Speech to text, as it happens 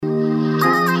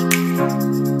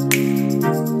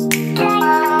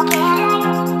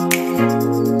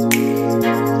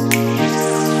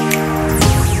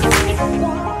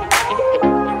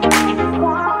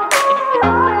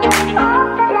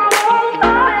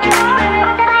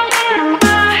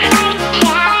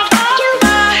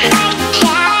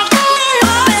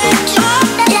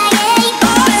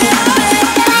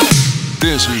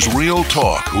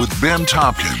Talk with Ben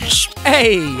Tompkins.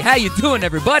 Hey, how you doing,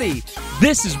 everybody?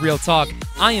 This is Real Talk.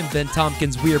 I am Ben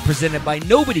Tompkins. We are presented by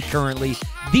Nobody Currently.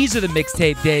 These are the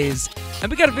Mixtape Days, and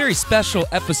we got a very special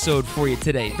episode for you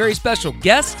today. Very special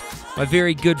guest, my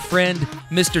very good friend,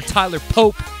 Mr. Tyler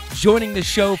Pope, joining the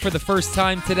show for the first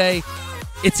time today.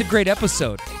 It's a great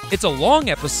episode. It's a long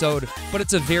episode, but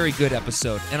it's a very good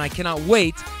episode, and I cannot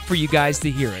wait for you guys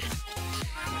to hear it.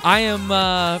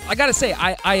 I gotta say,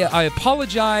 I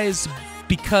apologize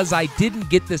because I didn't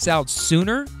get this out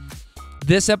sooner.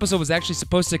 This episode was actually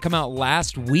supposed to come out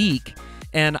last week,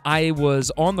 and I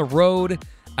was on the road.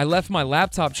 I left my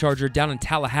laptop charger down in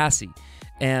Tallahassee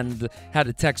and had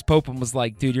to text Pope and was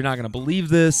like, dude, you're not gonna believe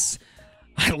this.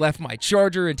 I left my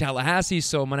charger in Tallahassee,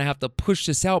 so I'm going to have to push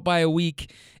this out by a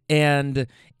week, and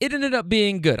it ended up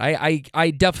being good.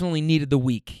 I definitely needed the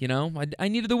week, you know? I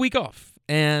needed the week off,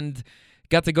 and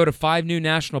got to go to 5 new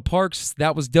national parks.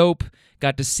 That was dope.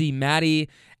 Got to see Maddie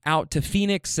out to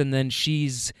Phoenix, and then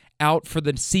she's out for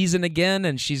the season again,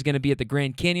 and she's going to be at the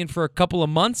Grand Canyon for a couple of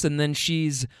months, and then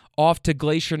she's off to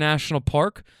Glacier National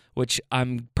Park, which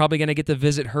I'm probably going to get to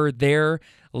visit her there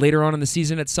later on in the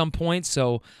season at some point,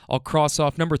 so I'll cross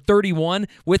off number 31.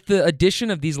 With the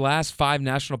addition of these last 5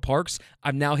 national parks,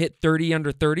 I've now hit 30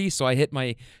 under 30, so I hit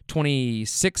my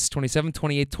 26th, 27th,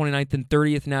 28th, 29th, and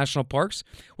 30th national parks,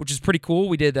 which is pretty cool.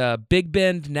 We did Big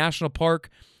Bend National Park,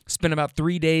 spent about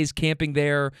 3 days camping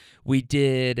there. We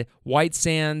did White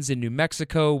Sands in New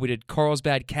Mexico. We did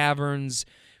Carlsbad Caverns.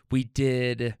 We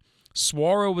did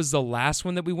Saguaro was the last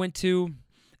one that we went to,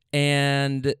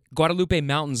 and Guadalupe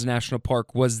Mountains National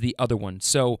Park was the other one.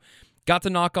 So got to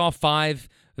knock off 5.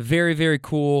 Very, very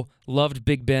cool. Loved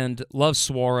Big Bend. Loved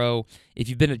Saguaro. If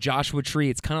you've been to Joshua Tree,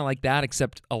 it's kind of like that,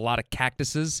 except a lot of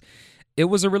cactuses. It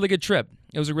was a really good trip.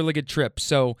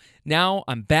 So now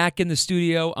I'm back in the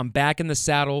studio. I'm back in the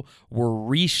saddle. We're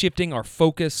reshifting our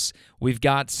focus. We've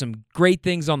got some great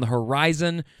things on the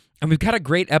horizon, and we've got a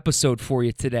great episode for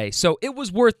you today. So it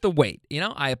was worth the wait. You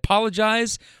know, I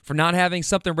apologize for not having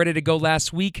something ready to go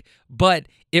last week, but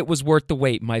it was worth the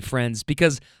wait, my friends,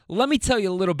 because let me tell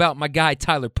you a little about my guy,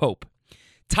 Tyler Pope.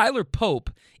 Tyler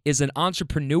Pope is an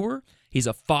entrepreneur. He's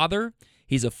a father.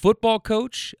 He's a football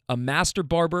coach, a master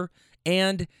barber,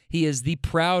 and he is the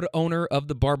proud owner of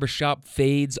the barbershop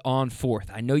Fades on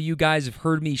 4th. I know you guys have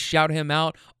heard me shout him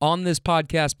out on this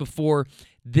podcast before.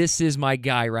 This is my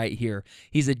guy right here.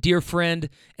 He's a dear friend,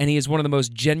 and he is one of the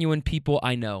most genuine people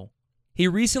I know. He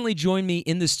recently joined me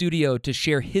in the studio to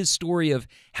share his story of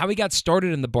how he got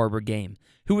started in the barber game,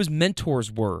 who his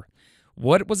mentors were,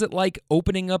 what was it like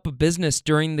opening up a business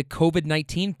during the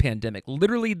COVID-19 pandemic,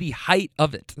 literally the height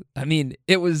of it. I mean,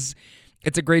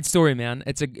 it's a great story, man.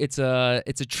 It's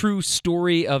a true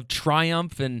story of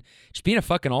triumph and just being a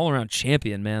fucking all-around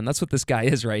champion, man. That's what this guy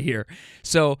is right here.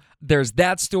 So there's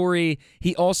that story.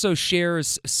 He also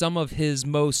shares some of his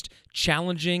most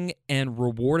challenging and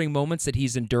rewarding moments that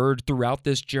he's endured throughout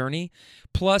this journey,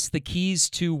 plus the keys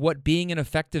to what being an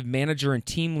effective manager and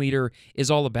team leader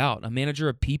is all about, a manager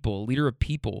of people, a leader of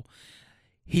people.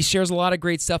 He shares a lot of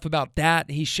great stuff about that.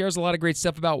 He shares a lot of great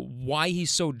stuff about why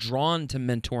he's so drawn to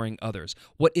mentoring others.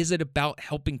 What is it about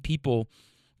helping people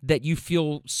that you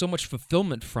feel so much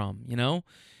fulfillment from, you know?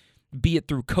 Be it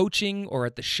through coaching or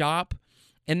at the shop.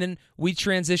 And then we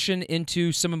transition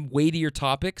into some weightier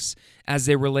topics as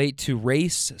they relate to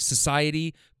race,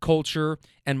 society, culture,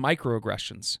 and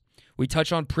microaggressions. We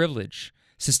touch on privilege,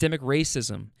 systemic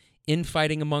racism,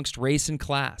 infighting amongst race and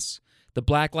class, the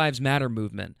Black Lives Matter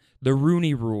movement, the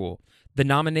Rooney Rule, the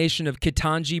nomination of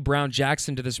Ketanji Brown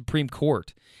Jackson to the Supreme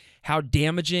Court, how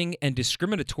damaging and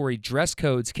discriminatory dress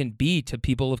codes can be to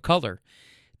people of color,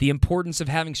 the importance of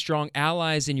having strong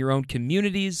allies in your own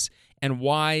communities, and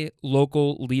why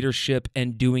local leadership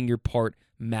and doing your part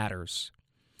matters.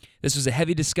 This was a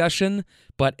heavy discussion,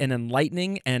 but an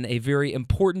enlightening and a very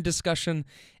important discussion,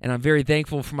 and I'm very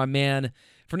thankful for my man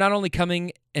for not only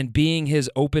coming and being his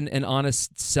open and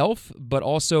honest self, but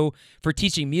also for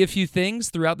teaching me a few things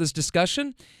throughout this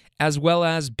discussion, as well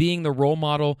as being the role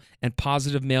model and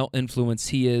positive male influence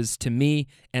he is to me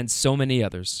and so many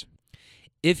others.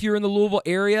 If you're in the Louisville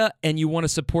area and you want to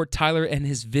support Tyler and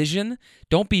his vision,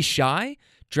 don't be shy.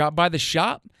 Drop by the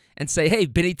shop and say, hey,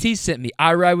 Benny T sent me.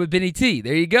 I ride with Benny T.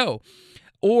 There you go.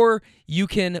 Or you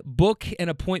can book an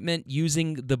appointment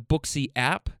using the Booksy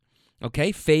app.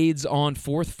 Okay, Fades on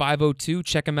 4th, 502.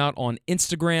 Check him out on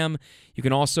Instagram. You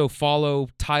can also follow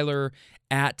Tyler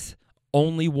at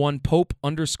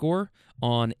only1pope_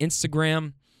 on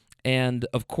Instagram. And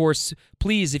of course,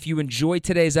 please, if you enjoyed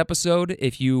today's episode,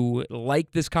 if you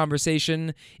like this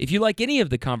conversation, if you like any of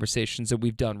the conversations that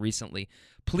we've done recently,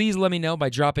 please let me know by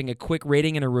dropping a quick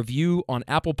rating and a review on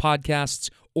Apple Podcasts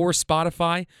or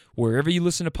Spotify, wherever you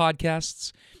listen to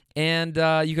podcasts. And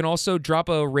you can also drop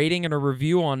a rating and a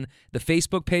review on the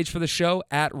Facebook page for the show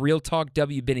at Real Talk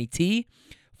WBenny.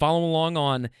 Follow along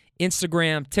on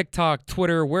Instagram, TikTok,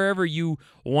 Twitter, wherever you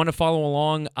want to follow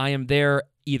along. I am there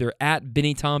either at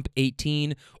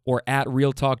BennyTomp18 or at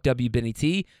Real Talk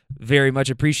WBenny. Very much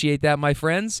appreciate that, my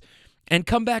friends. And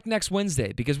come back next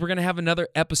Wednesday because we're going to have another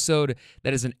episode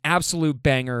that is an absolute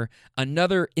banger,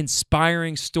 another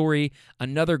inspiring story,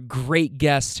 another great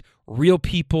guest, real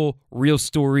people, real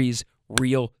stories,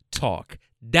 real talk.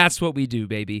 That's what we do,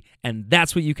 baby, and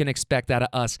that's what you can expect out of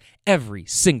us every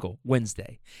single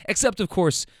Wednesday. Except, of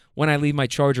course, when I leave my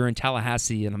charger in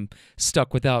Tallahassee and I'm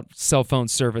stuck without cell phone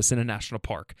service in a national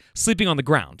park, sleeping on the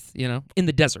ground, in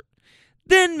the desert.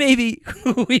 Then maybe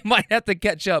we might have to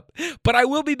catch up, but I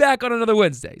will be back on another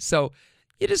Wednesday. So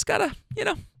you just gotta,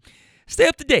 stay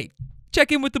up to date,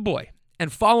 check in with the boy,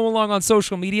 and follow along on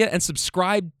social media and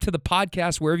subscribe to the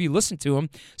podcast wherever you listen to them.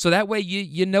 So that way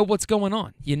you know what's going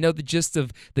on. You know the gist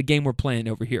of the game we're playing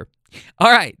over here.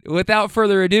 All right, without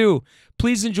further ado,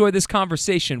 please enjoy this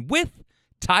conversation with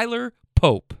Tyler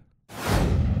Pope.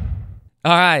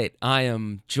 All right, I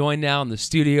am joined now in the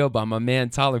studio by my man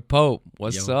Tyler Pope.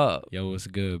 What's up? Yo, what's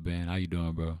good, man? How you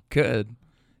doing, bro? Good.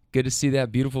 Good to see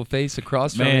that beautiful face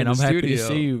across from you in the studio. Man, I'm happy to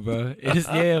see you,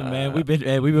 bro. Man.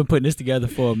 We've been putting this together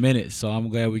for a minute, so I'm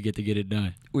glad we get to get it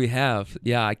done. We have.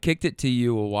 Yeah, I kicked it to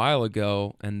you a while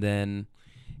ago, and then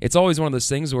it's always one of those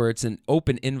things where it's an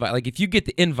open invite. Like if you get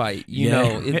the invite,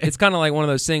 it's kind of like one of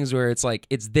those things where it's like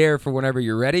it's there for whenever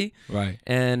you're ready. Right.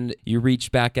 And you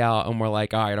reach back out and we're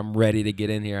like, all right, I'm ready to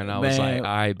get in here. And I was like,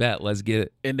 I bet, let's get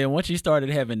it. And then once you started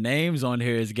having names on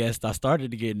here as guests, I started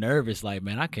to get nervous. Like,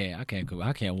 man, I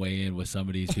can't weigh in with some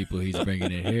of these people he's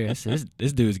bringing in here.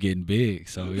 This dude's getting big.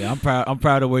 So yeah, I'm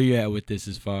proud of where you're at with this.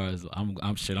 As far as I'm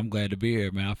glad to be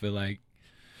here, man. I feel like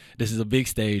this is a big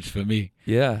stage for me.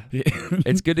 Yeah.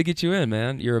 It's good to get you in,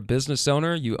 man. You're a business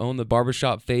owner. You own the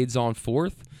barbershop Fades on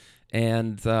 4th.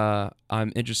 And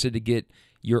I'm interested to get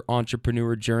your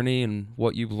entrepreneur journey and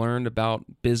what you've learned about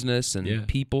business and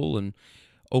people and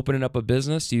opening up a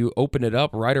business. You opened it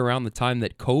up right around the time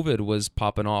that COVID was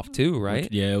popping off too, right?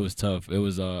 Yeah, it was tough. It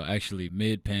was actually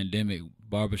mid-pandemic.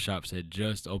 Barbershops had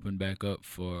just opened back up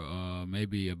for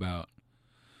maybe about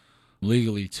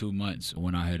legally 2 months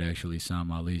when I had actually signed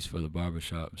my lease for the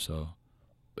barbershop. So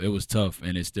it was tough,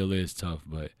 and it still is tough,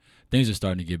 but things are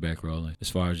starting to get back rolling as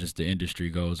far as just the industry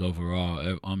goes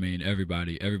overall. I mean,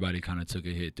 everybody kind of took a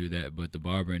hit through that, but the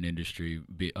barbering industry,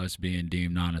 us being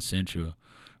deemed non-essential,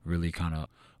 really kind of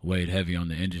weighed heavy on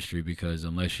the industry because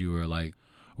unless you were like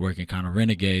working kind of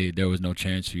renegade, there was no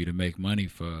chance for you to make money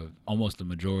for almost the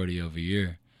majority of a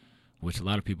year, which a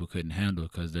lot of people couldn't handle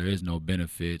because there is no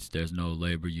benefits, there's no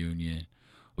labor union.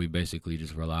 We basically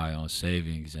just rely on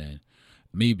savings. And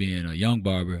me being a young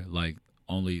barber, like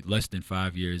only less than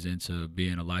 5 years into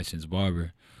being a licensed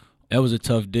barber, that was a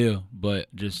tough deal, but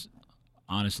just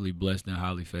honestly blessed and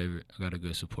highly favored. I got a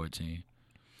good support team.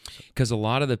 Because a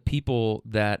lot of the people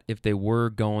that if they were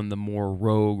going the more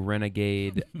rogue,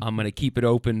 renegade, I'm going to keep it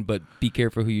open, but be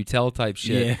careful who you tell type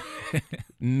shit,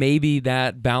 maybe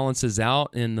that balances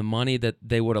out in the money that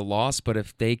they would have lost. But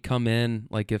if they come in,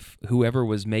 like if whoever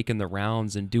was making the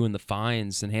rounds and doing the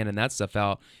fines and handing that stuff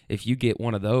out, if you get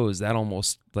one of those, that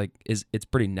almost like it's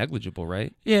pretty negligible,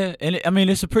 right? Yeah, and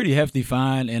it's a pretty hefty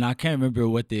fine, and I can't remember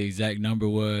what the exact number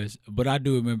was, but I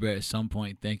do remember at some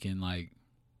point thinking like,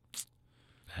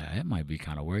 it might be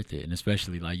kind of worth it. And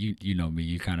especially like you know me,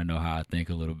 you kind of know how I think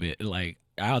a little bit. Like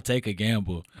I'll take a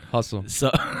gamble. Hustle.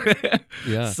 So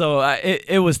yeah. So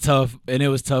it was tough, and it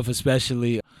was tough,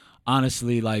 especially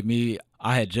honestly. Like me,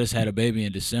 I had just had a baby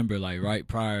in December, like right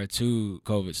prior to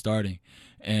COVID starting,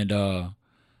 and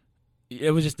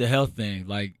it was just a health thing.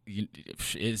 Like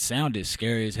it sounded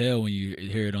scary as hell when you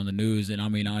hear it on the news. And I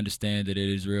mean, I understand that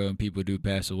it is real and people do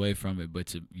pass away from it,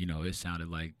 but it sounded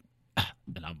like,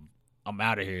 and I'm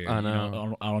out of here. I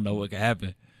know. I don't know what could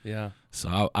happen. Yeah.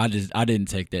 So I didn't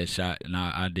take that shot, and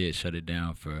I did shut it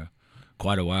down for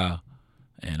quite a while,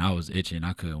 and I was itching.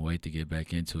 I couldn't wait to get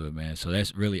back into it, man. So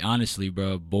that's really, honestly,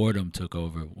 bro, boredom took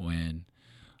over when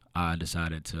I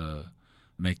decided to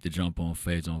make the jump on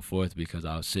Fades on 4th because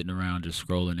I was sitting around just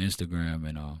scrolling Instagram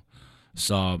and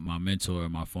saw my mentor,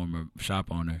 my former shop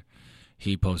owner.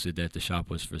 He posted that the shop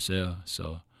was for sale,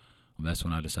 so that's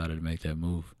when I decided to make that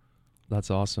move. That's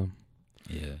awesome.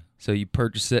 Yeah. So you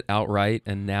purchased it outright,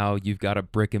 and now you've got a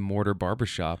brick and mortar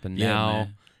barbershop, and now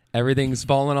everything's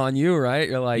falling on you, right?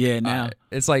 You're like, Yeah, now.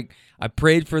 it's like I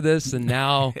prayed for this, and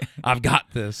now I've got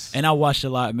this. And I watched a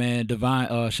lot, man.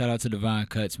 Divine, shout out to Divine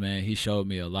Cuts, man. He showed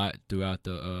me a lot throughout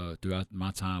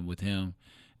my time with him,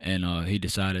 and he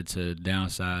decided to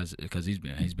downsize because he's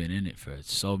been in it for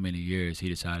so many years. He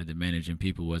decided that managing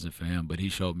people wasn't for him, but he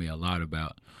showed me a lot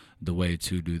about the way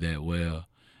to do that well.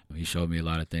 He showed me a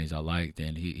lot of things I liked,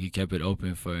 and he kept it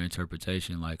open for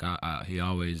interpretation. Like he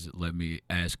always let me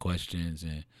ask questions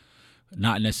and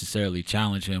not necessarily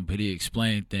challenge him, but he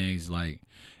explained things like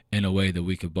in a way that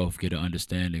we could both get an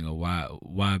understanding of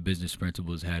why business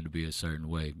principles had to be a certain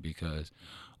way. Because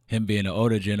him being an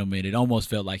older gentleman, it almost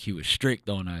felt like he was strict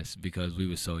on us because we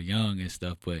were so young and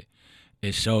stuff. But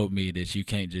it showed me that you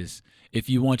can't just, if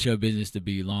you want your business to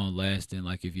be long lasting,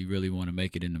 like if you really want to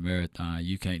make it in the marathon,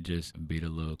 you can't just be the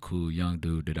little cool young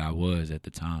dude that I was at the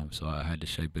time. So I had to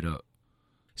shape it up.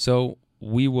 So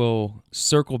we will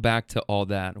circle back to all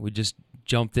that. We just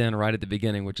jumped in right at the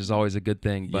beginning, which is always a good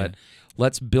thing. But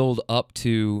let's build up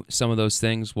to some of those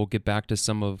things. We'll get back to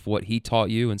some of what he taught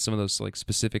you and some of those like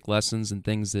specific lessons and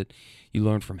things that you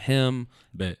learned from him,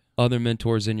 other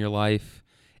mentors in your life,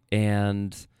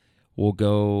 and we'll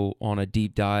go on a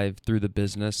deep dive through the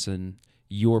business and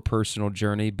your personal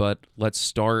journey. But let's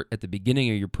start at the beginning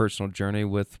of your personal journey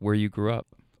with where you grew up.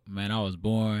 Man, I was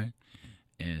born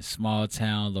in small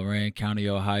town, Lorain County,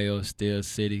 Ohio, Steel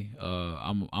City.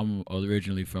 I'm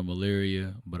originally from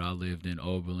Elyria, but I lived in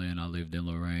Oberlin. I lived in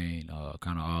Lorain,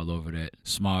 kind of all over that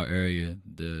small area.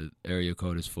 The area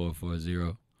code is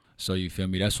 440. So you feel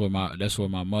me? That's where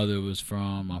my mother was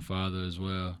from, my father as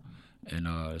well, and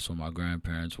that's where my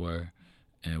grandparents were.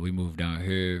 And we moved down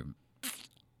here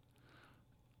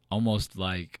almost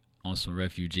like on some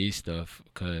refugee stuff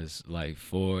because like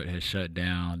Ford had shut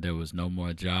down. There was no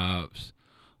more jobs.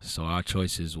 So our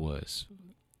choices was,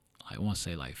 I want to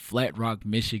say like Flat Rock,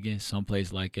 Michigan,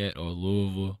 someplace like that, or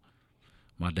Louisville.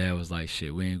 My dad was like,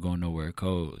 shit, we ain't going nowhere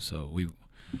cold. So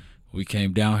we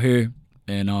came down here,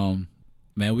 and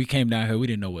man, we came down here. We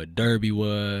didn't know what Derby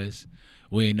was.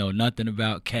 We didn't know nothing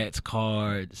about Cats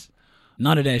cards.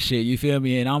 None of that shit, you feel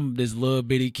me? And I'm this little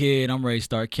bitty kid. I'm ready to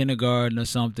start kindergarten or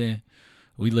something.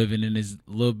 We living in this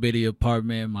little bitty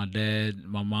apartment.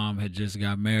 My mom had just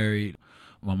got married.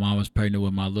 My mom was pregnant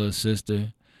with my little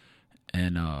sister,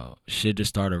 and shit just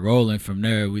started rolling from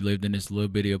there. We lived in this little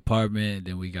bitty apartment,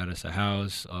 then we got us a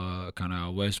house, kind of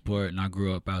out Westport, and I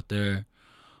grew up out there.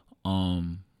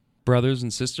 Brothers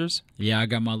and sisters? Yeah, I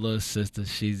got my little sister.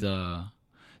 She's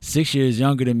 6 years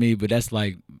younger than me, but that's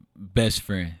like best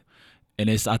friend. And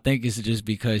I think it's just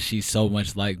because she's so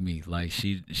much like me. Like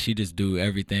she just do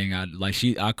everything.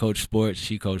 I coach sports.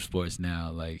 She coach sports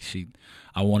now. Like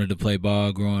I wanted to play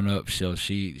ball growing up, so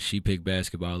she picked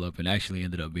basketball up and actually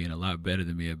ended up being a lot better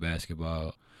than me at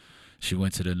basketball. She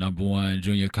went to the #1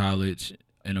 junior college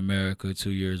in America 2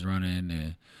 years running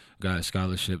and got a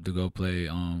scholarship to go play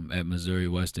at Missouri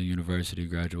Western University.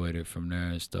 Graduated from there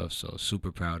and stuff. So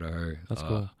super proud of her. That's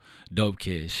cool. Dope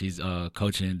kid. She's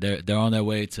coaching. They're on their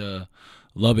way to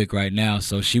Lubbock right now.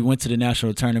 So she went to the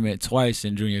national tournament twice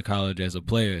in junior college as a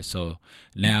player. So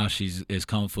now it's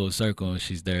come full circle and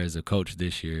she's there as a coach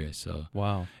this year. So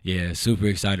wow. Yeah, super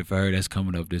excited for her. That's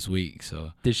coming up this week.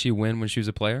 So did she win when she was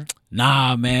a player?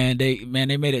 Nah, man. They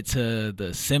made it to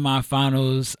the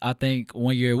semifinals. I think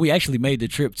one year we actually made the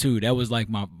trip too. That was like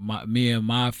me and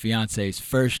my fiance's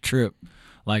first trip.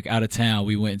 Like out of town,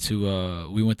 we went to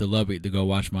Lubbock to go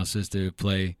watch my sister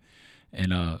play,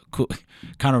 and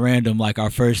kind of random. Like our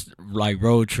first like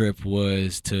road trip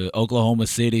was to Oklahoma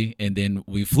City, and then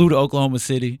we flew to Oklahoma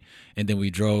City, and then we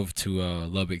drove to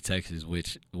Lubbock, Texas,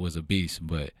 which was a beast,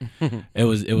 but it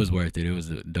was worth it. It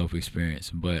was a dope experience.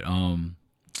 But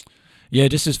yeah,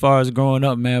 just as far as growing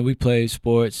up, man, we played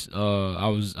sports. I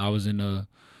was in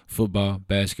football,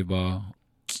 basketball.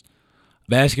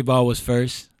 Basketball was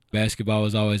first. Basketball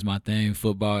was always my thing.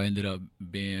 Football ended up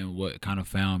being what kind of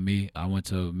found me. I went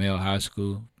to Male High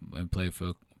School and played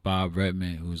for Bob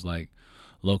Redman, who's like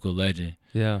local legend.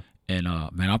 Yeah. And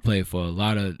man, I played for a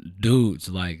lot of dudes,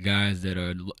 like guys that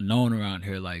are known around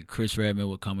here. Like Chris Redman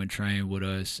would come and train with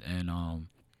us, and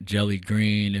Jelly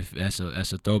Green, if that's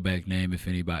a throwback name, if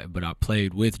anybody. But I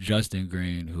played with Justin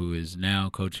Green, who is now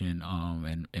coaching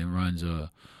and runs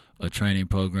a training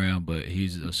program, but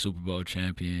he's a Super Bowl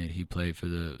champion. He played for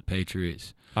the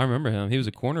Patriots. I remember him. He was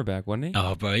a cornerback, wasn't he?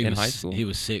 Oh, bro, in high school. He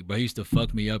was sick, bro. He used to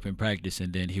fuck me up in practice,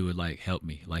 and then he would like help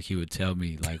me. Like he would tell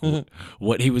me like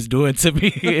what he was doing to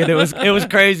me, and it was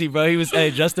crazy, bro.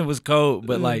 Justin was cold,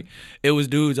 but like it was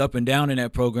dudes up and down in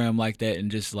that program like that,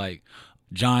 and just like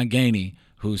John Gainey,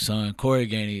 whose son Corey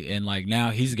Gainey, and like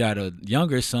now he's got a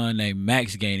younger son named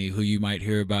Max Gainey, who you might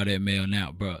hear about at Mail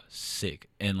Now, bro. Sick.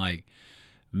 And like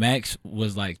Max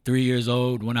was like 3 years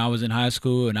old when I was in high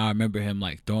school, and I remember him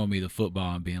like throwing me the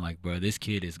football and being like, bro, this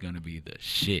kid is gonna be the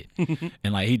shit.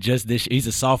 And like he's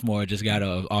a sophomore, just got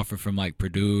an offer from like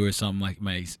Purdue or something. Like,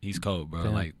 man, he's cold, bro.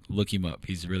 Damn. Like, look him up.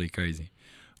 He's really crazy.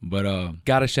 But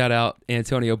gotta shout out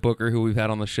Antonio Booker, who we've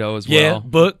had on the show as yeah, well.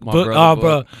 Book.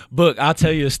 Bro, Book. I'll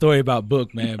tell you a story about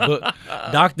Book, man. Book,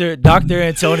 Doctor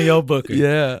Antonio Booker.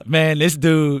 Yeah, man, this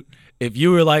dude, if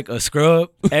you were like a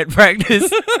scrub at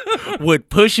practice, would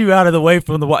push you out of the way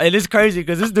from the water. And it's crazy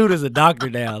because this dude is a doctor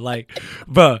now. Like,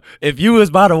 bro, if you was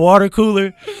by the water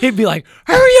cooler, he'd be like,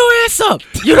 "Hurry your ass up!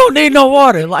 You don't need no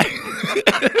water." Like.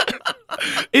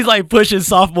 He's like pushing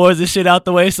sophomores and shit out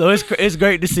the way, so it's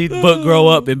great to see Book grow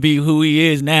up and be who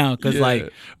he is now. Cause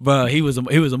like, bro, he was a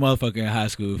motherfucker in high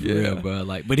school for real, bro.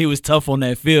 Like, but he was tough on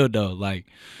that field though, like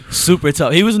super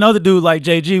tough. He was another dude like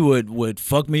JG would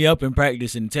fuck me up in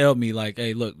practice and tell me like,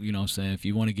 hey, look, you know what I'm saying, if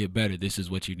you want to get better, this is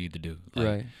what you need to do. Like,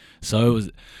 right. So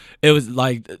it was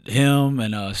like him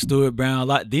and Stuart Brown.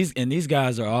 These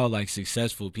guys are all like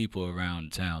successful people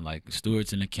around town. Like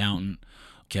Stuart's an accountant.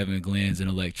 Kevin Glenn's an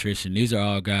electrician. These are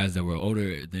all guys that were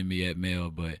older than me at Male,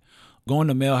 but going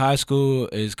to Male High School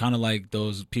is kind of like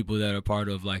those people that are part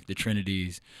of like the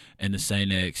Trinities and the St.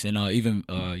 X and even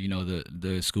you know,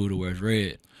 the school that wears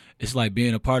red. It's like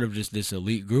being a part of just this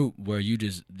elite group where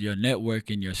your network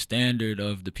and your standard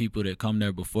of the people that come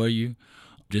there before you,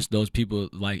 just those people,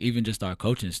 like even just our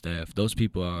coaching staff, those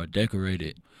people are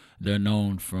decorated. They're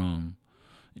known from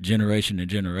generation to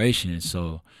generation,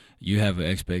 so you have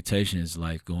expectations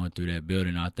like going through that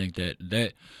building. I think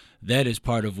that is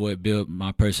part of what built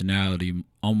my personality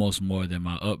almost more than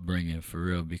my upbringing for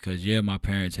real. Because my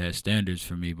parents had standards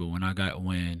for me, but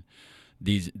when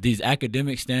these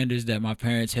academic standards that my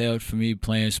parents held for me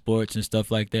playing sports and stuff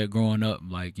like that growing up,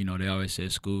 like, you know, they always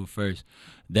said school first,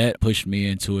 that pushed me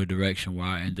into a direction where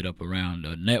I ended up around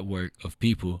a network of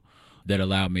people that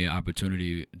allowed me an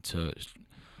opportunity to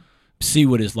see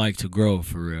what it's like to grow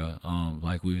for real.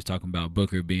 Like we was talking about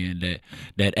Booker being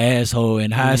that asshole in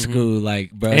high school,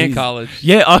 like, bro, and college.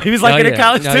 Yeah, he was like in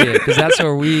college too. Yeah, because that's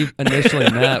where we initially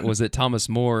met, was at Thomas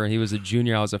More. He was a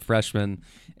junior, I was a freshman,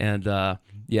 and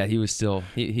he was still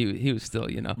he was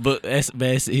still, you know. But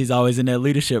he's always in that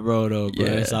leadership role though, bro.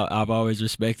 Yeah. I've always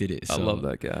respected it. So, I love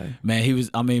that guy. Man, he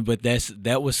was. I mean, but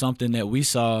that was something that we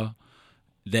saw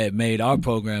that made our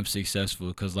program successful,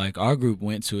 because like our group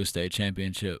went to a state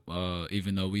championship,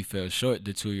 even though we fell short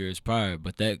the 2 years prior.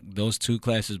 But those two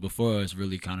classes before us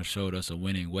really kind of showed us a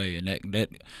winning way, and that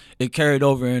it carried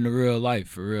over into real life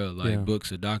for real. Like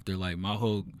Book's a doctor, like my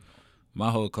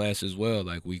whole class as well.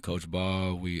 Like we coach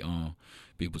ball, we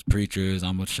people's preachers.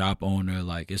 I'm a shop owner.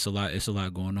 Like it's a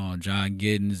lot going on. John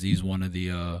Giddens, he's one of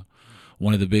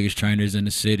the biggest trainers in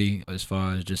the city as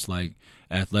far as just like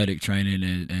athletic training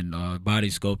and body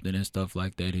sculpting and stuff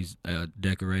like that. He's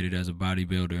decorated as a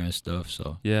bodybuilder and stuff.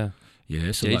 So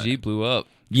it's JG blew up.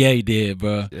 Yeah, he did,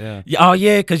 bro. Yeah. Oh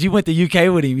yeah, because you went to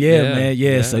UK with him. Yeah, man.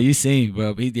 Yeah. So you seen,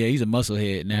 bro. He's a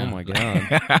musclehead now. Oh my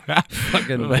god.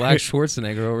 Fucking Black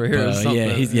Schwarzenegger over here. Or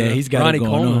something. He's got Ronnie it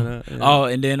going Coleman, on. Yeah. Oh,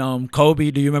 and then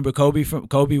Kobe. Do you remember Kobe?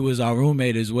 Kobe was our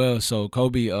roommate as well. So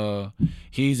Kobe,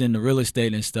 he's in the real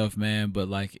estate and stuff, man. But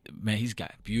like, man, he's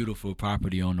got beautiful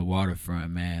property on the waterfront,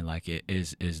 man. Like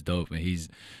it's dope, and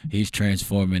he's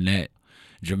transforming that.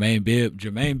 Jermaine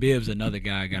Bibb's another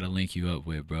guy I gotta link you up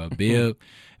with, bro. Bibb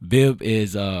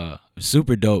is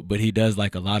super dope, but he does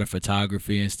like a lot of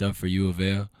photography and stuff for U of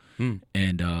L.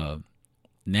 And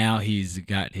now he's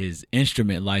got his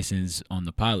instrument license on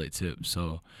the pilot tip,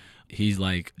 so he's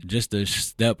like just a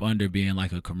step under being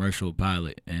like a commercial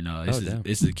pilot. And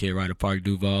this is a kid right at Park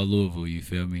Duval, Louisville. You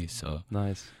feel me? So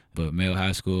nice. But Male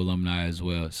High School alumni as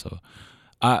well. So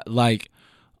I like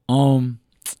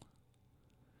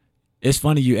it's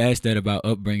funny you asked that about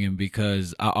upbringing,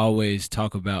 because I always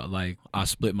talk about like I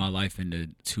split my life into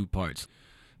two parts.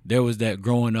 There was that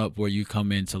growing up where you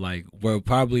come into like where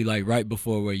probably like right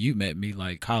before where you met me,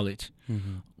 like college,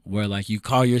 where like you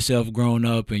call yourself grown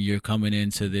up and you're coming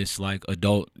into this like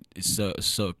adult so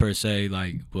per se,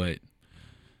 like, but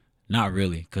not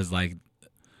really, because like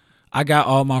I got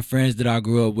all my friends that I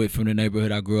grew up with from the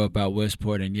neighborhood I grew up out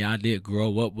Westport, and I did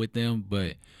grow up with them,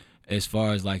 but as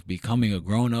far as like becoming a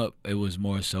grown up, it was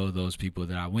more so those people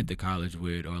that I went to college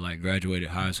with or like graduated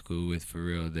high school with for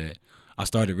real, that I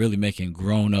started really making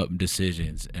grown up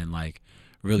decisions and like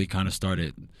really kind of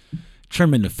started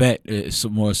trimming the fat. It's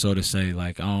more so to say,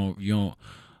 like I don't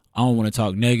want to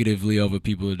talk negatively over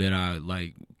people that I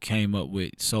like came up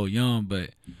with so young, but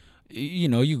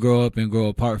you grow up and grow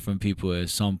apart from people at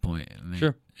some point. I mean,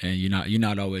 Sure. And you're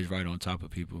not always right on top of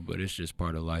people, but it's just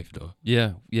part of life, though.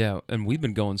 Yeah, and we've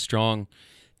been going strong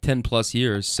 10 plus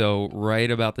years. So right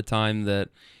about the time that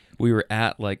we were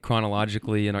at, like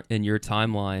chronologically in your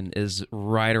timeline, is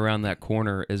right around that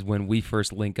corner is when we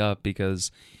first link up,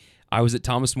 because I was at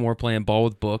Thomas More playing ball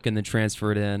with Book and then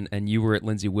transferred in, and you were at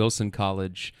Lindsey Wilson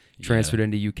College, transferred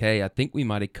into UK. I think we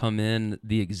might have come in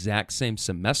the exact same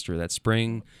semester, that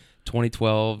spring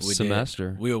 2012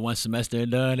 semester. We were one semester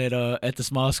and done at the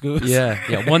small schools.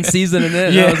 Yeah, one season and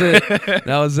then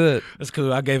that was it. That's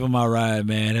cool. I gave him my ride,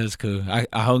 man. It was cool. I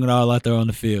hung it all out there on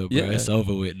the field, bro. Yeah. It's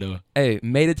over with, though. Hey,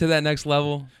 made it to that next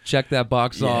level. Check that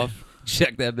box off.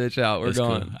 Check that bitch out. We're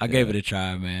going. Cool. I gave it a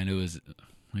try, man. It was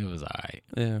all right.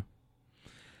 Yeah.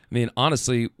 I mean,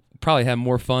 honestly, probably had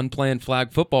more fun playing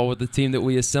flag football with the team that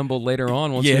we assembled later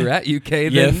on once we were at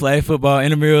UK. Yeah, flag football.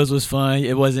 Intramurals was fun.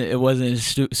 It wasn't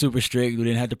super strict. We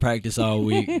didn't have to practice all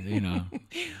week.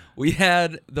 We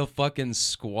had the fucking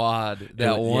squad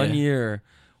that one year.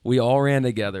 We all ran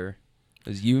together. It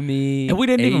was you, me, and we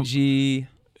didn't AG.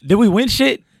 Did we win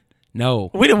shit?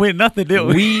 No. We didn't win nothing, did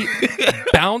we? We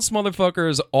bounced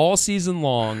motherfuckers all season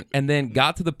long and then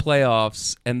got to the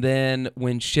playoffs, and then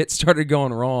when shit started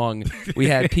going wrong, we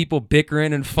had people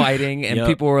bickering and fighting, and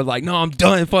people were like, no, I'm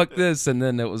done, fuck this. And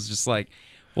then it was just like,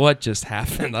 what just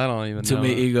happened? I don't even know. Too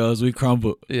many egos. We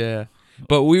crumbled. Yeah.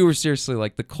 But we were seriously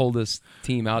like the coldest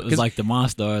team out. It was like the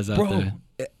Monstars out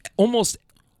there. Almost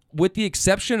with the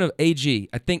exception of AG,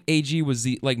 I think AG was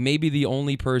maybe the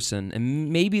only person,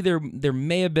 and maybe there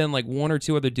may have been like one or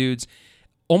two other dudes.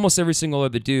 Almost every single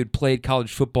other dude played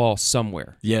college football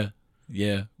somewhere. Yeah,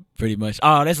 pretty much.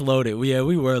 Oh, that's loaded. Yeah,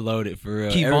 we were loaded for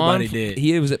real. Kevon, everybody did.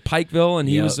 He was at Pikeville, and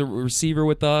he was a receiver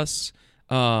with us.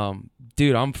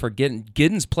 Dude, I'm forgetting.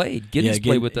 Giddens played. Giddens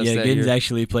played with us that Giddens year.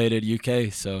 actually played at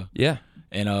UK, so. Yeah.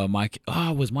 And Mike,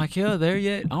 was Michael there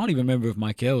yet? I don't even remember if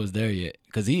Michael was there yet,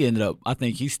 because he ended up. I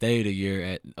think he stayed a year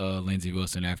at Lindsey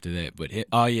Wilson after that. But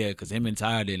because him and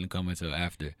Ty didn't come until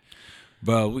after.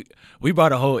 Bro, we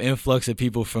brought a whole influx of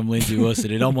people from Lindsey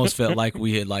Wilson. It almost felt like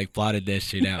we had plotted that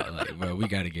shit out. Like, bro, we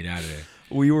got to get out of there.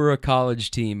 We were a college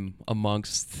team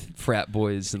amongst frat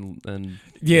boys and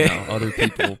other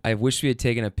people. I wish we had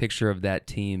taken a picture of that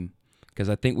team, because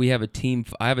I think we have a team.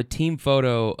 I have a team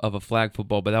photo of a flag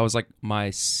football, but that was like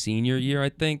my senior year, I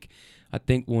think. I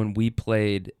think when we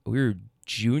played, we were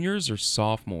juniors or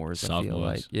sophomores. I feel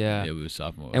like, yeah, we were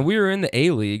sophomores, and we were in the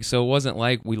A League, so it wasn't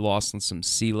like we lost on some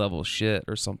C-level shit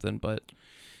or something. But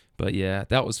yeah,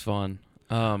 that was fun.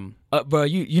 Bro,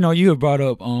 you had brought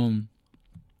up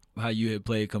how you had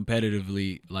played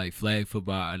competitively like flag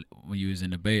football when you was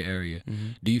in the Bay Area. Mm-hmm.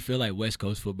 Do you feel like West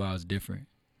Coast football is different?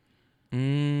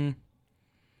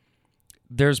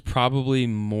 There's probably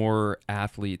more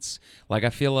athletes. Like,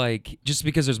 I feel like just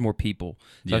because there's more people.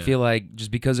 So I feel like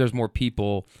just because there's more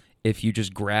people, if you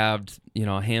just grabbed,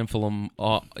 a handful of them,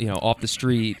 off the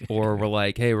street, or we're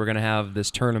like, hey, we're going to have this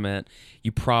tournament,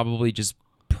 you probably just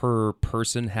per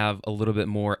person have a little bit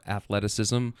more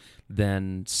athleticism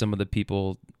than some of the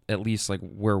people, at least like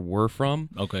where we're from.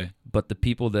 Okay. But the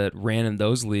people that ran in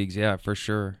those leagues, yeah, for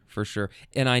sure.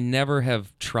 And I never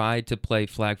have tried to play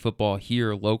flag football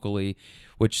here locally,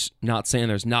 which, not saying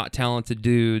there's not talented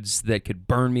dudes that could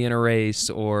burn me in a race,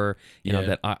 or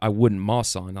that I wouldn't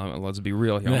moss on. Let's be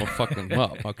real here, I'm gonna fuck them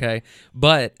up, okay?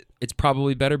 But it's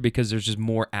probably better because there's just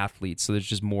more athletes, so there's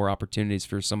just more opportunities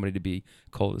for somebody to be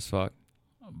cold as fuck.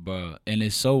 Bro, and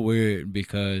it's so weird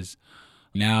because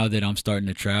now that I'm starting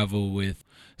to travel with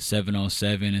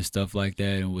 7-on-7 and stuff like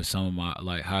that, and with some of my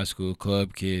like high school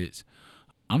club kids,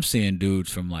 I'm seeing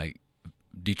dudes from like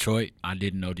Detroit. I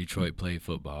didn't know Detroit played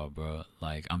football, bro.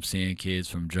 Like, I'm seeing kids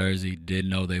from Jersey, didn't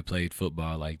know they played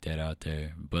football like that out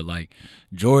there. But like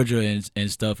Georgia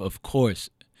and stuff, of course,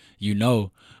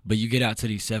 but you get out to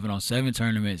these 7-on-7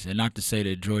 tournaments, and not to say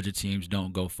that Georgia teams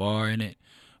don't go far in it,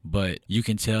 but you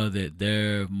can tell that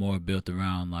they're more built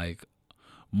around like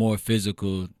more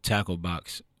physical tackle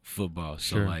box football.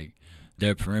 So like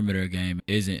their perimeter game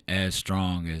isn't as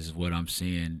strong as what I'm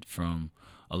seeing from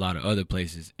a lot of other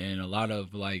places. And a lot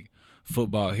of like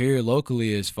football here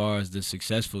locally, as far as the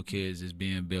successful kids, is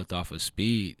being built off of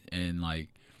speed, and like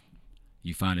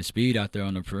you find the speed out there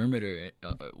on the perimeter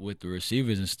with the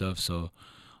receivers and stuff. So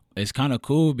it's kind of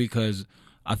cool because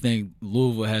I think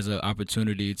Louisville has an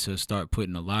opportunity to start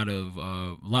putting a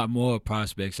lot more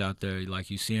prospects out there.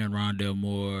 Like you see in Rondell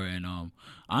Moore, and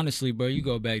honestly, bro, you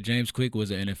go back, James Quick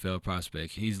was an NFL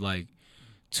prospect. He's like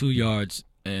 2 yards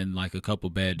and like a couple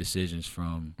bad decisions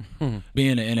from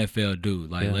being an NFL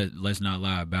dude. Like let's not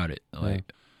lie about it.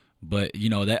 Like But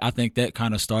that I think that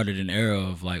kind of started an era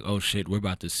of like, oh shit, we're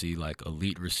about to see like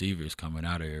elite receivers coming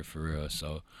out of here for real.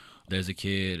 So there's a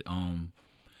kid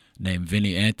named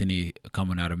Vinny Anthony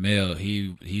coming out of Male.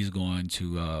 He's going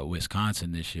to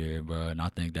Wisconsin this year, bro, and I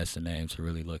think that's the name to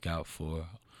really look out for.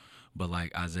 But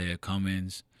like Isaiah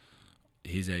Cummings,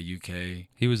 he's at UK.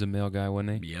 He was a Male guy,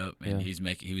 wasn't he? Yep, and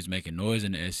he was making noise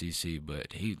in the SEC,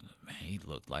 but he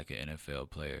looked like an NFL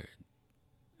player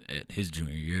at his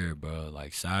junior year, bro.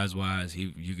 Like size wise,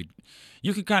 you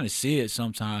could kind of see it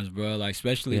sometimes, bro. Like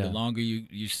especially the longer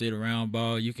you sit around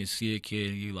ball, you can see a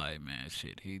kid and you like, man,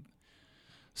 shit, he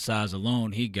size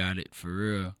alone, he got it for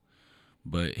real.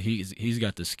 But he's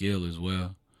got the skill as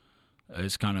well.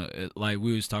 It's kind of like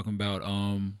we was talking about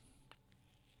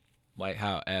like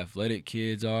how athletic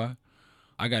kids are.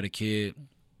 I got a kid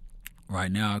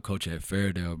right now, I coach at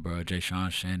Fairdale, bro, Jay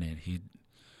Sean Shannon.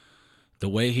 The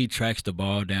way he tracks the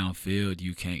ball downfield,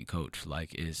 you can't coach.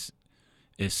 Like it's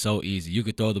so easy. You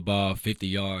could throw the ball 50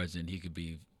 yards and he could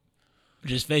be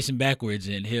just facing backwards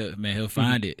and he'll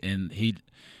find it. And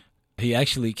he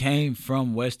actually came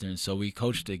from Western, so we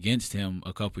coached against him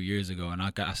a couple years ago, and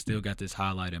I still got this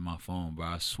highlight in my phone, bro.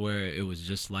 I swear it was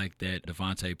just like that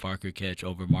Devontae Parker catch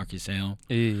over Marcus Helm.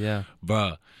 Yeah.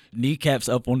 Bro, kneecaps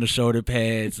up on the shoulder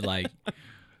pads, like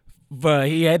bro,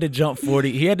 he had to jump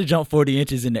 40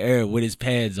 inches in the air with his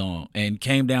pads on and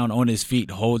came down on his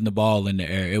feet holding the ball in the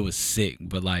air. It was sick.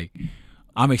 But like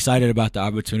I'm excited about the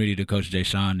opportunity to coach Jay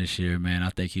Sean this year, man.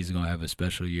 I think he's gonna have a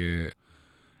special year.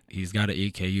 He's got an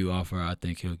EKU offer. I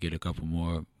think he'll get a couple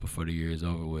more before the year is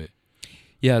over with.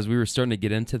 Yeah, as we were starting to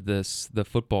get into the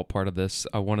football part of this,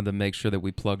 I wanted to make sure that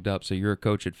we plugged up. So you're a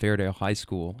coach at Fairdale High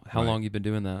School. How long you been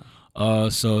doing that?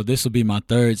 So this will be my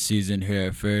third season here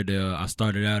at Fairdale. I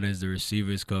started out as the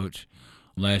receivers coach.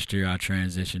 Last year I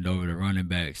transitioned over to running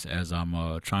backs as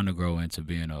I'm trying to grow into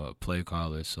being a play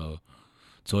caller. So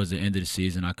towards the end of the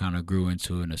season, I kind of grew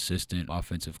into an assistant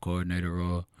offensive coordinator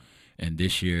role. And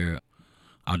this year,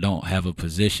 I don't have a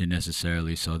position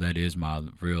necessarily, so that is my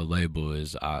real label.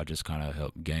 Is I just kind of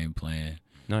help game plan.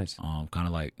 Nice. Kind of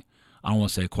like, I don't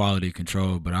want to say quality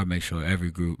control, but I make sure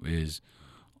every group is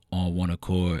on one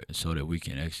accord so that we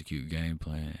can execute game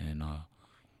plan. And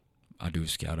I do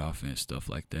scout offense, stuff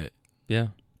like that. Yeah.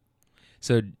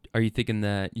 So are you thinking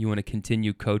that you want to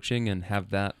continue coaching and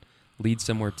have that lead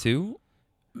somewhere too?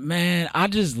 Man, I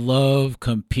just love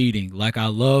competing. Like I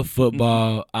love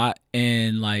football.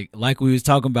 And like we was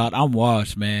talking about, I'm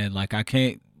washed, man. Like I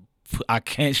can't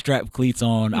strap cleats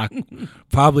on. I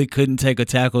probably couldn't take a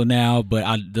tackle now, but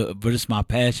it's my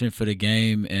passion for the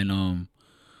game. And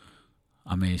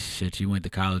I mean, shit, you went to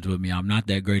college with me. I'm not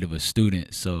that great of a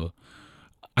student, so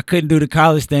I couldn't do the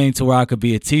college thing to where I could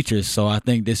be a teacher. So I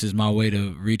think this is my way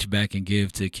to reach back and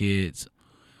give to kids.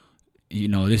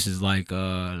 This is like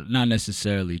not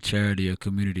necessarily charity or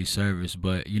community service,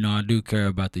 but, I do care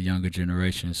about the younger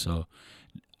generation. So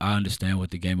I understand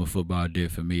what the game of football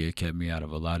did for me. It kept me out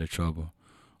of a lot of trouble,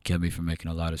 kept me from making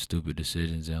a lot of stupid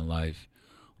decisions in life.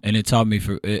 And it taught me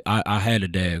I had a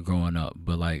dad growing up,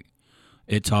 but like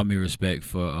it taught me respect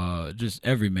for just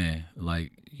every man.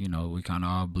 Like, we kind of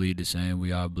all bleed the same.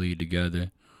 We all bleed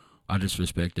together. I just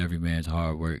respect every man's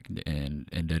hard work and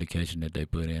dedication that they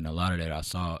put in. A lot of that I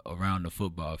saw around the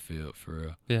football field, for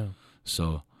real. Yeah.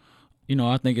 So,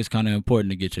 I think it's kind of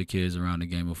important to get your kids around the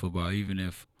game of football, even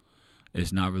if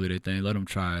it's not really their thing. Let them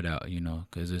try it out,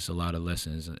 because there's a lot of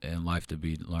lessons in life to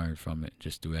be learned from it,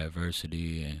 just through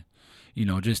adversity and,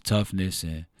 just toughness.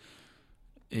 And,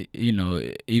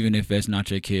 even if that's not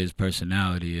your kid's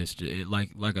personality, it's just,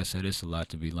 like I said, it's a lot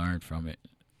to be learned from it,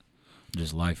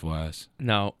 just life-wise.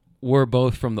 Now, we're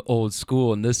both from the old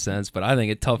school in this sense, but I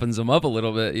think it toughens them up a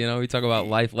little bit. We talk about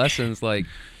life lessons like,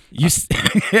 you'd say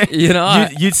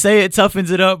it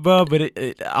toughens it up, bro, but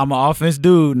I'm an offense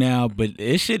dude now, but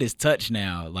this shit is touch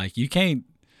now. Like, ain't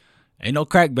no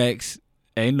crackbacks,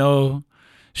 ain't no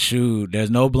shoot,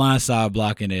 there's no blindside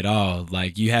blocking at all.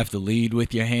 Like, you have to lead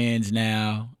with your hands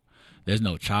now. There's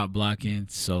no chop blocking.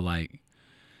 So, like,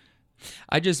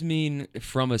 I just mean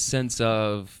from a sense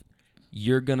of,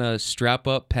 you're going to strap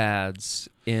up pads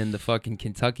in the fucking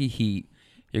Kentucky heat.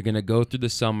 You're going to go through the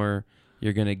summer.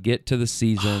 You're going to get to the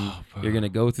season. You're going to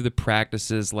go through the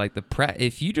practices. Like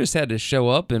if you just had to show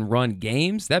up and run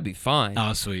games, that'd be fine.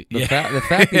 Oh, sweet. The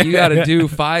fact that you got to do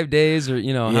 5 days or,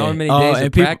 however many days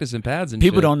of practice and pads and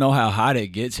people shit. Don't know how hot it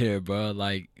gets here, bro.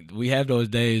 Like, we have those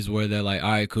days where they're like,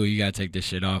 all right, cool, you got to take this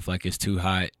shit off. Like, it's too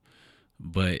hot.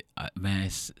 But,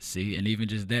 man, see, and even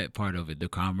just that part of it, the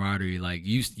camaraderie, like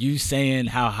you saying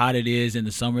how hot it is in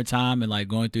the summertime and, like,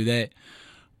 going through that.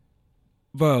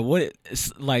 Bro,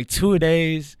 it's like 2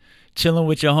 days, chilling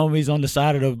with your homies on the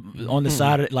side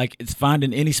of like it's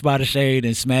finding any spot of shade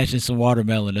and smashing some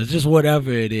watermelon. It's just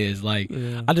whatever it is. Like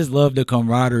I just love the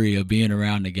camaraderie of being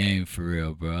around the game for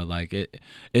real, bro. Like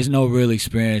it's no real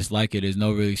experience like it is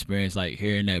no real experience like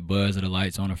hearing that buzz of the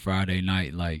lights on a Friday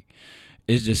night. Like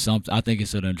it's just something. I think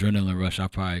it's an adrenaline rush I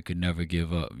probably could never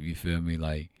give up. You feel me?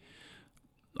 Like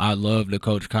I love to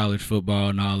coach college football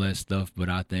and all that stuff, but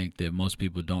I think that most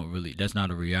people don't really. That's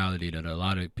not a reality that a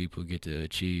lot of people get to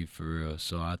achieve for real.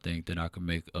 So I think that I can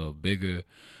make a bigger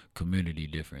community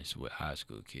difference with high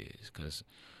school kids, because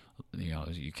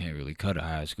you can't really cut a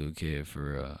high school kid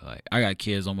for real. Like I got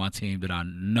kids on my team that I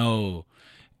know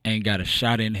ain't got a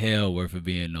shot in hell worth of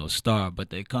being no star, but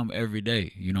they come every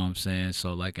day. You know what I'm saying?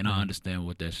 So like, and I understand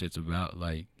what that shit's about.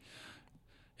 Like,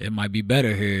 it might be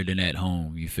better here than at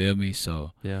home. You feel me?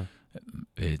 So yeah,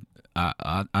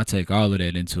 I take all of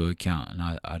that into account, and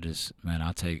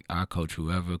I coach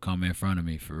whoever come in front of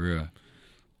me for real.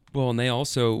 Well, and they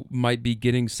also might be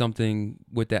getting something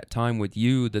with that time with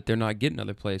you that they're not getting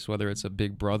other place, whether it's a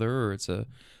big brother or it's a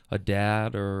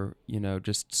dad or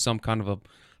just some kind of a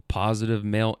positive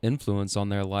male influence on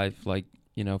their life. Like,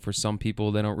 for some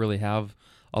people, they don't really have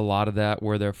a lot of that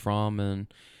where they're from. And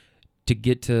to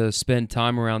get to spend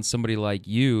time around somebody like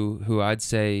you, who I'd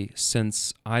say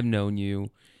since I've known you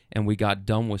and we got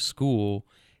done with school,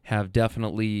 have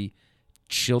definitely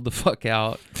chilled the fuck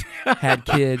out, had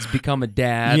kids, become a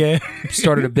dad,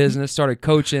 started a business, started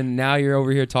coaching. Now you're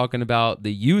over here talking about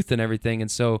the youth and everything. And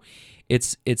so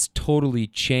it's totally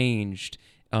changed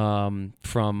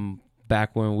from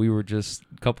back when we were just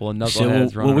a couple of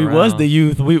knuckleheads running around. Was the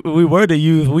youth. We were the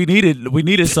youth. We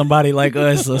needed somebody like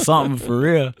us or something for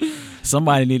real.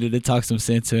 Somebody needed to talk some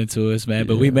sense into us, man.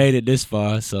 But we made it this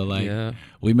far, so like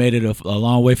we made it a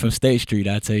long way from State Street.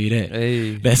 I tell you that.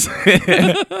 Hey, that's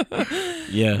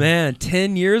man.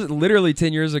 10 years, literally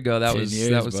 10 years ago. That was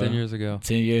 10 years ago.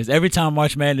 10 years. Every time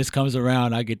March Madness comes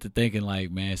around, I get to thinking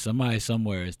like, man, somebody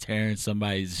somewhere is tearing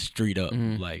somebody's street up,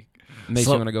 like. Makes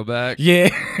you want to go back. Yeah.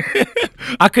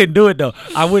 I couldn't do it though.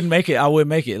 I wouldn't make it.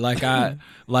 Like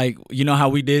how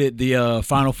we did it the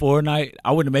Final Four night.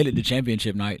 I wouldn't have made it the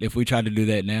championship night if we tried to do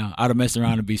that now. I'd have messed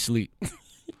around and be asleep.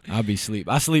 I'd be asleep.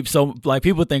 I sleep so like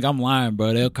people think I'm lying,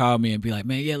 bro. They'll call me and be like,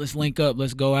 man, yeah, let's link up,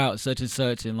 let's go out, such and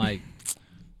such, and like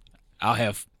I'll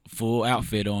have full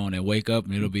outfit on and wake up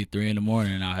and it'll be 3 a.m.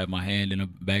 and I'll have my hand in a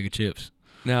bag of chips.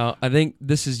 Now I think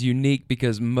this is unique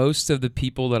because most of the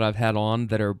people that I've had on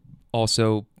that are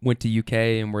also went to UK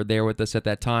and were there with us at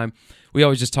that time, we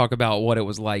always just talk about what it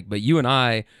was like. But you and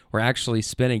I were actually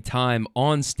spending time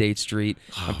on State Street.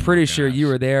 I'm pretty sure you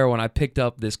were there when I picked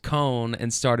up this cone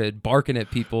and started barking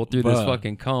at people through this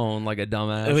fucking cone like a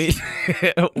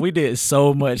dumbass. We did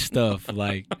so much stuff.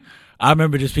 Like, I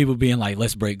remember just people being like,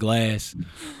 let's break glass.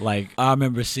 Like, I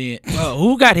remember seeing,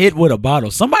 who got hit with a bottle?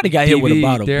 Somebody got hit with a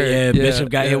bottle. Bishop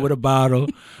got hit with a bottle.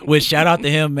 Which, shout out to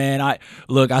him, man. I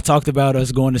talked about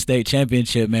us going to state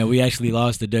championship, man. We actually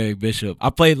lost to Derek Bishop.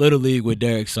 I played Little League with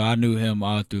Derek, so I knew him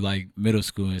all through, like, middle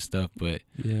school and stuff. But,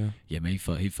 man,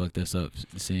 he fucked us up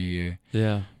the senior year.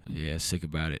 Yeah. Yeah, sick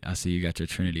about it. I see you got your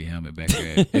Trinity helmet back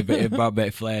there. It brought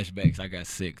back flashbacks. I got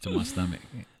sick to my stomach.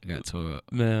 I got tore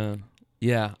up. Man.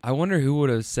 Yeah, I wonder who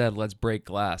would have said, let's break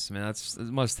glass. Man, it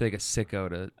must take a sicko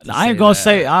to I ain't going to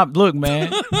say, look,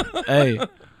 man, hey,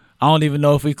 I don't even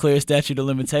know if we cleared statute of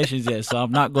limitations yet, so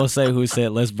I'm not going to say who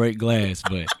said, let's break glass,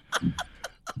 but.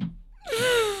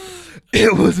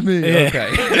 It was me. Yeah.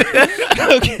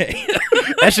 Okay. Okay.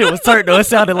 That shit was turned, though. It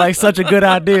sounded like such a good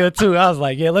idea, too. I was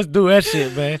like, yeah, let's do that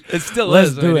shit, man. It still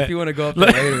let's is. do it. If you want to go up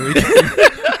there later, we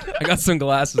can. I got some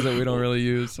glasses that we don't really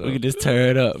use. So. We can just tear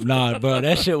it up. Nah, bro,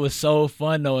 that shit was so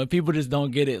fun, though, and people just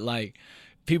don't get it. Like,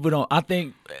 people don't. I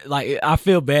think, like, I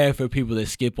feel bad for people that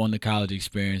skip on the college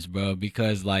experience, bro,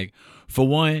 because, like, for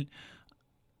one,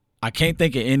 I can't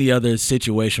think of any other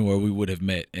situation where we would have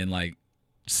met and, like,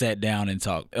 sat down and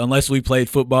talked. Unless we played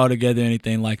football together or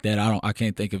anything like that, I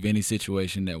can't think of any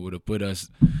situation that would have put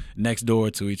us next door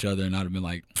to each other and I'd have been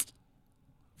like,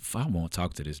 I won't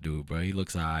talk to this dude, bro. He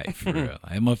looks all right for real.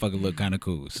 That motherfucker look kind of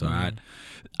cool. So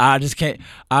I just can't.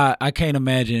 I can't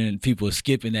imagine people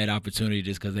skipping that opportunity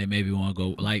just because they maybe want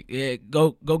to go. Like, yeah,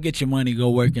 go get your money, go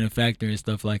work in a factory and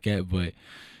stuff like that. But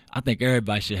I think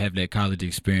everybody should have that college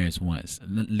experience once.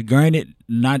 Granted,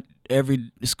 not every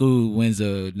school wins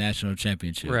a national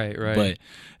championship. Right. But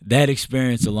that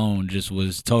experience alone just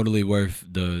was totally worth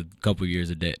the couple years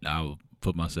of debt I would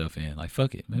put myself in. Like,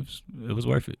 fuck it. It was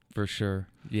worth it. For sure.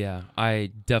 Yeah. I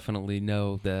definitely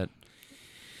know that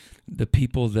the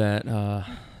people that,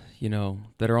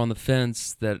 that are on the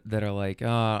fence that are like,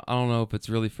 I don't know if it's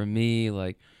really for me.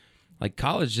 Like, like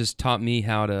college just taught me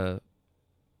how to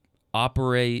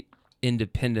operate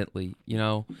independently, you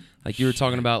know? Like you were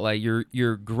talking about, like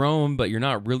you're grown, but you're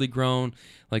not really grown.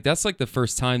 Like that's like the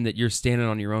first time that you're standing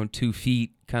on your own 2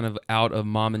 feet, kind of out of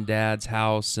mom and dad's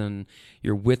house, and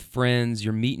you're with friends,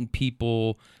 you're meeting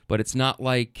people, but it's not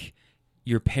like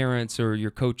your parents or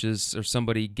your coaches or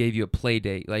somebody gave you a play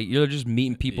date. Like you're just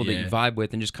meeting people that you vibe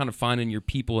with and just kind of finding your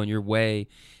people and your way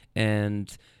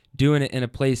and doing it in a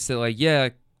place that, like, yeah,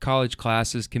 college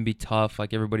classes can be tough.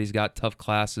 Like everybody's got tough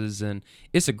classes and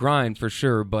it's a grind for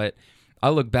sure. But I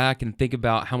look back and think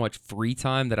about how much free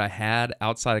time that I had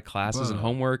outside of classes and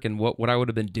homework and what I would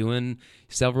have been doing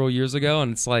several years ago.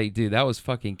 And it's like, dude, that was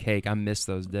fucking cake. I miss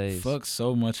those days. Fuck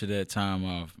so much of that time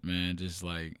off, man. Just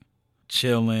like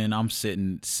chilling. I'm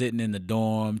sitting in the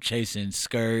dorm, chasing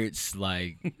skirts.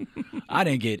 Like I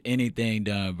didn't get anything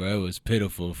done, bro. It was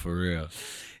pitiful for real.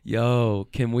 Yo,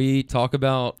 can we talk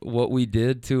about what we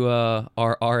did to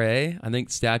our RA? I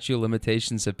think statute of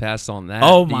limitations have passed on that.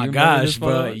 Oh my gosh,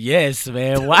 bro. Yes,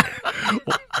 man. Why?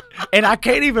 And I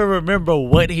can't even remember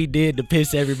what he did to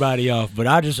piss everybody off, but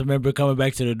I just remember coming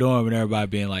back to the dorm and everybody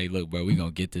being like, look, bro, we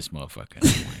gonna get this motherfucker. I'm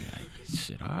like,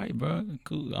 shit, all right, bro,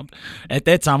 cool. At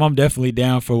that time, I'm definitely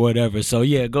down for whatever. So,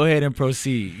 yeah, go ahead and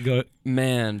proceed. Go.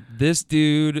 Man, this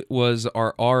dude was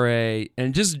our RA,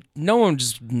 and just no one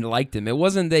just liked him. It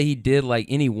wasn't that he did like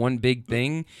any one big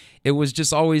thing. It was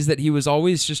just always that he was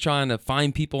always just trying to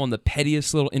find people on the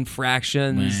pettiest little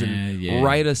infractions and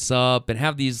write us up and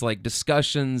have these like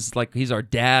discussions like he's our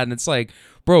dad. And it's like,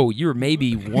 bro, you're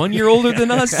maybe 1 year older than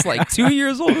us, like 2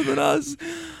 years older than us.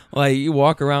 Like, you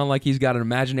walk around like he's got an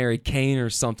imaginary cane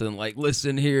or something. Like,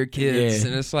 listen here, kids. Yeah.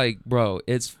 And it's like, bro,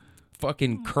 it's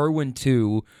fucking Kerwin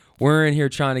 2. We're in here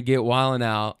trying to get wildin'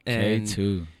 out. And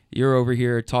K2. You're over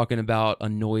here talking about a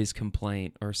noise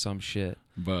complaint or some shit.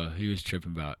 Bro, he was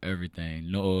tripping about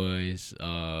everything. Noise.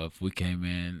 If we came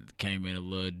in a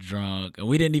little drunk. And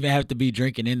we didn't even have to be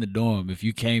drinking in the dorm. If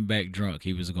you came back drunk,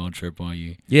 he was going to trip on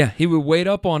you. Yeah, he would wait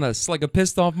up on us like a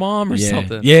pissed off mom or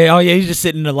something. Yeah, oh yeah, he's just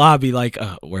sitting in the lobby like,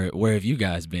 where have you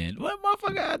guys been? What,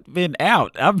 motherfucker? I've been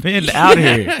out. I've been out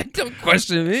here. Don't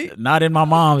question me. Not in my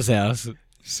mom's house.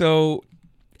 So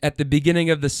at the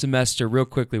beginning of the semester, real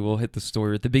quickly, we'll hit the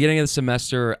story. At the beginning of the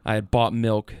semester, I had bought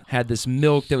milk, had this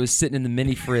milk that was sitting in the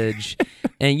mini fridge.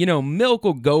 And, you know, milk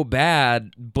will go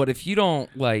bad, but if you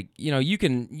don't, like, you know, you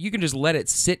can just let it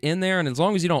sit in there. And as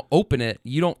long as you don't open it,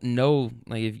 you don't know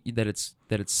like that it's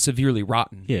severely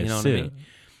rotten. Yeah, you know what I mean?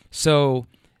 So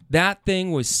that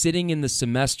thing was sitting in the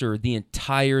semester, the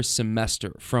entire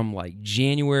semester, from like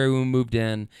January when we moved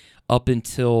in up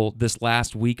until this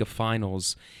last week of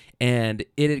finals. And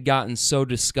it had gotten so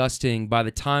disgusting. By the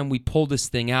time we pulled this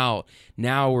thing out,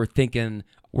 now we're thinking,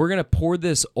 we're going to pour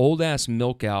this old-ass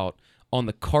milk out on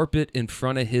the carpet in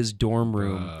front of his dorm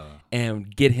room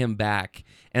and get him back.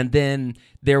 And then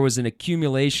there was an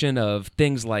accumulation of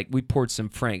things like we poured some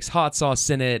Frank's hot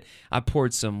sauce in it. I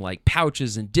poured some like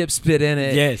pouches and dip spit in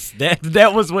it. Yes,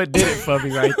 that was what did it for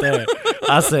me right there.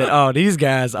 I said, oh, these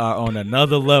guys are on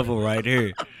another level right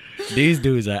here. These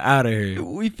dudes are out of here.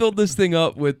 We filled this thing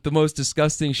up with the most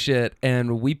disgusting shit,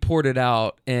 and we poured it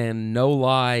out, and no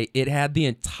lie, it had the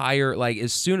entire, like,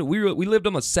 as soon as we lived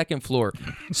on the second floor.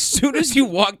 As soon as you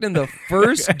walked in the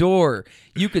first door,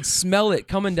 you could smell it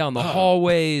coming down the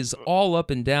hallways, all up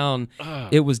and down.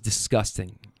 It was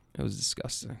disgusting. It was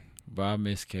disgusting. Bro, I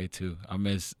miss K2. I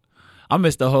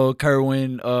miss the whole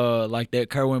Kerwin, like that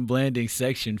Kerwin blending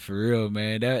section for real,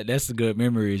 man. That's the good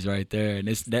memories right there. And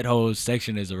that whole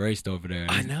section is erased over there.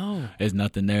 I know. There's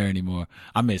nothing there anymore.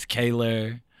 I miss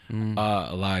K-Lair.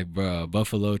 Like, bro,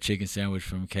 buffalo chicken sandwich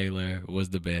from K-Lair was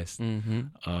the best. Mm-hmm.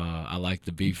 I like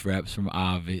the beef wraps from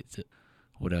Ovid.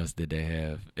 What else did they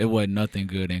have? It wasn't nothing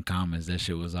good in Commons. That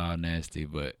shit was all nasty,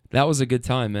 but that was a good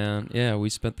time, man. Yeah, we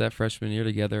spent that freshman year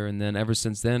together, and then ever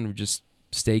since then, we just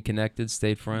stayed connected,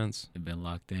 stayed friends. They've been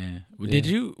locked in. Yeah. Did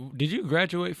you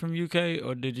graduate from UK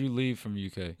or did you leave from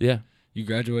UK? Yeah. You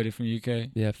graduated from UK?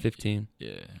 Yeah, 15.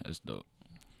 Yeah, that's dope.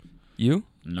 You?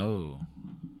 No.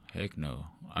 Heck no.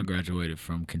 I graduated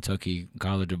from Kentucky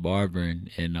College of Barbering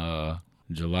in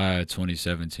July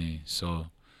 2017. So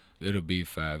it'll be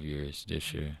 5 years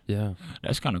this year. Yeah.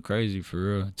 That's kind of crazy for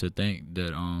real to think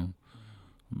that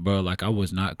bro, like I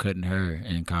was not cutting hair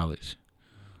in college.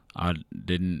 I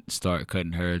didn't start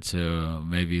cutting hair till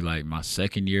maybe like my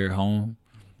second year at home.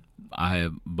 I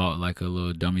had bought like a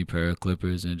little dummy pair of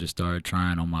clippers and just started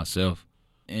trying on myself.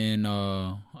 And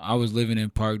I was living in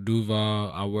Park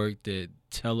Duval. I worked at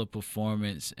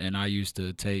Teleperformance, and I used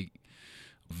to take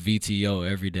VTO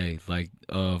every day, like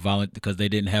because they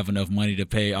didn't have enough money to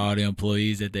pay all the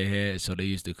employees that they had, so they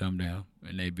used to come down.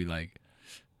 and they'd be like,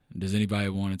 does anybody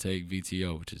want to take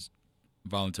VTO, which is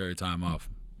voluntary time off?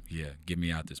 Yeah, get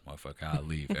me out this motherfucker. I'll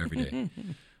leave every day.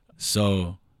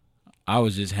 So I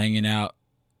was just hanging out,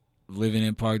 living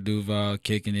in Park Duval,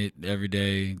 kicking it every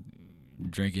day,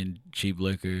 drinking cheap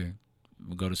liquor,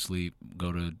 go to sleep,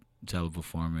 go to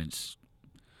teleperformance,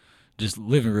 just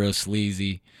living real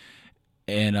sleazy.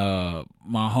 And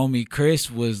my homie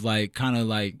Chris was like, kind of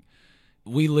like,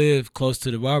 we lived close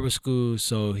to the barber school,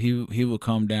 so he would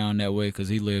come down that way because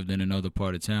he lived in another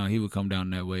part of town. He would come down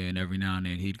that way, and every now and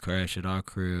then he'd crash at our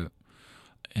crib.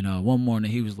 And one morning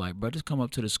he was like, bro, just come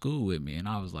up to the school with me. And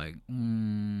I was like,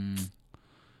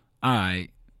 all right.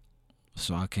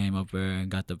 So I came up there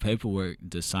and got the paperwork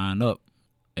to sign up.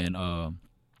 And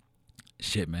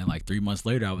shit, man, like 3 months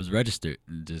later I was registered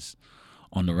just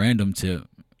on the random tip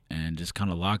and just kind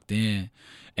of locked in.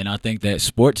 And I think that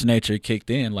sports nature kicked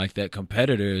in, like that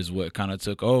competitor is what kind of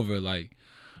took over. Like,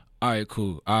 all right,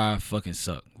 cool, I fucking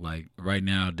suck. Like, right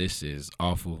now, this is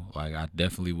awful. Like,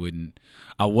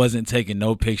 I wasn't taking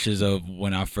no pictures of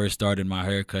when I first started my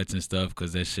haircuts and stuff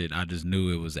because that shit, I just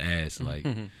knew it was ass. Like,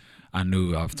 I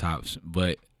knew off tops.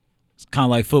 But it's kind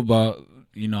of like football.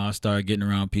 You know, I started getting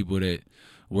around people that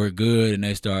were good, and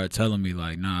they started telling me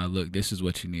like, nah, look, this is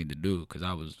what you need to do, because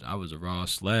I was a raw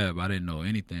slab. I didn't know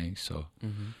anything, so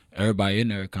everybody in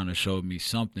there kind of showed me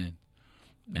something,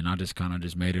 and I just kind of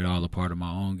just made it all a part of my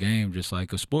own game, just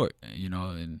like a sport, you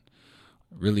know, and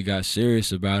really got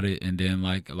serious about it. And then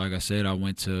like I said, I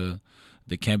went to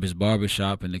the campus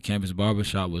barbershop, and the campus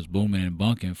barbershop was booming and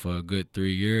bunking for a good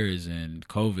 3 years, and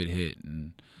COVID hit,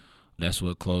 and that's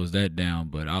what closed that down.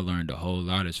 But I learned a whole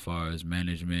lot as far as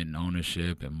management and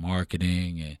ownership and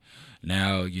marketing. And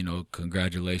now, you know,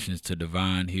 congratulations to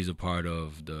Divine. He's a part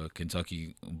of the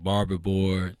Kentucky Barber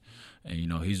Board. And, you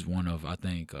know, he's one of, I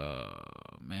think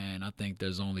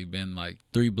there's only been like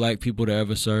 3 black people to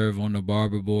ever serve on the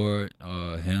Barber Board.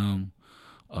 Him,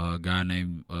 a guy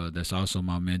named, that's also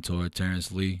my mentor,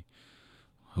 Terrence Lee,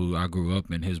 who I grew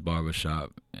up in his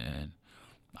barbershop. And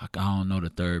I don't know the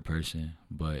third person,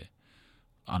 but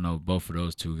I know both of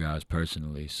those 2 guys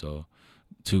personally. So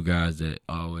 2 guys that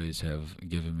always have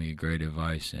given me great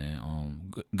advice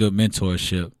and good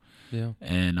mentorship. Yeah.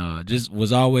 And just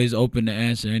was always open to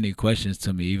answer any questions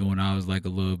to me, even when I was like a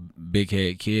little big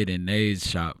head kid in Nate's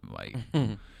shop. Like,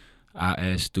 I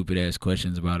asked stupid ass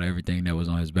questions about everything that was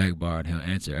on his back bar, and he'll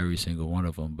answer every single one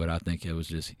of them. But I think it was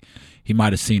just, he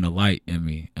might have seen a light in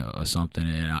me or something,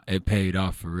 and it paid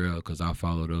off for real, because I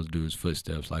follow those dudes'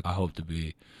 footsteps. Like, I hope to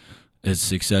be as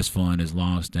successful and as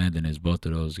long-standing as both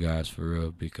of those guys for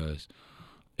real, because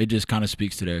it just kind of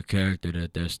speaks to their character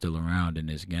that they're still around in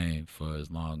this game for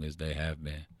as long as they have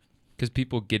been. Because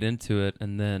people get into it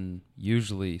and then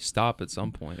usually stop at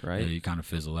some point, right? Yeah, you kind of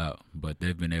fizzle out. But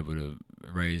they've been able to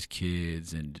raise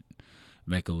kids and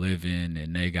make a living,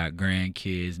 and they got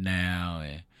grandkids now.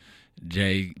 And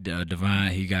Jay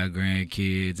Divine, he got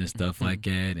grandkids and stuff like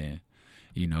that. And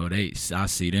you know, I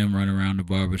see them run around the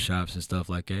barbershops and stuff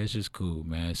like that. It's just cool,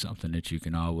 man. It's something that you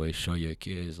can always show your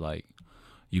kids, like,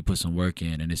 you put some work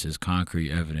in, and this is concrete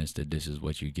evidence that this is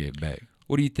what you get back.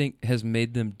 What do you think has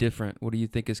made them different? What do you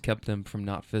think has kept them from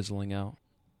not fizzling out?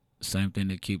 Same thing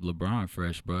to keep LeBron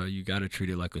fresh, bro. You got to treat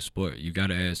it like a sport. You got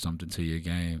to add something to your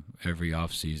game every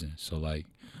off season. So, like,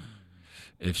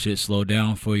 if shit slow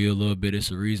down for you a little bit, it's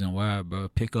a reason why, bro.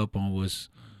 Pick up on what's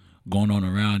going on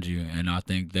around you, and I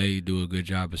think they do a good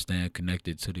job of staying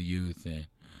connected to the youth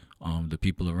and the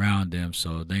people around them,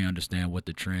 so they understand what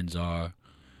the trends are.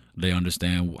 They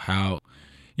understand how,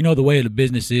 you know, the way the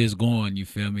business is going, you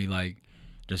feel me, like,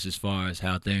 just as far as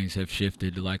how things have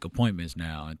shifted to, like, appointments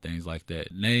now and things like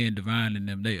that. And they and Divine and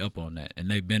them, they up on that, and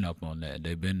they've been up on that.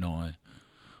 They've been knowing.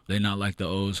 They're not like the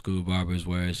old school barbers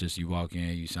where it's just you walk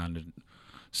in, you sign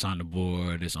the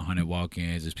board, it's 100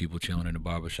 walk-ins, there's people chilling in the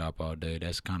barbershop all day.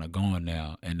 That's kind of gone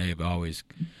now, and they've always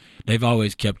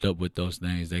kept up with those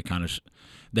things.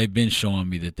 They've been showing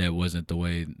me that wasn't the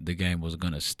way the game was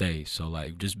gonna stay. So,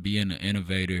 like, just being an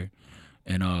innovator,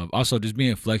 and also just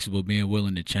being flexible, being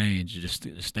willing to change, just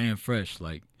staying fresh.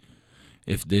 Like,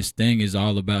 if this thing is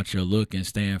all about your look and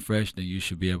staying fresh, then you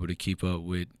should be able to keep up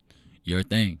with your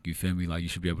thing. You feel me? Like, you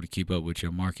should be able to keep up with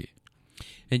your market.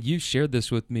 And you shared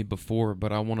this with me before,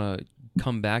 but I want to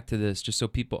come back to this just so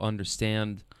people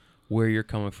understand where you're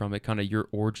coming from, kind of your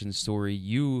origin story.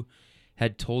 You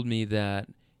had told me that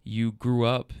you grew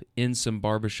up in some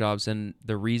barbershops, and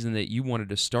the reason that you wanted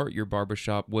to start your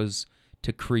barbershop was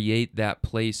to create that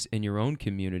place in your own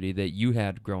community that you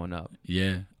had growing up.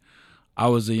 Yeah. I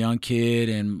was a young kid,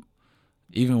 and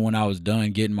even when I was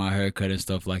done getting my haircut and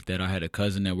stuff like that, I had a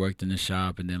cousin that worked in the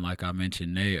shop, and then like I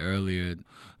mentioned Nate earlier,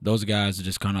 those guys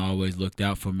just kind of always looked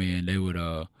out for me, and they would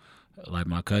like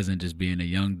my cousin just being a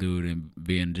young dude and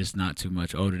being just not too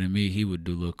much older than me, he would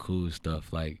do little cool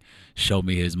stuff like show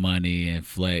me his money and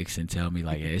flex and tell me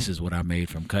like, yeah, this is what I made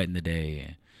from cutting today,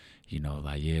 and you know,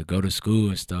 like, yeah, go to school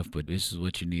and stuff, but this is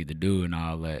what you need to do and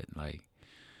all that. Like,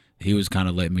 he was kind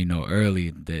of letting me know early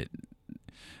that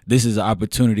this is an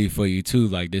opportunity for you too.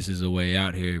 Like, this is a way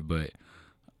out here, but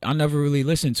I never really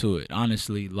listened to it,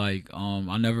 honestly. Like,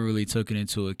 I never really took it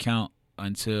into account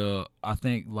until I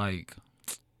think like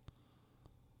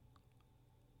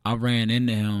I ran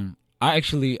into him. I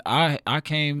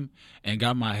came and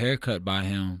got my hair cut by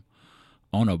him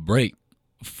on a break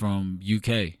from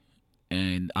UK.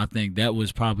 And I think that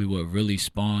was probably what really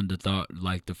spawned the thought,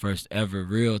 like the first ever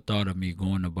real thought of me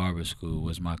going to barber school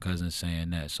was my cousin saying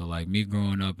that. So like me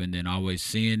growing up and then always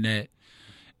seeing that,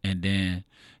 and then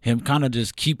him kind of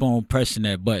just keep on pressing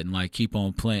that button, like keep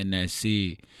on planting that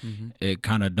seed. It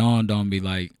kind of dawned on me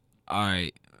like, all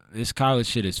right, this college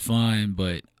shit is fun,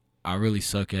 but I really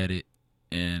suck at it,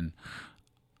 and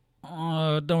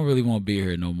I don't really want to be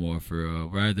here no more. For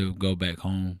rather go back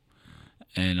home.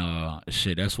 And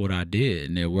shit, that's what I did,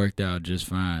 and it worked out just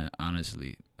fine,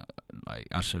 honestly. Like,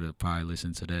 I should have probably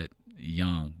listened to that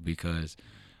young, because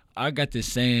I got this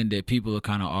saying that people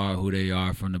kind of are who they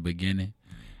are from the beginning.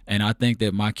 And I think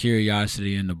that my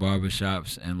curiosity in the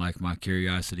barbershops and like my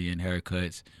curiosity in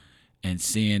haircuts and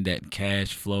seeing that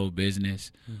cash flow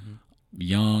business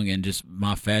young, and just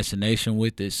my fascination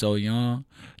with it so young,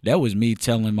 that was me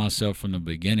telling myself from the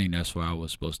beginning that's where I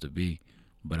was supposed to be.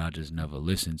 But I just never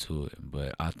listened to it.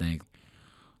 But I think,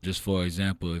 just for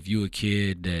example, if you a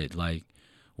kid that like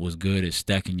was good at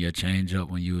stacking your change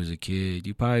up when you was a kid,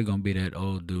 you probably gonna be that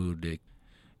old dude that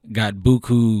got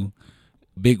buku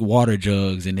big water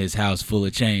jugs in his house full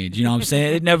of change. You know what I'm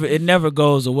saying? It never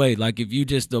goes away. Like, if you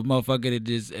just a motherfucker that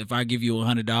just, if I give you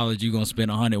 $100, you gonna spend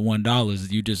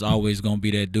 $101. You just always gonna be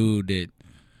that dude that,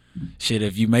 shit,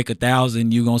 if you make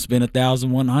 1,000, you gonna spend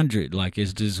 1,100. Like,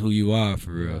 it's just who you are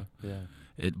for real. Yeah.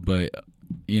 But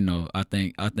you know, I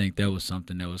think that was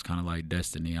something that was kind of like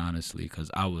destiny, honestly, because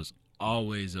I was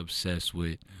always obsessed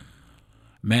with.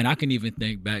 Man, I can even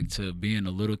think back to being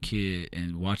a little kid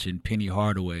and watching Penny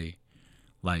Hardaway,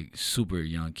 like super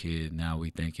young kid. Now we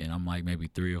thinking I'm like maybe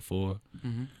 3 or 4,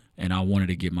 and I wanted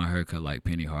to get my haircut like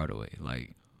Penny Hardaway.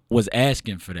 Like, was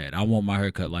asking for that. I want my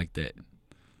haircut like that.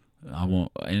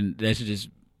 And that's just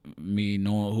me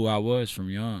knowing who I was from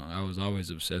young. I was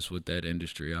always obsessed with that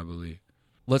industry, I believe.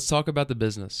 Let's talk about the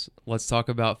business. Let's talk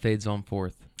about Fades on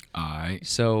Fourth. All right.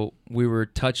 So we were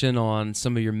touching on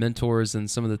some of your mentors and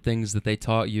some of the things that they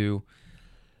taught you.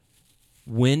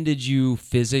 When did you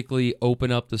physically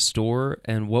open up the store,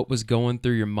 and what was going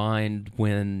through your mind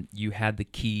when you had the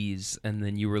keys and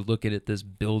then you were looking at this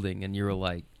building and you were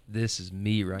like, this is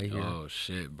me right here? Oh,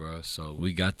 shit, bro. So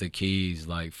we got the keys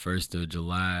like 1st of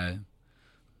July.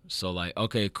 So like,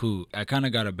 okay, cool. I kind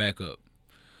of got to back up.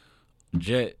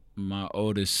 Jet, my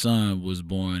oldest son, was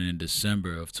born in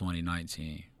December of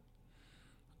 2019.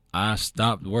 I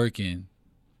stopped working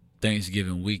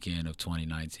Thanksgiving weekend of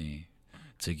 2019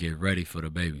 to get ready for the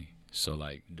baby. So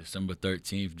like December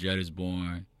 13th, Jet is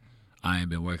born. I ain't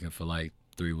been working for like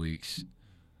 3 weeks.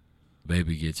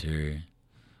 Baby gets here.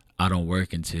 I don't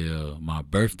work until my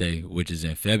birthday, which is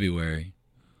in February,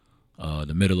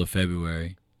 the middle of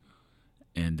February.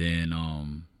 And then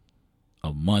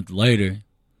a month later,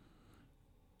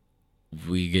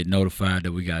 we get notified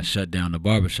that we got shut down the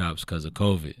barbershops because of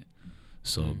COVID.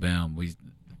 So bam,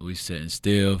 we sitting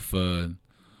still for,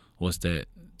 what's that,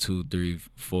 2, 3,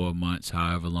 4 months,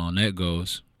 however long that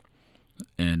goes.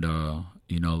 And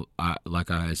you know,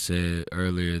 like I had said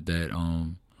earlier, that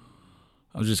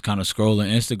I was just kind of scrolling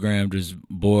Instagram, just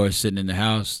bored, sitting in the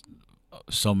house,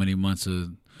 so many months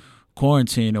of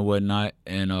quarantine or whatnot,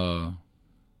 and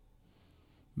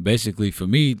basically for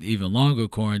me, even longer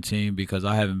quarantine, because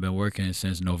I haven't been working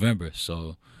since November.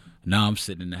 So now I'm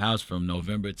sitting in the house from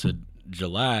November to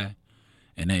July,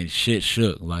 and ain't shit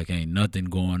shook, like ain't nothing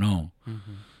going on.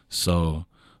 So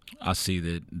I see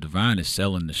that Divine is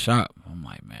selling the shop. I'm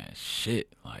like, man,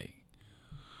 shit, like,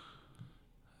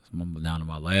 I'm down to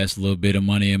my last little bit of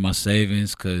money in my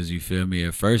savings, because you feel me,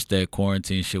 at first that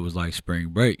quarantine shit was like spring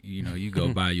break. You know, you go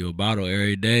buy you a bottle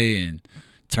every day and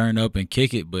turn up and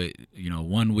kick it, but you know,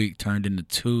 1 week turned into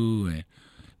 2, and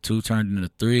 2 turned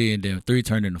into 3, and then 3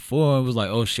 turned into 4. It was like,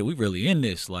 oh shit, we really in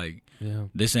this. Like,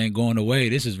 this ain't going away.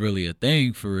 This is really a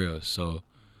thing for real. So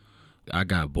I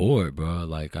got bored, bro.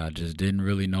 Like, I just didn't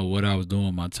really know what I was doing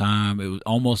with my time. It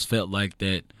almost felt like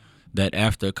that that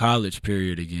after college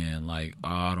period again. Like, oh,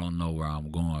 I don't know where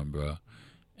I'm going, bro.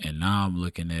 And now I'm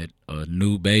looking at a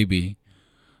new baby,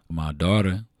 my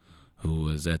daughter, who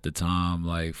was at the time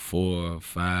like 4 or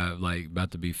 5, like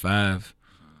about to be 5.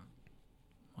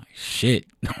 Like, shit,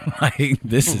 like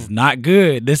this is not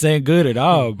good. This ain't good at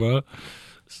all, bro.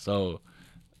 So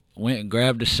went and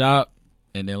grabbed the shop,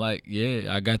 and they're like,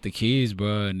 yeah, I got the keys,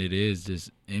 bro, and it is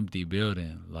this empty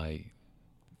building, like.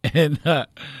 And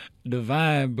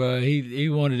Divine, bro, he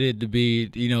wanted it to be,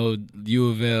 U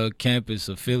of L campus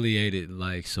affiliated,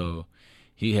 like, so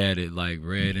he had it like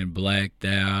red and blacked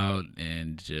out,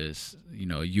 and just,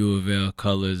 U of L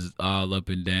colors all up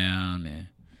and down, and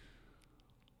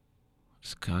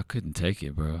I couldn't take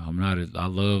it, bro. I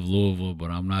love Louisville, but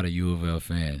I'm not a U of L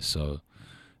fan, so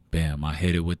bam, I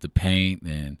hit it with the paint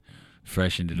and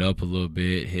freshened it up a little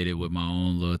bit, hit it with my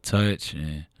own little touch,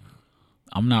 and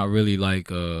I'm not really like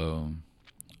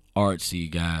artsy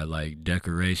guy, like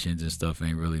decorations and stuff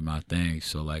ain't really my thing.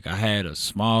 So like I had a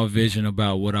small vision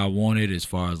about what I wanted as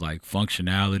far as like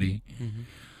functionality. Mm-hmm.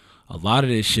 A lot of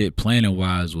this shit planning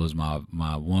wise was my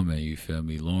woman, you feel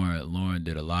me? Lauren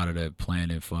did a lot of that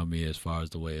planning for me as far as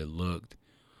the way it looked.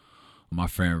 My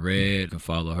friend Red, you can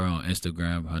follow her on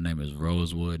Instagram. Her name is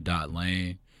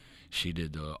rosewood.lane. She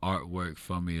did the artwork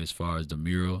for me as far as the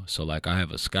mural. So, like, I have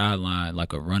a skyline,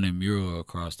 like a running mural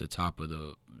across the top of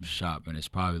the shop, and it's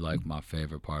probably, like, my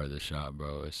favorite part of the shop,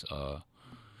 bro.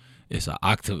 It's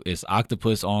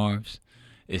octopus arms.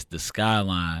 It's the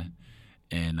skyline,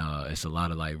 and it's a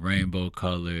lot of, like, rainbow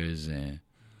colors, and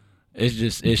it's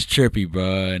trippy,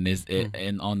 bro. And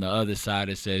and on the other side,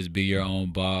 it says, be your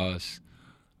own boss.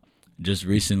 Just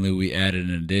recently, we added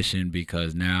an addition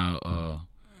because now,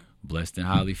 blessed and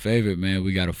highly favored, man.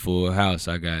 We got a full house.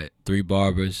 I got 3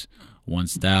 barbers, 1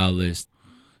 stylist.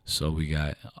 So we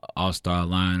got all-star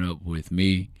lineup with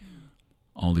me.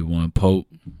 Only one Pope.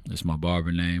 That's my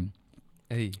barber name.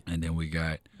 Hey. And then we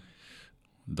got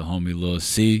the homie Lil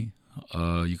C.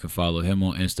 You can follow him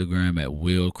on Instagram at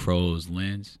Will Crow's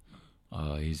Lens.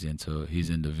 He's into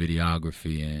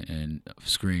videography and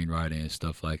screenwriting and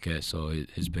stuff like that. So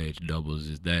his page doubles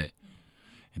as that.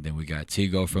 And then we got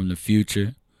Tigo from the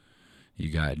future. You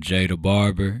got Jay the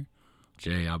Barber.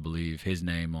 Jay, I believe his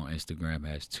name on Instagram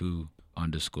has 2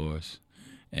 underscores.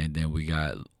 And then we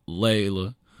got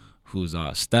Layla, who's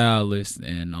our stylist,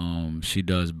 and she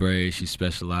does braids. She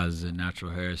specializes in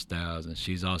natural hairstyles, and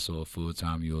she's also a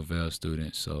full-time U of L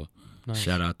student. So nice.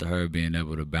 Shout out to her being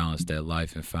able to balance that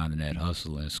life and finding that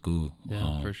hustle in school.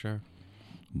 Yeah, for sure.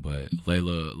 But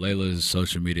Layla's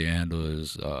social media handle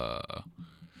is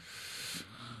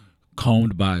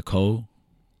Combed by Cole.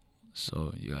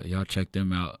 So y'all check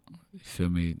them out. You feel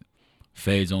me?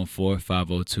 Fades on 4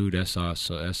 502. That's our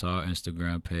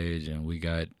Instagram page, and we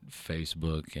got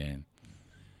Facebook and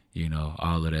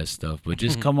all of that stuff. But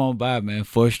just come on by, man.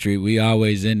 4th Street. We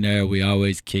always in there. We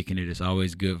always kicking it. It's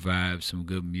always good vibes, some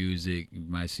good music. You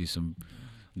might see some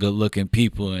good looking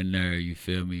people in there. You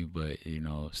feel me? But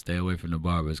stay away from the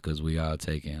barbers because we all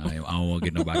taking. I don't want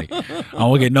to get nobody. I don't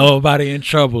want to get nobody in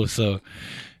trouble. So.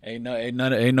 Ain't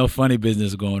no funny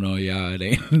business going on, y'all. It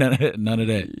ain't none of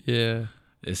that. Yeah.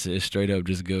 It's straight up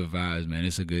just good vibes, man.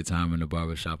 It's a good time in the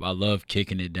barbershop. I love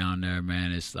kicking it down there,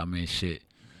 man. Shit.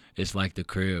 It's like the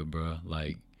crib, bro.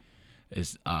 Like,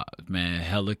 it's, man,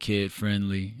 hella kid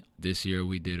friendly. This year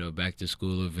we did a back to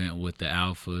school event with the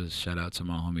Alphas. Shout out to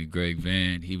my homie Greg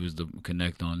Van. He was the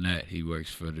connect on that. He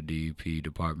works for the DEP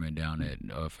department down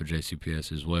at for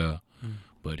JCPS as well.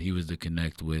 But he was the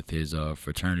connect with his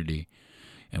fraternity.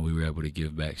 And we were able to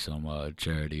give back some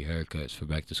charity haircuts for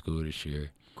back to school this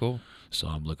year. Cool. So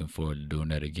I'm looking forward to doing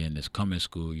that again this coming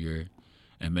school year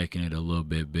and making it a little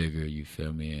bit bigger, you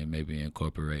feel me, and maybe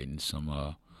incorporating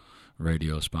some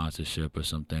radio sponsorship or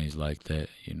some things like that,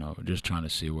 just trying to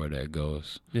see where that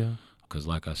goes. Yeah. Because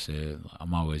like I said,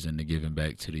 I'm always into giving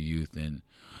back to the youth, and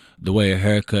the way a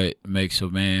haircut makes a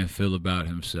man feel about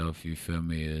himself, you feel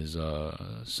me, is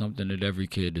something that every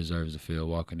kid deserves to feel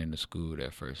walking into school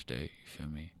that first day, you feel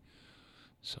me?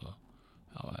 So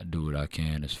I do what I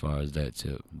can as far as that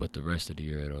tip. But the rest of the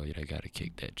year, though, they got to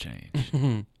kick that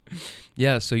change.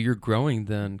 Yeah, so you're growing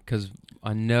then, because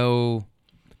I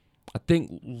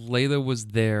think Layla was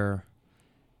there,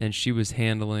 and she was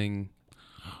handling...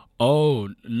 Oh,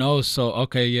 no, so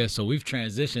we've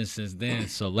transitioned since then.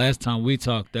 So last time we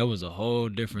talked, that was a whole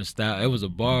different style. It was a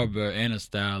barber and a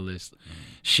stylist.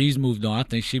 She's moved on. I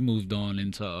think she moved on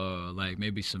into like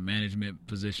maybe some management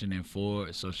position in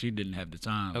Ford, so she didn't have the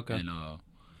time. Okay. And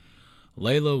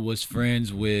Layla was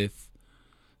friends with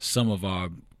some of our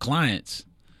clients,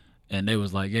 And they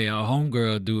was like, yeah, our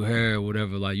homegirl do hair or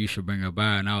whatever, like, you should bring her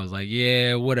by. And I was like,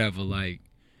 yeah, whatever, like,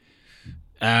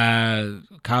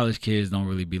 college kids don't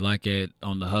really be like it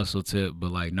on the hustle tip,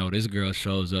 but, like, no, this girl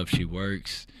shows up, she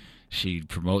works, she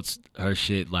promotes her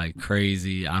shit like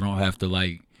crazy. I don't have to,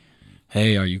 like,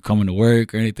 hey, are you coming to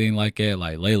work or anything like that?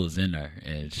 Like, Layla's in there,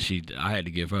 and I had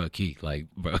to give her a key, like,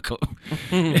 bro,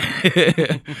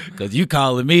 because you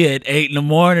calling me at 8 in the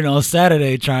morning on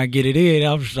Saturday trying to get it in.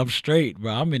 I'm straight,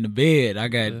 bro. I'm in the bed.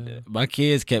 My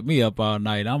kids kept me up all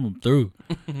night. I'm through.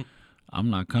 I'm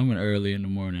not coming early in the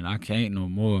morning. I can't no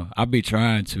more. I be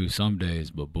trying to some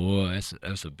days, but boy,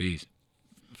 that's a beast,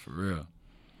 for real.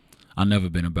 I've never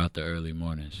been about the early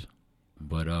mornings,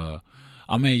 but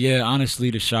I mean, yeah, honestly,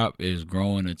 the shop is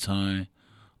growing a ton.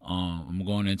 I'm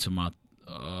going into my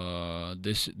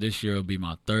this year will be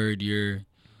my 3rd year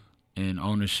in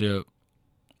ownership.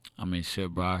 I mean,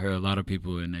 shit, bro. I heard a lot of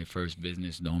people in their first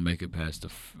business don't make it past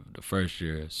the first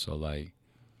year. So, like,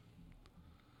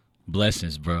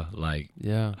 blessings, bro. Like,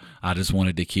 yeah, I just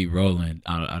wanted to keep rolling.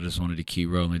 I just wanted to keep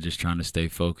rolling, just trying to stay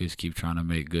focused, keep trying to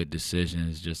make good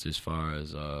decisions, just as far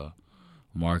as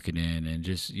marketing and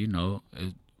just,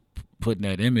 putting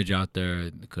that image out there,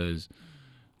 because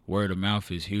word of mouth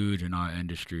is huge in our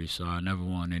industry. So I never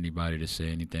want anybody to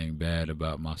say anything bad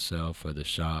about myself or the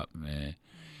shop, man.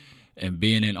 And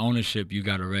being in ownership, you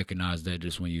got to recognize that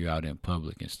just when you're out in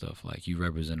public and stuff. Like, you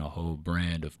represent a whole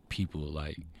brand of people.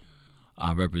 Like,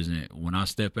 when I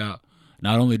step out,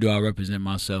 not only do I represent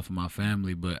myself and my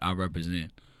family, but I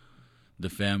represent the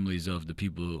families of the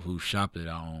people who shop that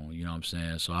I own, you know what I'm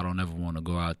saying? So I don't ever want to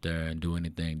go out there and do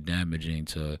anything damaging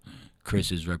to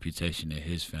Chris's reputation and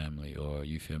his family, or,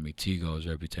 you feel me, Tigo's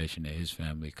reputation and his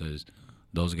family, because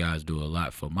those guys do a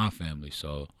lot for my family.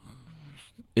 So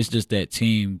it's just that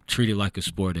team, treat it like a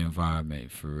sport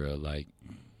environment, for real. Like,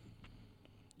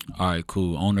 all right,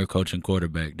 cool, owner, coach, and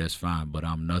quarterback, that's fine, but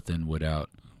I'm nothing without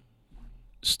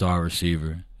star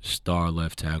receiver, star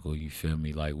left tackle, you feel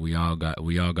me? Like, we all got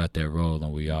that role,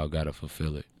 and we all got to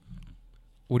fulfill it.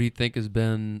 What do you think has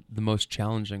been the most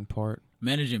challenging part?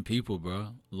 Managing people, bro.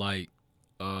 Like,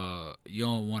 you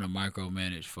don't want to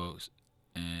micromanage folks.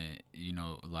 And,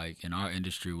 like, in our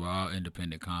industry, we're all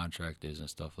independent contractors and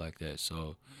stuff like that.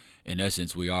 So, in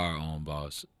essence, we are our own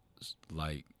boss.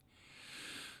 Like,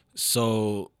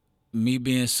 so me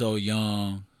being so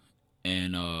young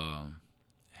and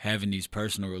having these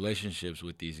personal relationships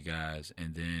with these guys,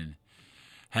 and then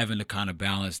having to kind of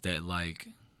balance that, like,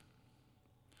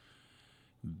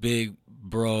 big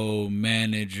bro,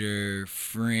 manager,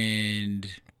 friend,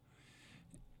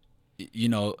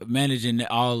 managing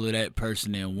all of that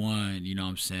person in one, you know what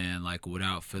I'm saying? Like,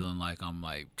 without feeling like I'm,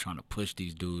 like, trying to push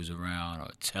these dudes around or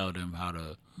tell them how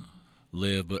to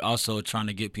live, but also trying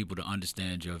to get people to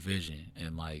understand your vision,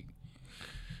 and, like,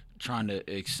 trying to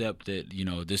accept that,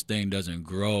 this thing doesn't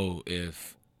grow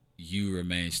if you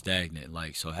remain stagnant.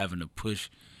 Like, so having to push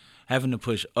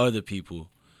other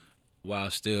people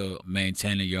while still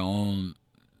maintaining your own,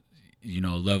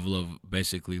 level of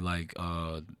basically, like,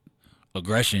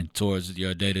 aggression towards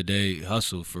your day-to-day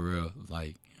hustle, for real.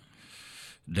 Like,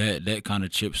 that kind of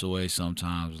chips away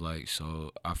sometimes. Like,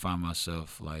 so I find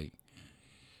myself, like,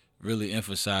 really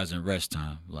emphasizing rest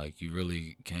time. Like, you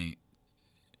really can't,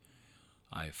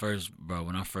 like, first, bro,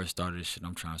 when I first started this shit,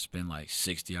 I'm trying to spend, like,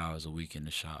 60 hours a week in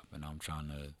the shop, and I'm trying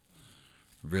to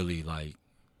really, like,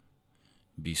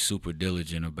 be super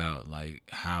diligent about, like,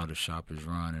 how the shop is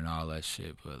run and all that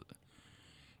shit. But,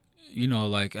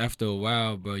 like, after a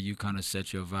while, bro, you kind of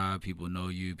set your vibe. People know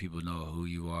you. People know who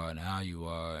you are and how you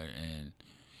are. And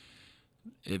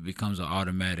it becomes an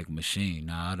automatic machine.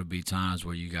 Now, it'll be times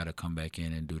where you got to come back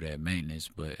in and do that maintenance.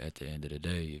 But at the end of the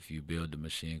day, if you build the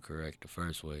machine correct the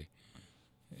first way,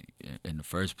 in the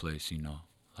first place,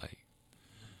 like,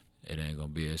 it ain't gonna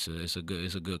be. It's a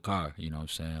good car. You know what I'm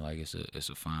saying? Like, it's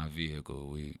a fine vehicle.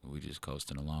 We just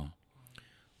coasting along.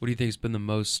 What do you think has been the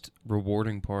most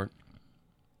rewarding part?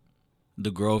 The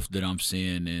growth that I'm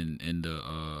seeing in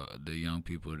the young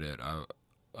people that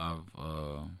I've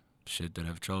that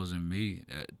have chosen me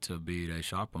to be their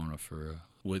shop owner, for real.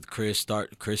 With Chris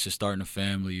is starting a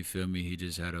family, you feel me? He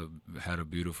just had a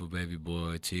beautiful baby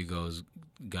boy. Tigo's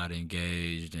got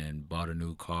engaged and bought a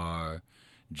new car.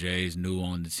 Jay's new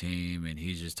on the team, and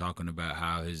he's just talking about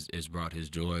how it's brought his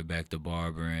joy back to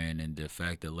barbering, and the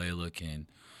fact that Layla can,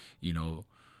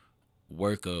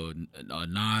 work a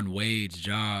non-wage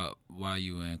job while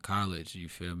you in college, you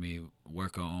feel me?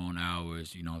 Work her own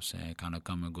hours, you know what I'm saying? Kind of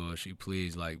come and go as she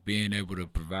please. Like, being able to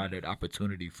provide that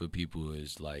opportunity for people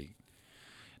is, like,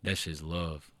 that's just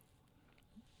love.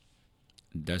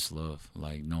 That's love.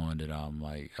 Like, knowing that I'm,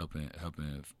 like, helping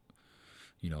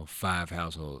 5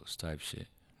 households type shit.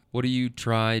 What do you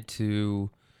try to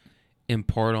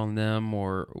impart on them,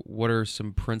 or what are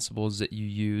some principles that you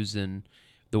use in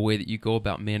the way that you go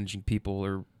about managing people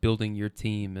or building your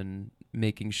team and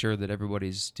making sure that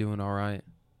everybody's doing all right?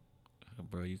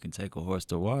 Bro, you can take a horse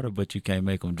to water, but you can't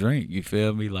make them drink. You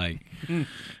feel me? Like,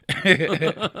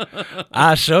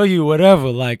 I show you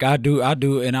whatever. Like, I do,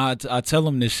 and I tell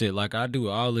them this shit. Like, I do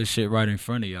all this shit right in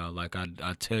front of y'all. Like,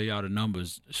 I tell y'all the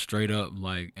numbers straight up.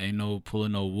 Like, ain't no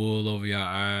pulling no wool over y'all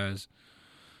eyes.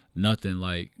 Nothing.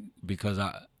 Like, because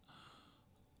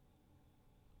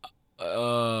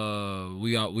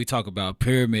we talk about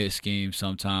pyramid schemes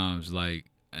sometimes. Like,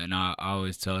 and I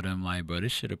always tell them, like, bro,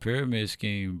 this shit a pyramid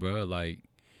scheme, bro. Like,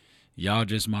 y'all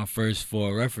just my first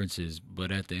 4 references.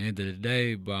 But at the end of the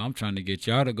day, bro, I'm trying to get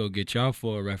y'all to go get y'all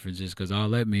 4 references, because all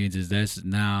that means is that's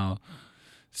now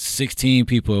 16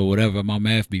 people or whatever. My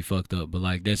math be fucked up. But,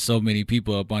 like, there's so many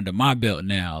people up under my belt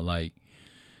now. Like,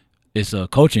 it's a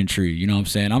coaching tree. You know what I'm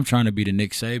saying? I'm trying to be the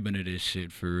Nick Saban of this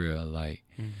shit for real. Like,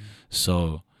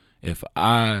 so if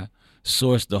I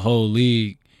source the whole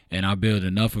league, and I build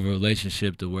enough of a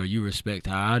relationship to where you respect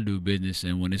how I do business,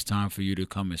 and when it's time for you to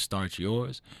come and start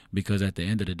yours, because at the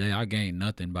end of the day, I gain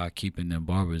nothing by keeping them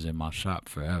barbers in my shop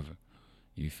forever.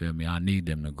 You feel me? I need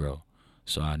them to grow.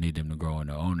 So I need them to grow in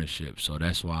their ownership. So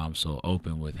that's why I'm so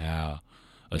open with how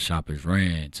a shop is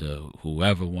ran to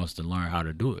whoever wants to learn how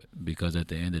to do it. Because at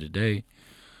the end of the day,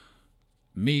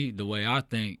 me, the way I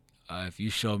think, if you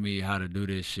show me how to do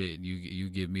this shit, you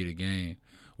give me the game,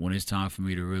 when it's time for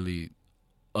me to really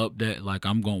up that, like,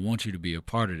 I'm gonna want you to be a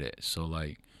part of that. So,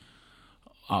 like,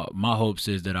 my hopes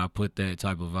is that I put that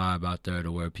type of vibe out there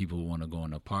to where people want to go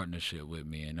in a partnership with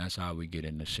me, and that's how we get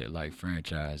into shit like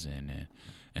franchising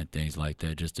and things like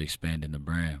that, just expanding the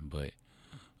brand. But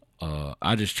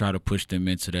I just try to push them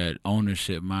into that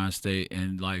ownership mind state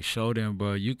and, like, show them,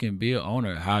 bro, you can be an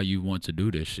owner how you want to do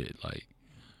this shit. Like,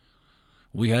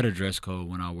 we had a dress code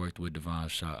when I worked with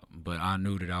Devon's shop, but I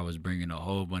knew that I was bringing a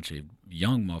whole bunch of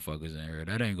young motherfuckers in here.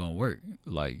 That ain't gonna work.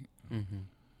 Like,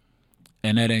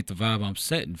 and that ain't the vibe I'm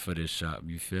setting for this shop.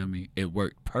 You feel me? It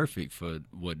worked perfect for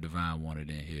what Devon wanted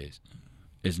in his.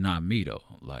 It's not me though.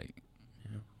 Like,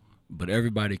 but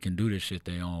everybody can do this shit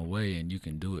their own way, and you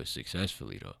can do it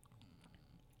successfully though.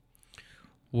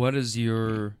 What does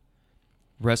your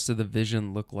rest of the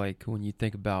vision look like when you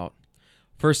think about,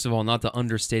 first of all, not to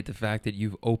understate the fact that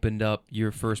you've opened up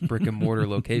your first brick and mortar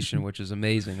location, which is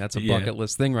amazing. That's a bucket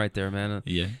list thing right there, man.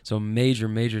 Yeah. So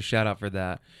major shout out for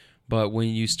that. But when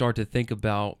you start to think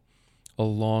about a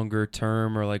longer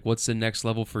term, or like, what's the next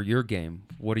level for your game?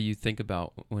 What do you think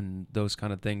about when those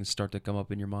kind of things start to come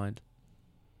up in your mind?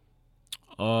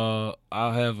 I'll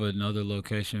have another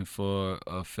location for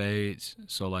Fades.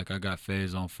 So, like, I got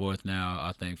Fades on 4th now.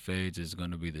 I think Fades is going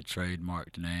to be the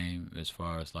trademarked name as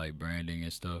far as, like, branding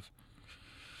and stuff.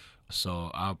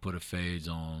 So I'll put a Fades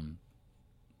on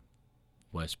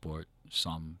Westport,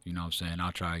 something, you know what I'm saying?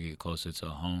 I'll try to get closer to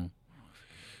home.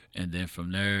 And then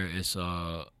from there, it's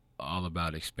all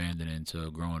about expanding into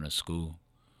growing a school.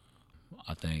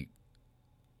 I think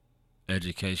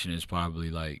education is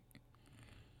probably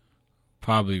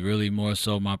really more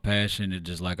so my passion. It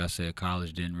just, like I said,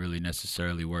 college didn't really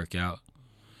necessarily work out.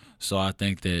 So I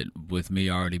think that with me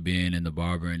already being in the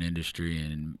barbering industry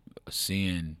and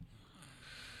seeing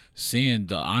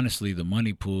honestly the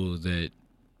money pool that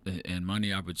and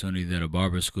money opportunity that a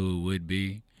barber school would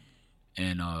be,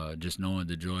 and just knowing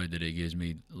the joy that it gives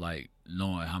me, like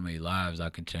knowing how many lives I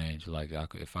can change, like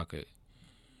if I could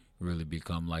really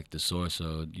become like the source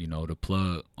of, the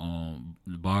plug on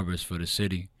barbers for the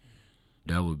city,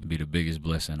 that would be the biggest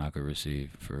blessing I could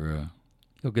receive, for real.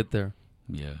 You'll get there.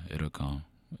 Yeah, it'll come.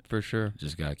 For sure.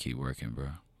 Just gotta keep working, bro.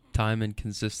 Time and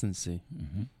consistency,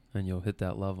 and you'll hit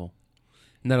that level.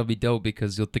 And that'll be dope,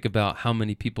 because you'll think about how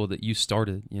many people that you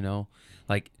started,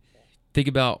 Like, think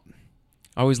about,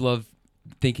 I always love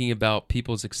thinking about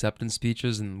people's acceptance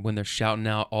speeches and when they're shouting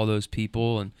out all those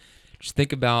people, and just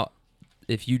think about,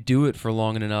 if you do it for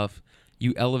long enough,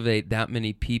 you elevate that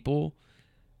many people.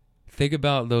 Think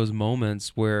about those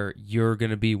moments where you're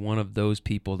going to be one of those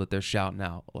people that they're shouting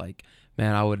out. Like,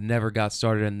 man, I would never got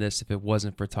started in this if it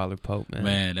wasn't for Tyler Pope, man.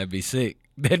 Man, that'd be sick.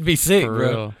 That'd be sick, for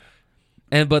bro.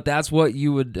 Real. But that's what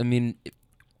you would,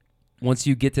 once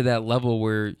you get to that level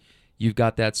where you've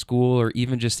got that school, or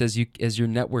even just as your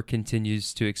network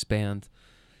continues to expand,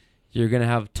 you're going to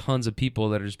have tons of people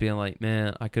that are just being like,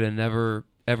 man, I could have never,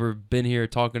 ever been here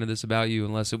talking to this about you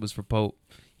unless it was for Pope.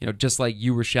 Just like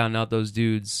you were shouting out those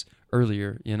dudes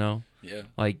earlier, Yeah.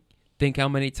 Like, think how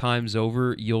many times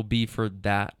over you'll be for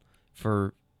that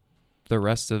for the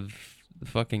rest of the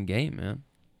fucking game, man.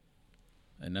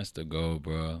 And that's the goal,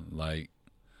 bro. Like,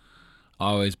 I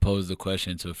always pose the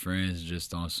question to friends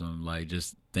just on some, like,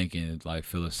 just thinking, like,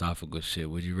 philosophical shit.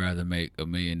 Would you rather make $1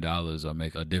 million or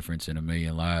make a difference in 1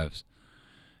 million lives?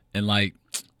 And, like,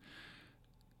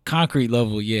 concrete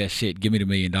level, yeah, shit, give me the $1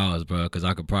 million, bro, because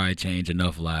I could probably change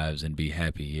enough lives and be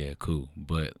happy. Yeah, cool.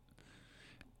 But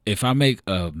if I make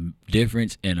a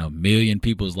difference in 1 million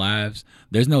people's lives,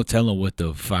 there's no telling what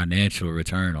the financial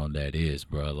return on that is,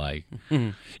 bro. Like,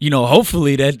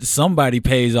 hopefully that somebody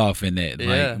pays off in that.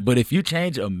 Yeah. Like, but if you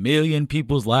change 1 million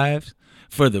people's lives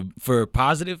for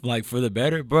positive, like for the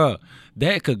better, bro,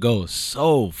 that could go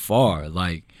so far.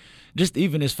 Like, just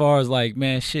even as far as like,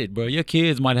 man, shit, bro, your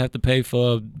kids might have to pay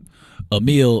for a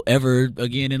meal ever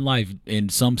again in life in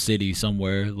some city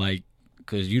somewhere, like,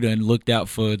 because you done looked out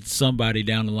for somebody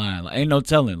down the line. Like, ain't no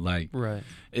telling. Like, Right.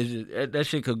 That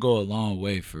shit could go a long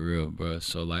way for real, bro.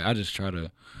 So like, I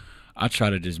try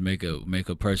to just make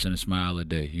a person smile a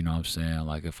day. You know what I'm saying?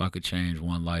 Like, if I could change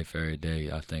one life every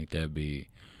day, I think that'd be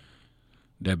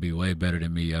way better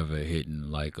than me ever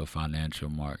hitting like a financial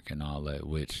mark and all that.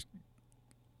 Which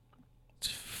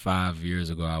 5 years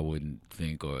ago I wouldn't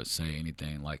think or say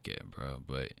anything like it, bro.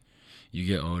 But you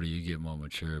get older, you get more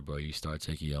mature, bro. You start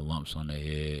taking your lumps on the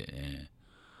head, and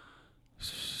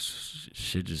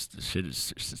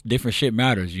different shit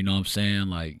matters. You know what I'm saying?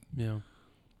 Like, Yeah.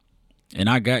 and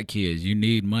I got kids. You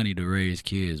need money to raise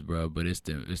kids, bro. But it's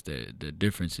the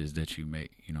differences that you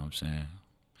make. You know what I'm saying?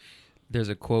 There's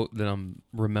a quote that I'm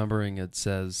remembering. It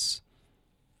says,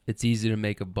 "It's easy to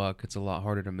make a buck. It's a lot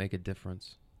harder to make a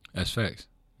difference." That's facts.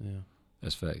 Yeah.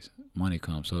 That's facts. Money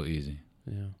comes so easy.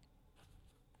 Yeah.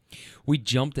 We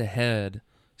jumped ahead,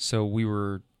 so we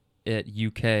were at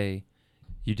UK.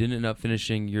 You didn't end up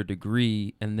finishing your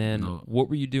degree, and then No. what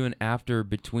were you doing after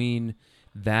between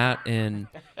that and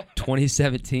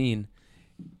 2017?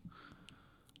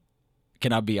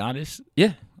 Can I be honest?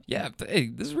 Yeah. Yeah. Hey,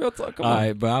 this is real talk. Come All on.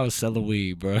 right, bro. I was selling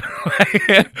weed, bro.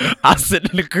 I was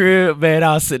sitting in the crib, man.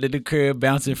 I was sitting in the crib,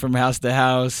 bouncing from house to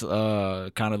house,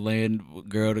 kind of laying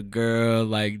girl to girl,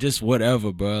 like just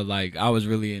whatever, bro. Like, I was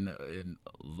really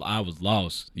I was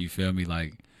lost. You feel me?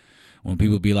 Like, when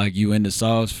people be like, "You in the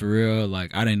sauce for real?"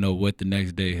 Like, I didn't know what the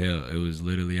next day held. It was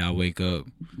literally, I wake up,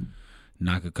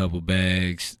 knock a couple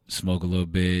bags, smoke a little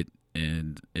bit,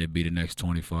 and it'd be the next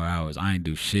 24 hours. I ain't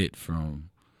do shit from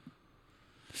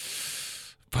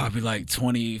probably like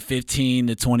 2015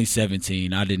 to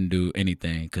 2017. I didn't do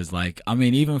anything because, like, I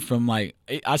mean, even from like,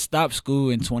 I stopped school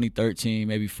in 2013,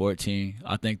 maybe 14.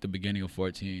 I think the beginning of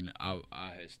 14, I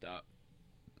had stopped.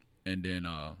 And then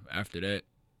after that,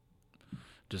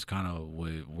 just kind of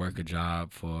would work a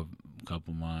job for a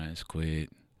couple months, quit.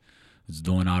 Was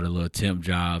doing all the little temp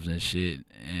jobs and shit,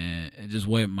 and it just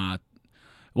wasn't my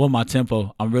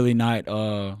tempo. I'm really not.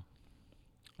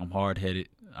 I'm hard headed.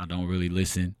 I don't really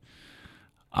listen.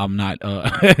 I'm not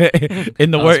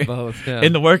in the Us work both, yeah.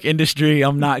 in the work industry.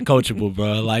 I'm not coachable,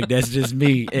 bro. Like, that's just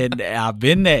me, and I've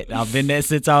been that. I've been that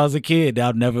since I was a kid.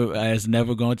 It's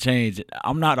never gonna change.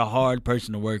 I'm not a hard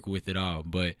person to work with at all,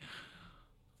 but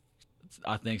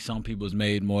I think some people's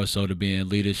made more so to be in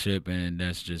leadership, and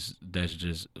that's just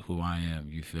who I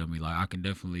am. You feel me? Like, I can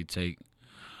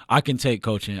take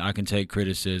coaching. I can take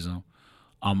criticism.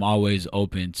 I'm always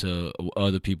open to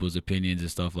other people's opinions and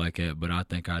stuff like that, but I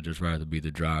think I'd just rather be the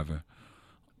driver.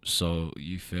 So,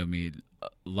 you feel me?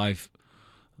 Life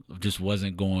just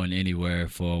wasn't going anywhere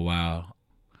for a while.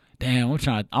 Damn,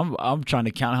 I'm trying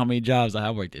to count how many jobs I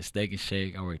worked at Steak and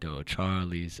Shake. I worked at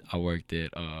Charlie's. I worked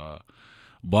at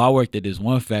I worked at this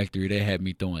one factory. They had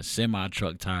me throwing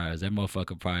semi-truck tires. That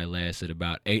motherfucker probably lasted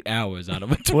about 8 hours out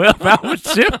of a 12-hour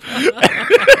shift.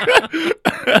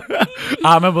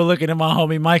 I remember looking at my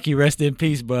homie Mikey, rest in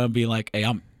peace, bro, and being like, "Hey,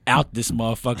 I'm out this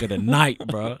motherfucker tonight,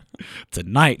 bro.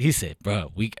 Tonight." He said,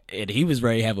 "Bro, and he was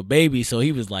ready to have a baby, so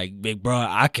he was like, 'Big bro,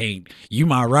 I can't. You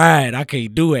my ride. I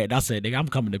can't do it.' And I said, 'Nigga, I'm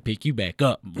coming to pick you back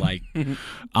up. Like,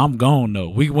 I'm gone though.'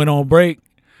 We went on break.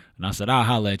 And I said, 'I'll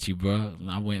holler at you, bro.'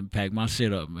 And I went and packed my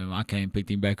shit up. Man, I came and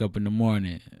picked him back up in the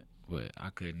morning. But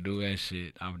I couldn't do that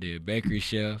shit. I did bakery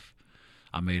chef.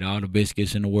 I made all the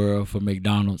biscuits in the world for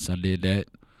McDonald's. I did that.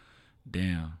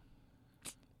 Damn.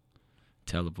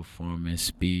 Teleperformance,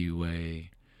 Speedway.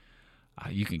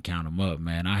 You can count them up,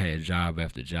 man. I had job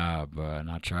after job, bro. And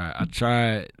I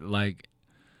tried, like,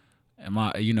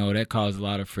 that caused a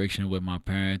lot of friction with my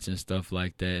parents and stuff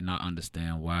like that. And I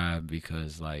understand why,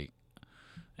 because, like,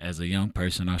 as a young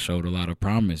person, I showed a lot of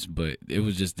promise, but it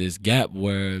was just this gap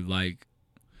where, like,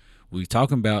 we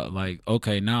talking about, like,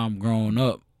 okay, now I'm growing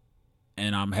up,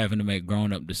 and I'm having to make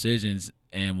grown up decisions.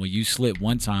 And when you slip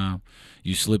one time,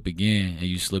 you slip again, and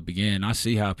you slip again. I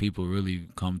see how people really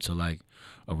come to like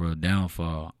a real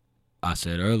downfall. I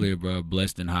said earlier, bro,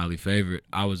 blessed and highly favored.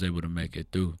 I was able to make it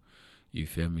through. You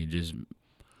feel me? Just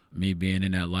me being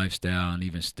in that lifestyle, and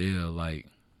even still, like,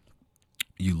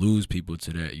 you lose people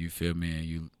to that. You feel me? And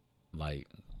you, like,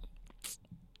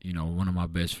 you know, one of my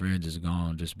best friends is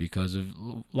gone just because of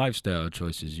lifestyle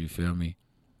choices. You feel me?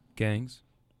 Gangs?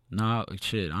 Nah,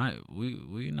 shit.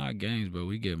 We not gangs, but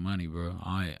we get money, bro.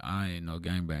 I ain't no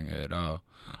gangbanger at all.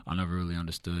 I never really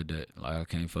understood that. Like, I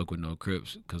can't fuck with no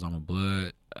Crips because I'm a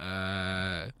blood.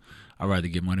 I'd rather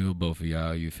get money with both of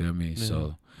y'all. You feel me? Yeah.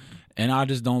 So, and I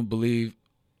just don't believe.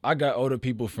 I got older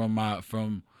people from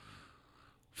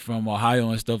Ohio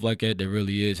and stuff like that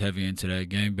really is heavy into that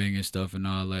gangbanging stuff and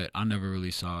all that. I never really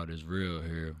saw it as real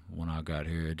here when I got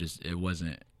here. It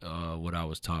wasn't what I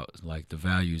was taught. Like, the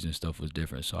values and stuff was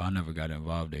different. So I never got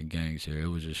involved in gangs here. It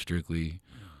was just strictly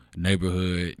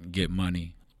neighborhood, get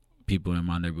money. People in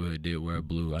my neighborhood did wear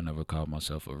blue. I never called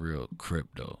myself a real Crip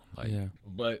though. Like, Yeah.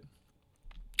 But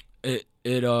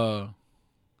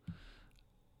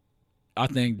I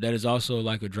think that is also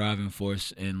like a driving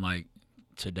force in like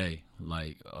today,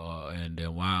 like and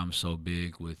then why I'm so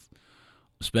big with,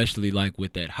 especially like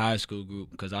with that high school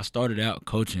group, because I started out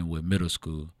coaching with middle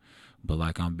school, but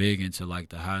like I'm big into like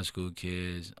the high school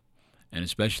kids, and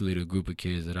especially the group of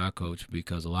kids that I coach,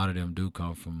 because a lot of them do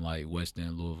come from like West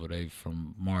End Louisville. They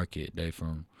from Market, they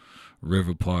from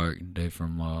River Park, they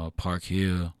from Park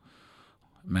Hill.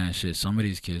 Man, shit, some of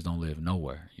these kids don't live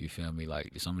nowhere. You feel me?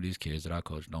 Like, some of these kids that I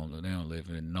coach they don't live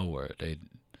in nowhere. They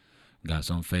got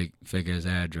some fake ass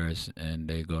address and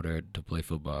they go there to play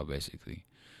football, basically.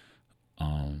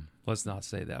 Let's not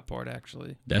say that part.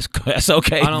 Actually, that's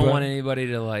okay. I don't bro. want anybody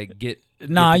to like get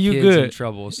Nah, the you kids good in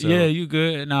trouble. So yeah, you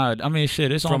good. Nah, I mean,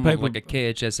 shit, it's from on paper. like a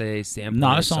KHSA standpoint.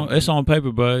 Nah, or it's on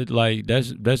paper, bro. Like,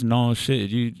 that's known shit.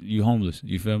 You homeless.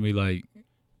 You feel me? Like,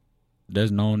 that's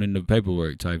known in the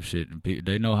paperwork type shit.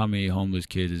 They know how many homeless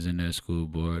kids is in that school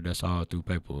board. That's all through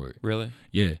paperwork. Really?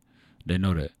 Yeah, they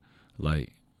know that.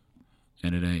 Like,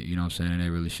 and it ain't, you know what I'm saying, it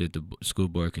ain't really shit the school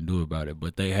board can do about it.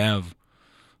 But they have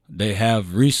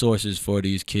resources for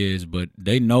these kids, but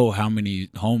they know how many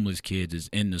homeless kids is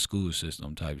in the school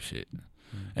system type shit.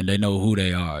 And they know who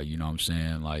they are, you know what I'm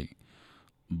saying? Like,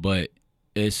 but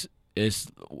I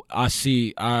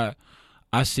see an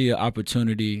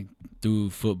opportunity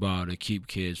through football to keep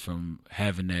kids from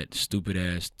having that stupid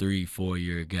ass 3-4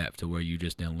 year gap to where you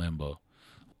just in limbo.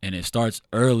 And it starts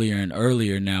earlier and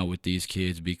earlier now with these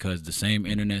kids, because the same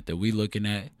internet that we looking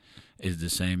at is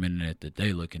the same internet that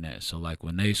they looking at. So like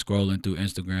when they scrolling through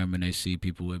Instagram and they see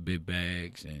people with big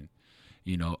bags and,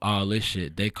 you know, all this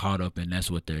shit, they caught up and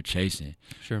that's what they're chasing.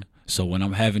 Sure. So when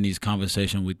I'm having these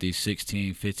conversations with these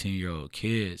 16, 15-year-old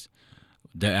kids,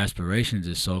 their aspirations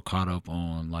is so caught up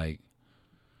on like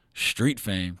street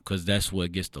fame, because that's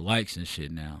what gets the likes and shit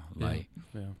now. Like,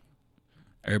 yeah.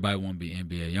 Everybody want to be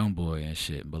NBA Youngboy and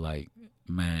shit, but like,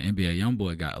 man, NBA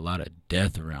Youngboy got a lot of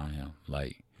death around him.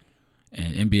 Like,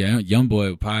 and NBA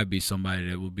Youngboy would probably be somebody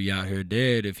that would be out here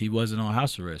dead if he wasn't on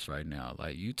house arrest right now.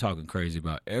 Like, you talking crazy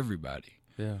about everybody.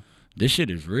 Yeah. This shit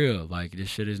is real. Like, this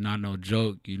shit is not no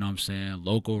joke. You know what I'm saying?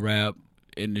 Local rap,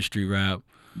 industry rap,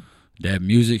 that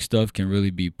music stuff can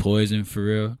really be poison for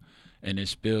real. And it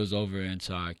spills over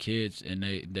into our kids. And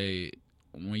they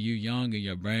when you young and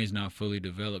your brain's not fully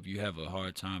developed, you have a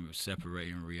hard time of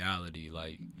separating reality.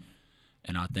 Like,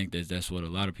 and I think that's what a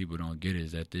lot of people don't get,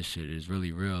 is that this shit is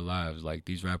really real lives. Like,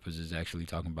 these rappers is actually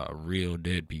talking about real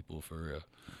dead people for real.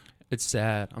 It's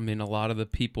sad. I mean, a lot of the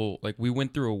people, like, we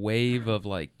went through a wave of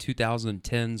like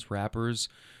 2010s rappers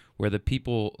where the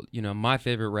people, you know, my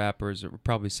favorite rappers are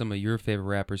probably some of your favorite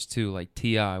rappers too, like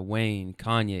T.I., Wayne,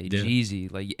 Kanye, Yeah.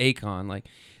 Jeezy, like Akon. Like,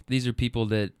 these are people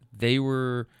that they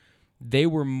were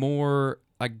more,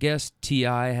 I guess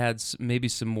T.I. had maybe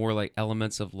some more like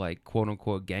elements of like quote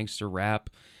unquote gangster rap,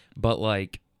 but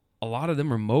like a lot of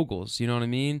them are moguls, you know what I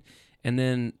mean? And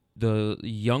then the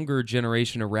younger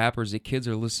generation of rappers that kids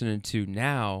are listening to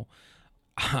now,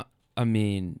 I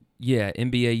mean, yeah,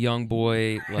 NBA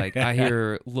Youngboy, like I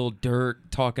hear Lil Durk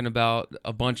talking about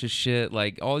a bunch of shit,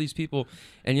 like all these people.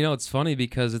 And you know, it's funny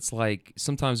because it's like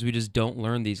sometimes we just don't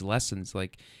learn these lessons,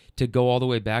 like to go all the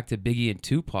way back to Biggie and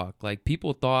Tupac. Like,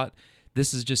 people thought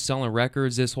this is just selling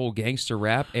records, this whole gangster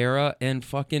rap era, and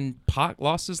fucking Pac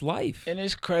lost his life. And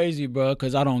it's crazy, bro,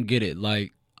 because I don't get it.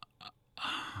 Like,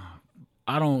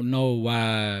 I don't know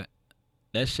why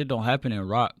that shit don't happen in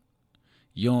rock.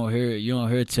 You don't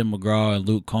hear Tim McGraw and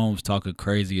Luke Combs talking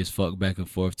crazy as fuck back and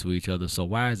forth to each other. So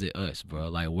why is it us, bro?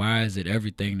 Like, why is it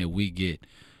everything that we get,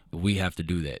 we have to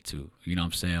do that too. You know what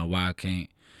I'm saying? Why can't,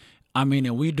 I mean,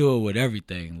 and we do it with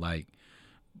everything. Like,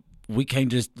 we can't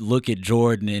just look at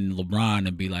Jordan and LeBron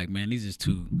and be like, man, these is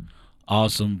two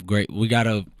awesome, great. We got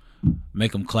to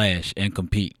make them clash and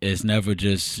compete. It's never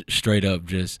just straight up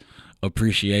just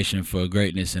appreciation for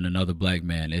greatness in another black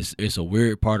man. It's a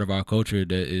weird part of our culture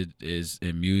that it is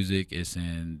in music, it's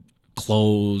in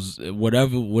clothes,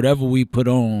 whatever we put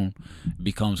on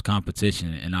becomes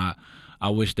competition. And I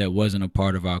wish that wasn't a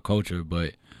part of our culture,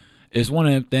 but it's one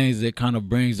of them things that kind of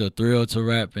brings a thrill to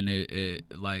rap. And it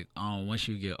like, once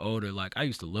you get older, like, I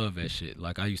used to love that shit.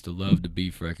 Like, I used to love the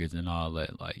beef records and all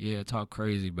that. Like, yeah, talk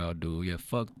crazy about dude. Yeah,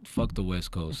 fuck the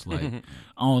West Coast. Like,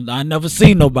 I never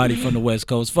seen nobody from the West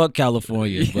Coast. Fuck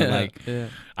California. But like,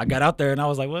 I got out there and I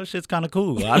was like, well, shit's kind of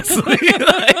cool, honestly.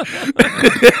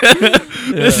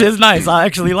 This shit's nice. I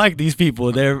actually like these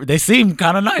people. They seem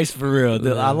kind of nice for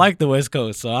real. I like the West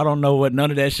Coast, so I don't know what none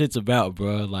of that shit's about,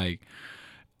 bro. Like,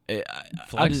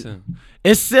 flexing.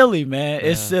 It's silly, man.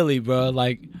 It's silly, bro.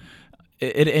 Like,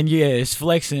 it's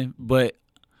flexing, but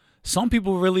some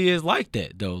people really is like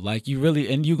that though. Like, you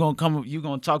really, and you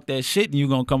gonna talk that shit, and you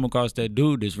gonna come across that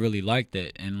dude that's really like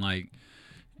that, and like,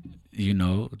 you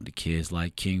know, the kids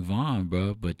like King Von,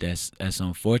 bro. But that's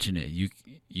unfortunate.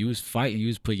 You was fighting, you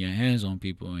was putting your hands on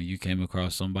people, and you came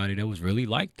across somebody that was really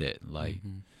like that. Like.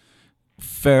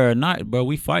 Fair or not, bro,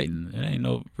 we fighting. There ain't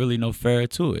really no fair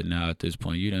to it now at this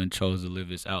point. You done chose to live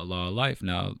this outlaw life.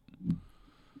 Now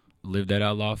live that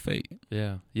outlaw fate.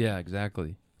 Yeah,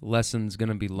 exactly. Lessons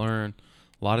gonna be learned.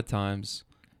 A lot of times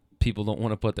people don't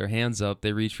want to put their hands up.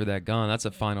 They reach for that gun. That's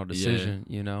a final decision,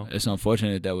 you know? It's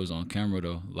unfortunate that was on camera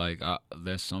though. Like,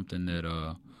 that's something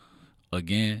that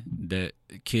again, that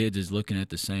kids is looking at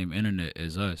the same internet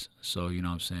as us. So, you know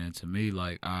what I'm saying? To me,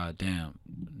 like, damn,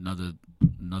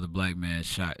 another black man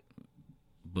shot.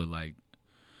 But like,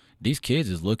 these kids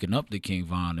is looking up to King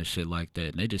Von and shit like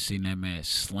that, and they just seen that man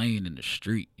slain in the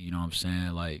street. You know what I'm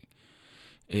saying? Like,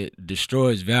 it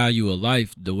destroys value of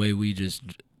life the way we just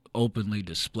openly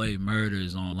display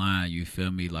murders online. You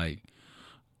feel me? Like,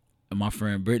 my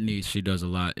friend Brittany, she does a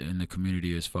lot in the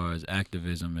community as far as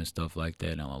activism and stuff like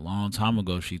that. And a long time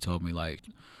ago, she told me, like,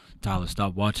 Tyler,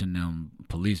 stop watching them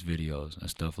police videos and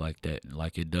stuff like that.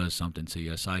 Like, it does something to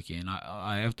your psyche. And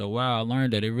I after a while, I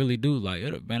learned that it really do.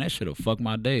 Like, man, that should have fucked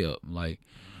my day up. Like,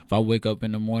 if I wake up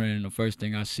in the morning and the first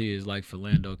thing I see is, like,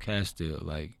 Philando Castile,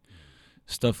 like,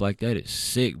 stuff like that is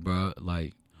sick, bro.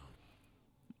 Like,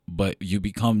 but you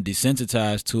become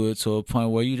desensitized to it to a point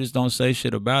where you just don't say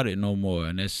shit about it no more.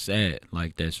 And that's sad.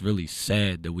 Like, that's really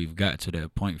sad that we've got to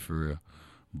that point for real.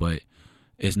 But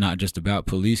it's not just about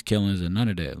police killings and none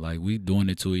of that. Like, we doing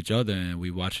it to each other and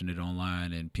we watching it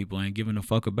online and people ain't giving a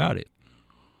fuck about it.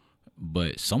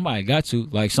 But somebody got to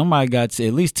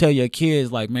at least tell your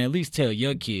kids, like, man, at least tell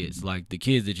your kids, like, the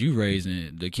kids that you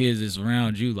raising, the kids that's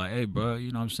around you, like, hey, bro,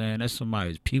 you know what I'm saying? That's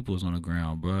somebody's people's on the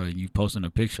ground, bro. And you posting a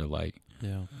picture, like,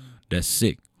 yeah, that's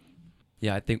sick.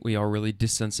 Yeah, I think we are really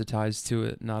desensitized to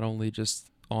it, not only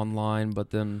just online, but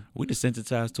then we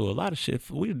desensitized to a lot of shit.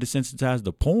 We desensitized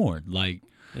to porn. Like,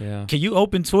 yeah, can you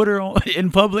open Twitter in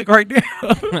public right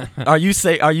now? Are you?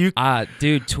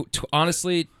 Dude,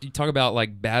 honestly, you talk about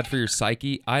like bad for your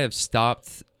psyche. I have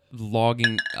stopped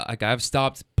logging, like, I've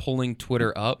stopped pulling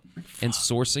Twitter up and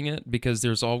sourcing it because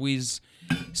there's always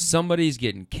somebody's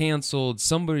getting canceled,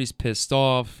 somebody's pissed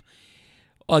off.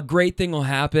 A great thing will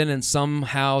happen, and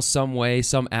somehow, some way,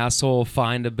 some asshole will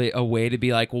find a way to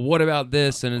be like, well, what about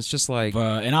this? And it's just like,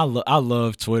 and I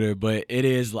love Twitter, but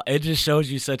it just shows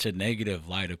you such a negative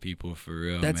light of people for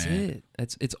real. That's man.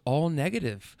 it. It's all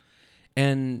negative,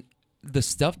 and the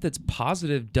stuff that's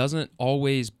positive doesn't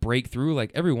always break through.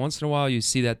 Like, every once in a while, you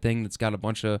see that thing that's got a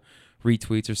bunch of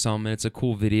retweets or something, and it's a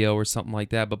cool video or something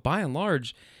like that. But by and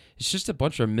large, it's just a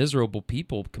bunch of miserable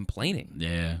people complaining.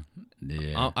 Yeah.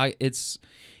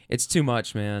 It's too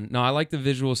much, man. No, I like the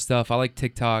visual stuff. I like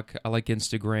TikTok. I like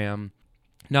Instagram.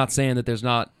 Not saying that there's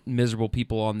not miserable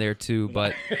people on there too,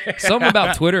 but something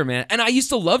about Twitter, man. And I used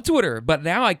to love Twitter, but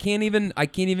now I hate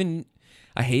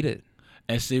it.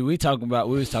 And see, we was talking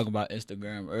about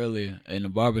Instagram earlier in the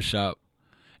barbershop.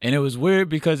 And it was weird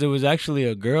because it was actually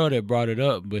a girl that brought it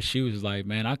up, but she was like,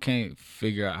 man, I can't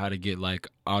figure out how to get, like,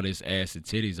 all this ass and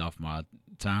titties off my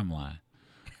timeline.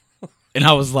 And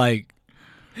I was like,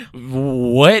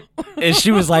 what? And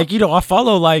she was like, I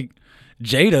follow, like,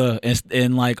 Jada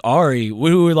and like, Ari,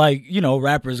 who were, like,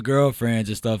 rappers' girlfriends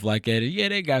and stuff like that. And yeah,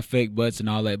 they got fake butts and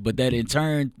all that, but that in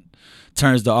turn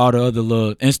turns to all the other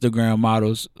little Instagram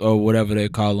models or whatever they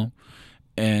call them.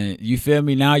 And you feel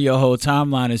me? Now your whole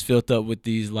timeline is filled up with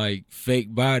these, like,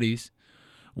 fake bodies,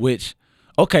 which,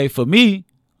 okay, for me,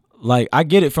 like I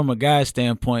get it from a guy's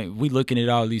standpoint. We looking at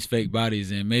all these fake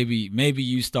bodies, and maybe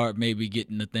you start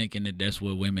getting to thinking that that's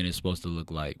what women is supposed to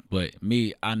look like. But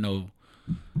me, I know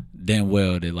damn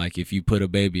well that like if you put a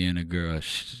baby in a girl,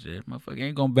 shit, motherfucker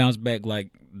ain't gonna bounce back like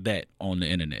that on the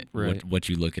internet. Right. What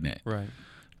you looking at? Right.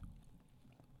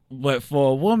 But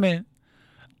for a woman,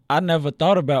 I never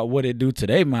thought about what it do to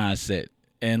their mindset,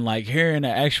 and like hearing the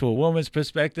actual woman's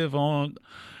perspective on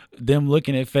them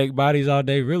looking at fake bodies all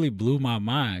day really blew my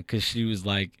mind, because she was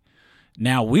like,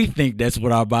 now we think that's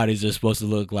what our bodies are supposed to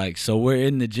look like. So we're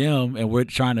in the gym and we're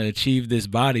trying to achieve this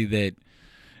body that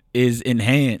is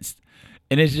enhanced.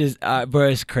 And it's just, bro,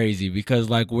 it's crazy because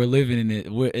like we're living in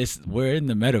it. We're in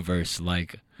the metaverse,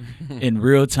 like in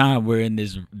real time. We're in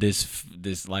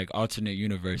this like alternate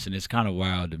universe, and it's kind of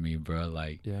wild to me, bro.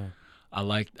 Like, yeah,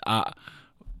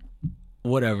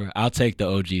 whatever. I'll take the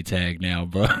OG tag now,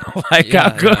 bro. Like,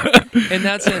 yeah. In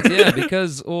that sense, yeah,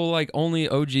 because like only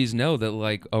OGs know that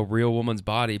like a real woman's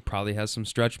body probably has some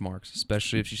stretch marks,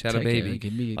 especially if she's had a baby.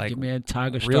 Give me a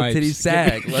tiger real stripes. titty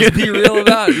sag. Let's be real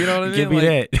about it. You know what I mean? Give me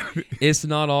like, that. It's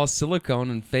not all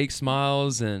silicone and fake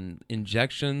smiles and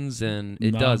injections, and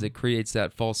it creates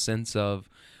that false sense of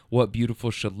what beautiful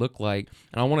should look like.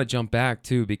 And I want to jump back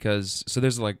too, because so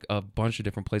there's like a bunch of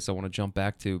different places I want to jump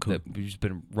back to that we've just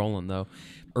been rolling though.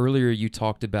 Earlier you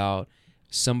talked about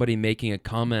somebody making a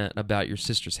comment about your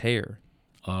sister's hair.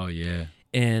 Oh yeah.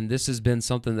 And this has been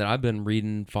something that I've been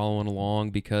reading, following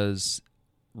along, because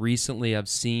recently I've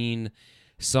seen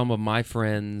some of my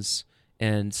friends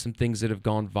and some things that have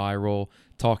gone viral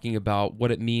talking about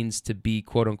what it means to be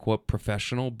quote unquote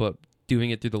professional, but doing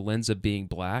it through the lens of being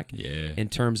black in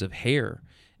terms of hair.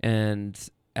 And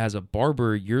as a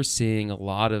barber, you're seeing a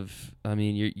lot of, I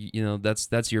mean, you know,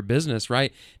 that's your business,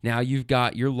 right? Now you've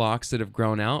got your locks that have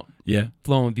grown out. Yeah.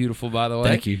 Flowing beautiful, by the way.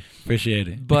 Thank you. Appreciate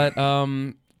it. But,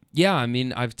 yeah, I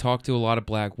mean, I've talked to a lot of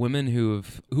black women who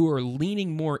are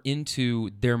leaning more into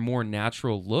their more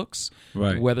natural looks,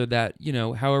 right? Whether that, you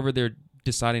know, however they're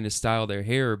deciding to style their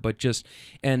hair, but just,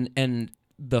 and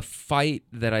the fight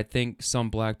that I think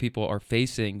some black people are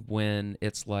facing when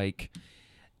it's like,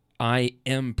 I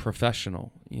am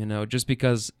professional, you know, just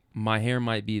because my hair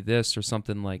might be this or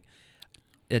something, like,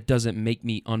 it doesn't make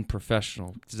me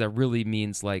unprofessional, because that really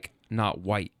means like not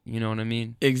white, you know what I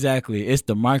mean? Exactly. It's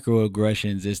the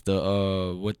microaggressions, it's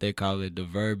the what they call it, the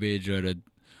verbiage, or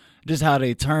just how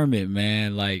they term it,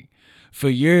 man. Like, for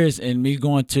years, and me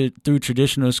going through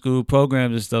traditional school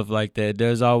programs and stuff like that,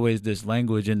 there's always this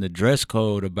language in the dress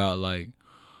code about like,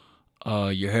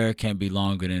 your hair can't be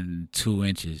longer than 2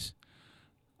 inches.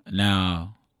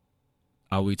 Now,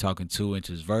 are we talking 2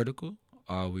 inches vertical?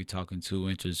 Or are we talking 2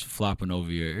 inches flopping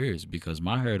over your ears? Because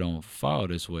my hair don't fall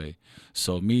this way.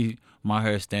 So my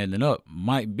hair standing up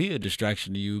might be a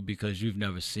distraction to you because you've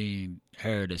never seen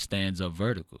hair that stands up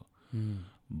vertical.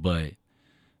 But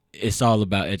it's all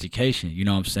about education. You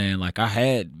know what I'm saying? Like, I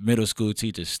had middle school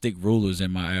teachers stick rulers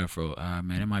in my afro.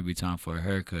 Man, it might be time for a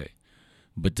haircut.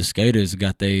 But the skaters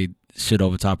got they shit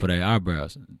over top of their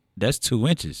eyebrows. That's 2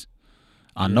 inches.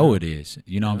 I know it is.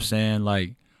 You know what I'm saying?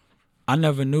 Like, I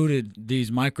never knew that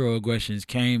these microaggressions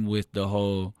came with the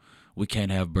whole, we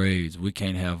can't have braids, we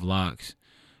can't have locks.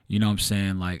 You know what I'm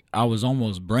saying? Like, I was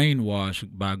almost brainwashed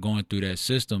by going through that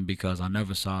system because I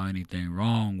never saw anything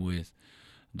wrong with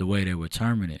the way they were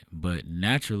terming it. But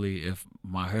naturally, if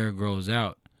my hair grows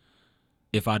out,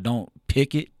 if I don't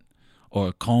pick it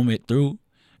or comb it through,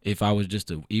 if I was just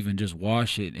to even just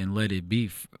wash it and let it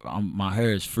be, my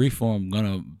hair is freeform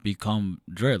gonna become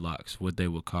dreadlocks, what they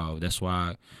would call. That's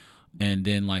why. And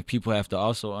then, like, people have to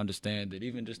also understand that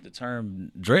even just the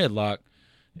term dreadlock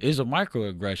is a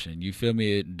microaggression. You feel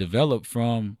me? It developed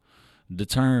from the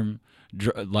term,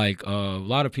 like, a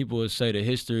lot of people would say the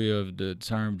history of the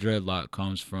term dreadlock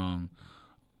comes from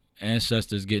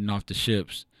ancestors getting off the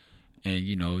ships and,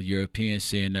 you know, Europeans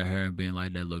seeing their hair and being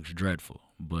like, that looks dreadful.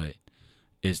 But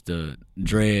it's the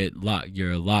dreadlock,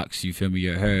 your locks, you feel me?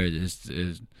 Your hair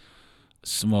is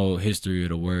small history of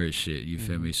the word shit, you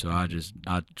feel me? So I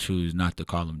choose not to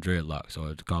call them dreadlocks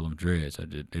or to call them dreads.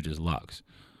 They're just locks,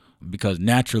 because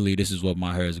naturally this is what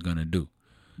my hair is gonna do.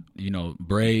 You know,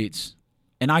 braids,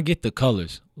 and I get the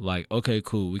colors. Like, okay,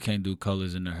 cool, we can't do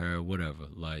colors in the hair, whatever.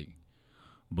 Like,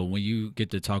 but when you get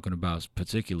to talking about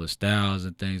particular styles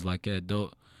and things like that,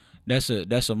 though, that's a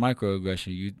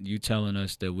microaggression. You telling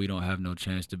us that we don't have no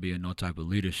chance to be in no type of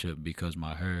leadership because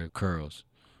my hair curls.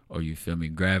 Or, you feel me,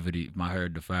 gravity, my hair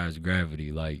defies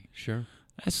gravity. Like, sure,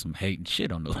 that's some hating shit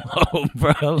on the low,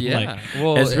 bro. Yeah, like,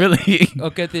 well, it's really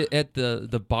okay. At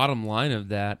the bottom line of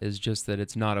that is just that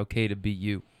it's not okay to be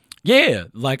you. Yeah,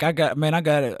 like I got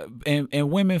it, and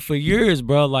women for years,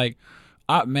 bro. Like,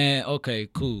 Man, okay,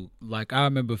 cool. Like I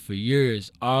remember for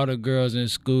years, all the girls in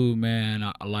school, man,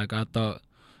 I thought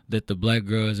that the black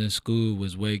girls in school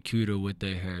was way cuter with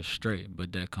their hair straight,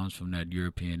 but that comes from that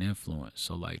European influence.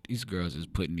 So like these girls is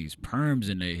putting these perms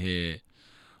in their head,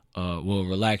 well,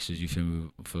 relaxers. You feel me?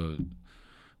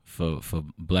 For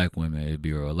black women, it'd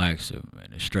be a relaxer, man.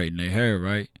 They straighten their hair,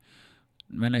 right?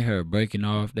 Man, their hair breaking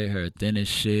off, their hair thin as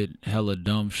shit, hella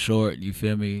dumb short. You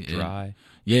feel me? Dry.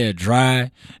 Yeah,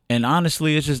 dry. And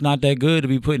honestly, it's just not that good to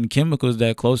be putting chemicals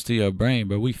that close to your brain,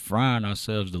 but we frying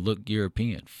ourselves to look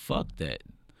European. Fuck that.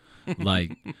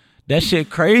 Like, that shit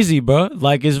crazy, bro.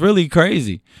 Like, it's really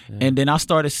crazy. Yeah. And then I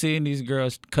started seeing these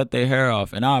girls cut their hair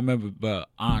off. And I remember, bro,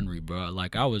 ornery, bro.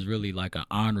 Like, I was really like an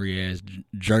ornery-ass,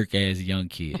 jerk-ass young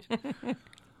kid.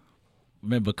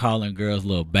 Remember calling girls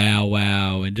little bow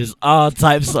wow and just all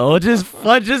types of just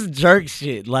fun, just jerk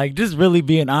shit, like just really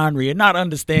being ornery and not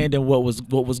understanding what was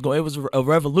going. It was a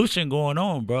revolution going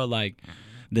on, bro. Like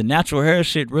the natural hair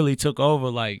shit really took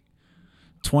over, like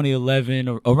 2011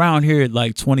 or around here,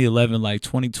 like 2011, like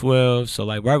 2012. So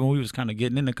like right when we was kind of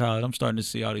getting into college, I'm starting to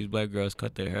see all these black girls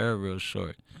cut their hair real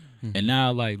short. Mm-hmm. And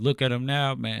now, like, look at them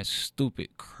now, man. Stupid,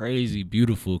 crazy,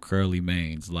 beautiful curly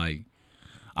manes, like.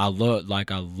 I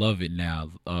love it now.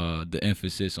 The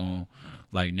emphasis on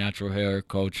like natural hair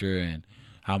culture and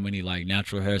how many like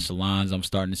natural hair salons I'm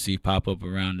starting to see pop up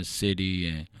around the city,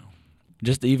 and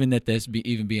just even that's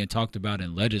even being talked about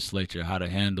in legislature, how to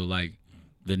handle like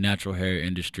the natural hair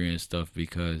industry and stuff,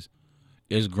 because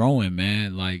it's growing,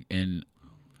 man. Like, and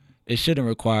it shouldn't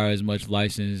require as much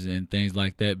license and things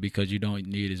like that because you don't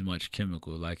need as much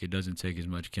chemical. Like, it doesn't take as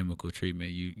much chemical treatment.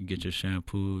 You can get your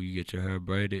shampoo, you get your hair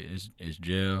braided, it's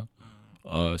gel.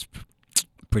 It's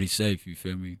pretty safe, you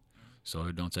feel me? So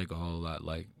it don't take a whole lot,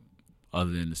 like,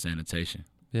 other than the sanitation.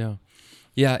 Yeah.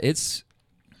 Yeah, it's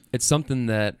something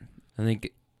that I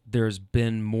think there's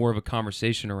been more of a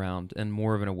conversation around and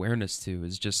more of an awareness to,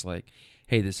 is just like,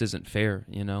 hey, this isn't fair,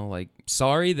 you know? Like,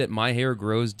 sorry that my hair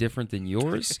grows different than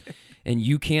yours and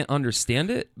you can't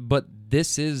understand it, but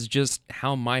this is just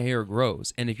how my hair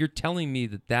grows. And if you're telling me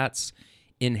that that's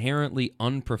inherently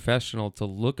unprofessional to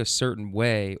look a certain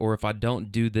way, or if I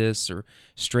don't do this or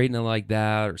straighten it like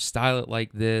that or style it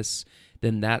like this,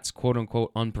 then that's quote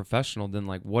unquote unprofessional, then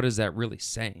like, what is that really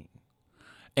saying?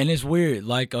 And it's weird,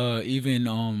 like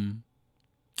even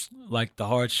like the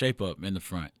hard shape up in the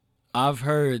front. I've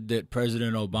heard that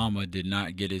President Obama did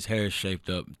not get his hair shaped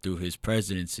up through his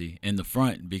presidency in the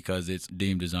front because it's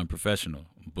deemed as unprofessional.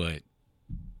 But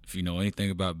if you know anything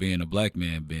about being a black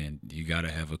man, Ben, you got to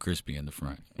have a crispy in the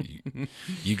front.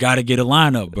 You got to get a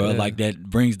lineup, bro. Yeah. Like, that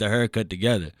brings the haircut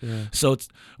together. Yeah. So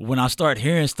when I start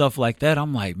hearing stuff like that,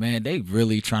 I'm like, man, they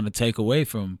really trying to take away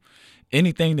from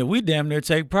anything that we damn near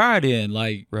take pride in.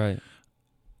 Like, right.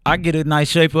 I get a nice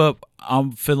shape up,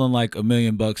 I'm feeling like $1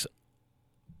 million.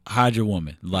 Hide your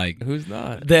woman. Like, who's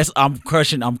not? I'm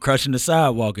crushing the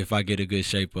sidewalk if I get a good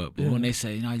shape up. But when they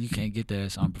say, no, you can't get that,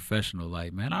 it's unprofessional.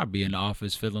 Like, man, I'll be in the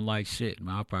office feeling like shit.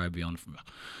 Man, I'll probably be on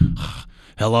the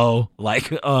hello,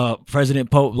 like President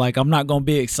Pope. Like, I'm not gonna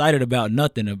be excited about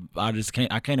nothing. I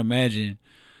can't imagine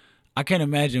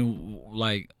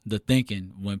like the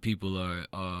thinking when people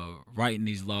are writing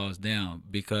these laws down,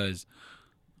 because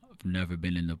I've never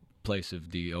been in the place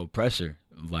of the oppressor.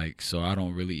 Like, so I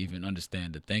don't really even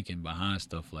understand the thinking behind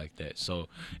stuff like that. So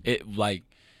it, like,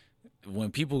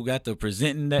 when people got to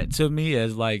presenting that to me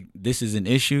as like this is an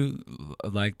issue,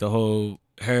 like the whole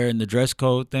hair and the dress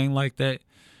code thing like that,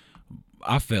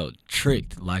 I felt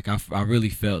tricked. Like, I really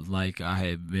felt like I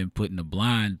had been put in the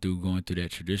blind through going through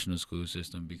that traditional school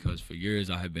system, because for years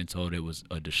I had been told it was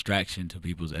a distraction to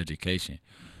people's education.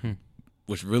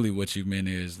 Which really what you meant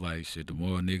is like, shit, the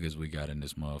more niggas we got in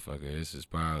this motherfucker, this is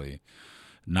probably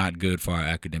not good for our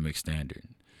academic standard.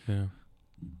 Yeah.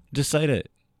 Just say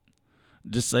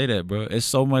that, bro. It's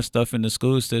so much stuff in the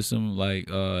school system. Like,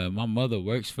 my mother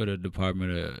works for the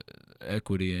Department of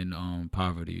Equity and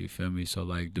Poverty, you feel me? So,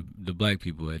 like, the black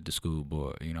people at the school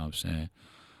board, you know what I'm saying?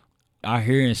 I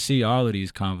hear and see all of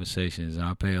these conversations, and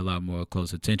I pay a lot more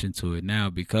close attention to it now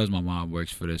because my mom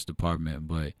works for this department.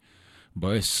 But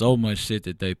it's so much shit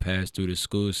that they pass through the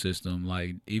school system,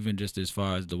 like, even just as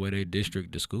far as the way they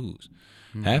district the schools.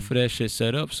 Mm-hmm. Half of that shit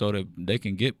set up so that they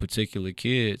can get particular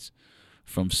kids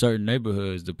from certain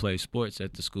neighborhoods to play sports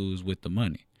at the schools with the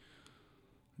money.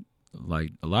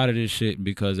 Like, a lot of this shit,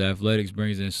 because athletics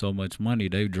brings in so much money,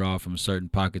 they draw from certain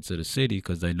pockets of the city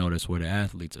because they know that's where the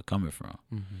athletes are coming from.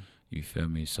 Mm-hmm. You feel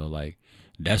me? So, like,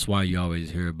 that's why you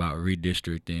always hear about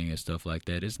redistricting and stuff like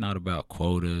that. It's not about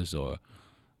quotas or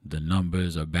the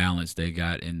numbers or balance they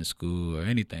got in the school or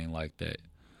anything like that.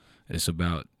 It's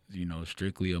about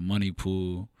strictly a money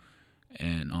pool.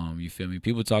 And you feel me?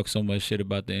 People talk so much shit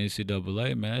about the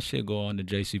NCAA, man. That shit go on the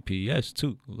JCPS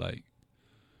too, like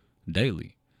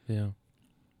daily. Yeah.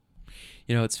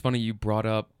 It's funny you brought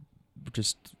up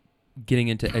just getting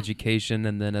into education,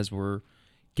 and then as we're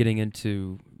getting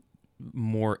into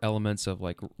more elements of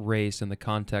like race in the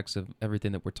context of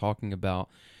everything that we're talking about,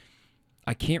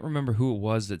 I can't remember who it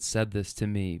was that said this to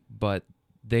me, but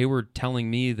they were telling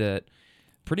me that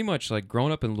pretty much like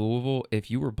growing up in Louisville, if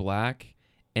you were black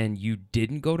and you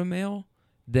didn't go to Male,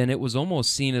 then it was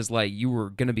almost seen as like you were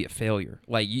going to be a failure.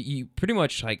 Like you pretty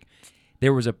much like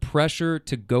there was a pressure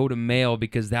to go to Male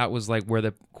because that was like where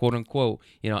the quote unquote,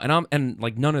 and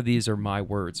like none of these are my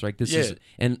words. Like this is,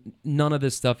 and none of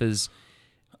this stuff is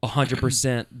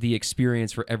 100% the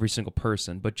experience for every single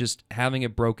person, but just having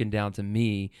it broken down to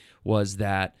me was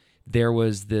that there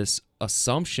was this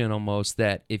assumption almost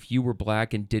that if you were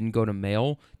black and didn't go to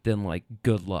Male, then like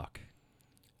good luck.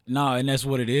 No, and that's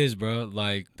what it is, bro.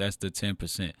 Like that's the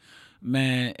 10%.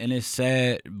 Man, and it's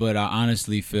sad, but I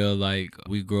honestly feel like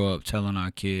we grow up telling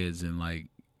our kids, and like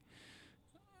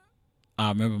I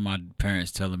remember my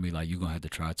parents telling me like you're gonna have to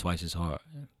try twice as hard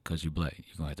because you're black.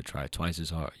 You're gonna have to try twice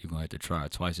as hard. You're gonna have to try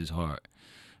twice as hard.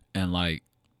 And like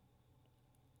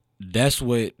that's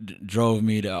what drove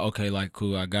me to, okay, like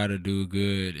cool, I gotta do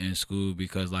good in school,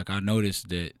 because like I noticed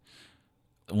that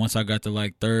once I got to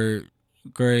like 3rd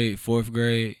grade, 4th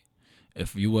grade,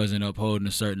 if you wasn't upholding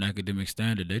a certain academic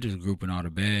standard, they just grouping all the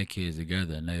bad kids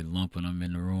together and they lumping them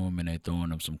in the room and they throwing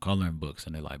them some coloring books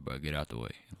and they like, bro, get out the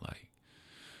way. Like,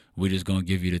 we just gonna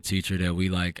give you the teacher that we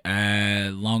like.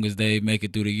 As long as they make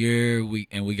it through the year, we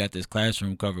got this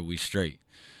classroom covered, we straight.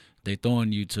 They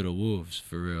throwing you to the wolves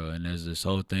for real. And there's this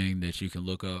whole thing that you can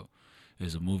look up.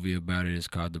 There's a movie about it. It's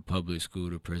called The Public School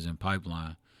to Prison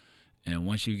Pipeline. And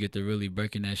once you get to really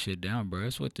breaking that shit down, bro,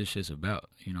 that's what this shit's about.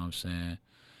 You know what I'm saying?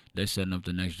 They're setting up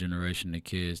the next generation of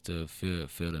kids to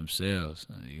feel themselves.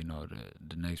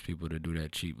 The next people to do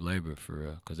that cheap labor for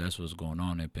real, because that's what's going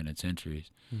on in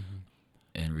penitentiaries.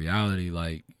 Mm-hmm. In reality,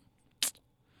 like,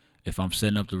 if I'm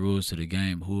setting up the rules to the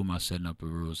game, who am I setting up the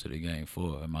rules to the game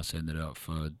for? Am I setting it up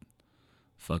for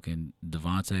fucking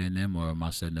Devontae and them, or am I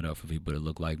setting it up for people that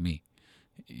look like me?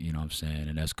 You know what I'm saying?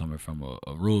 And that's coming from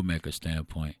a rule maker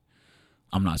standpoint.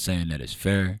 I'm not saying that it's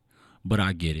fair, but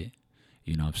I get it.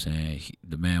 You know what I'm saying?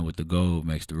 The man with the gold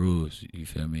makes the rules. You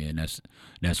feel me? And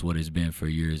that's what it's been for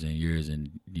years and years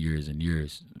and years and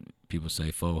years. People say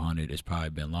 400. It's probably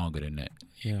been longer than that.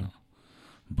 Yeah.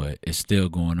 But it's still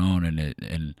going on,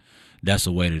 and that's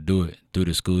a way to do it through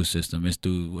the school system. It's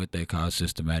through what they call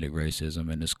systematic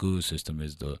racism, and the school system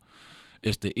is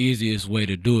it's the easiest way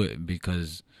to do it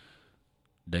because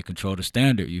they control the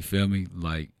standard. You feel me?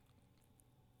 Like,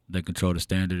 they control the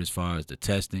standard as far as the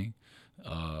testing.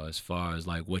 As far as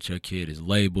like what your kid is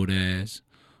labeled as,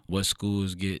 what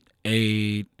schools get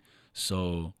aid.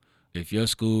 So if your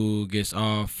school gets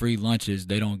all free lunches,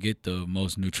 they don't get the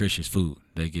most nutritious food.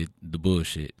 They get the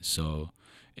bullshit. So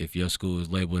if your school is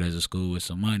labeled as a school with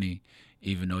some money,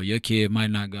 even though your kid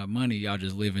might not got money, y'all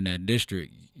just live in that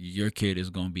district, your kid is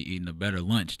going to be eating a better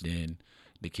lunch than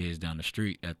the kids down the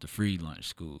street at the free lunch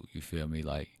school. You feel me?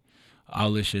 Like,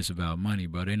 all this shit's about money,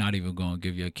 bro. They're not even going to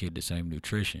give your kid the same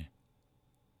nutrition.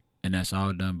 And that's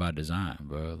all done by design,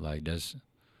 bro. Like, that's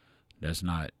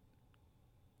not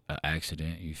an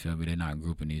accident. You feel me? They're not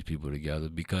grouping these people together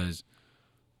because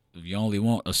you only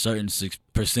want a certain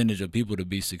percentage of people to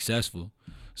be successful.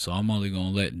 So I'm only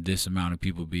going to let this amount of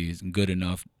people be good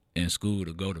enough in school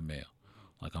to go to Male.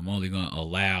 Like, I'm only going to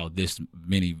allow this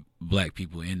many black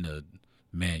people in the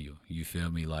manual. You feel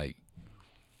me? Like,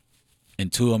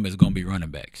 and 2 of them is going to be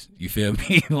running backs. You feel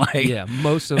me? Like, yeah,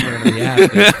 most of them are going to be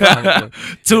athletes, probably.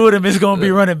 2 of them is going to be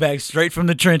running backs straight from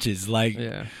the trenches. Like,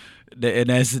 yeah. And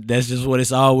that's just what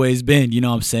it's always been. You know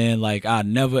what I'm saying? Like, I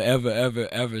never, ever, ever,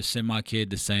 ever send my kid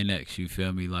to St. X. You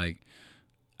feel me? Like,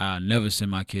 I never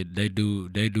send my kid. They do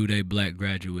they black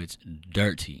graduates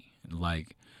dirty.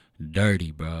 Like,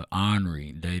 dirty, bro.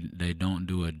 Ornery. They don't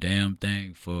do a damn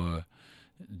thing for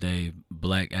they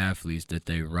black athletes that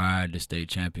they ride the state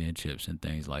championships and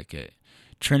things like that.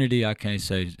 Trinity, I can't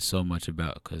say so much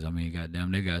about because, I mean,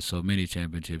 goddamn, they got so many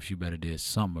championships. You better did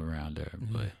something around there.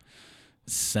 Mm-hmm. But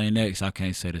St. X, I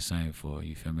can't say the same for.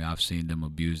 You feel me? I've seen them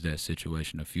abuse that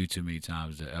situation a few too many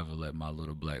times to ever let my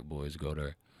little black boys go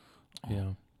there.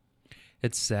 Yeah.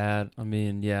 It's sad. I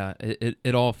mean, yeah,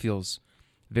 it all feels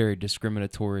very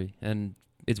discriminatory, and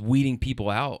it's weeding people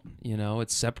out, you know,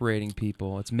 it's separating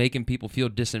people. It's making people feel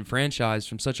disenfranchised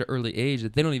from such an early age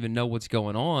that they don't even know what's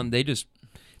going on. They just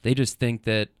think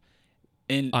that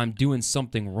I'm doing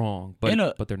something wrong,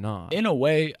 but they're not. In a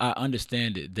way, I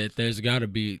understand it, that there's got to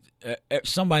be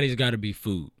somebody's got to be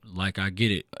food. Like, I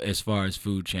get it as far as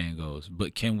food chain goes,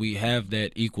 but can we have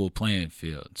that equal playing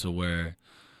field to where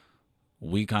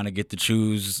we kind of get to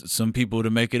choose some people to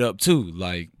make it up too?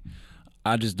 Like,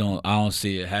 I don't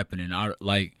see it happening.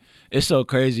 It's so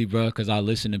crazy, bro, because I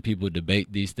listen to people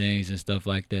debate these things and stuff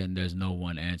like that, and there's no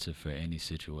one answer for any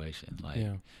situation. Like,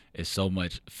 it's so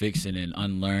much fixing and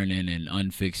unlearning and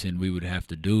unfixing we would have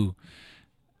to do.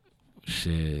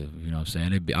 Shit, you know what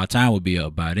I'm saying? Our time would be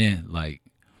up by then. Like,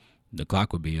 the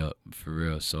clock would be up for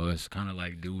real. So it's kind of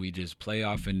like, do we just play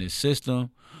off in this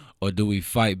system, or do we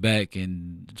fight back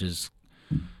and just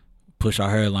push our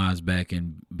hairlines back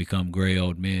and become gray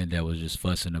old men that was just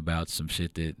fussing about some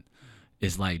shit that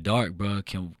it's like dark, bro?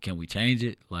 Can we change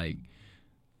it? Like,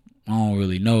 I don't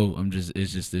really know.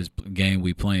 It's just this game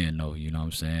we playing though. You know what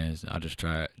I'm saying? I just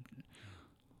try it.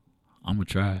 I'm gonna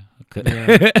try.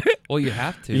 Yeah. Well, you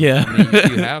have to. Yeah. I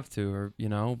mean, you have to, or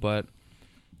but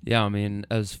yeah. I mean,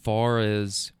 as far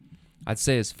as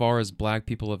Black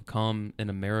people have come in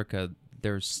America,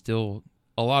 there's still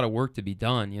a lot of work to be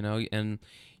done. And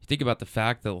you think about the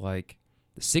fact that like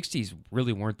the 60s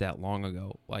really weren't that long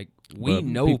ago. Like, we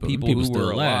know people who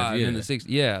were alive in the 60s.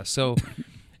 Yeah, so,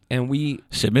 and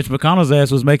Shit, Mitch McConnell's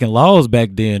ass was making laws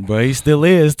back then, bro. He still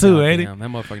is, too, ain't he? That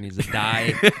motherfucker needs to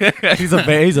die.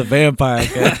 He's a vampire.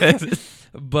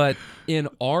 But in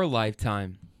our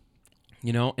lifetime,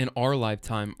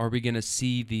 are we going to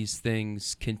see these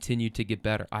things continue to get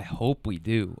better? I hope we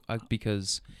do,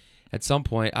 because at some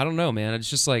point, I don't know, man. It's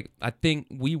just like, I think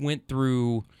we went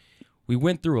through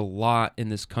a lot in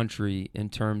this country in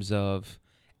terms of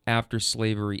after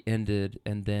slavery ended,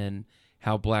 and then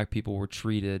how Black people were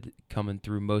treated coming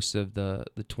through most of the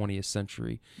 20th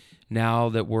century. Now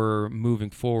that we're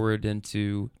moving forward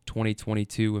into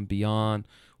 2022 and beyond,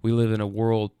 we live in a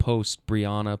world post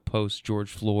Breonna, post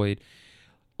George Floyd.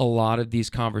 A lot of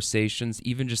these conversations,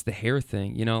 even just the hair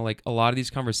thing, like a lot of these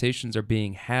conversations are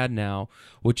being had now,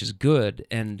 which is good,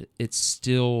 and it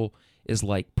still is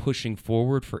like pushing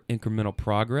forward for incremental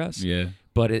progress. Yeah.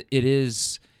 But it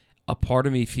is, a part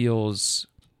of me feels,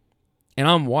 and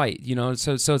I'm white,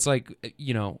 so it's like,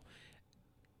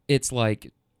 it's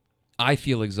like I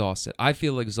feel exhausted. I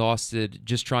feel exhausted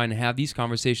just trying to have these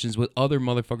conversations with other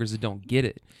motherfuckers that don't get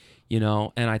it,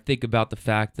 and I think about the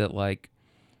fact that like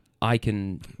I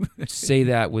can say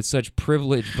that with such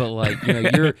privilege, but like,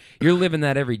 you're living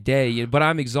that every day. But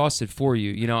I'm exhausted for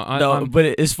you. But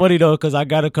it's funny though, because I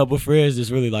got a couple friends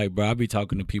that's really like, bro, I be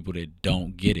talking to people that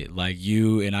don't get it, like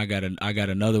you, and I got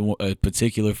another one, a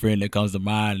particular friend that comes to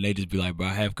mind, and they just be like, bro,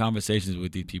 I have conversations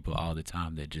with these people all the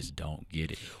time that just don't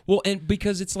get it. Well, and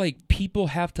because it's like people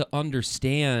have to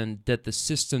understand that the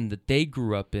system that they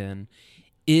grew up in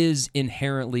is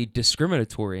inherently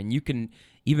discriminatory, and you can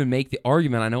even make the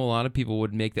argument, I know a lot of people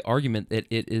would make the argument that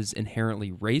it is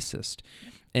inherently racist.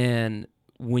 And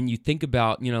when you think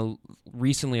about,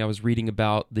 recently I was reading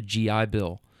about the GI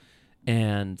Bill,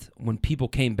 and when people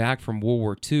came back from World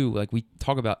War II, like we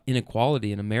talk about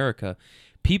inequality in America,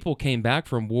 people came back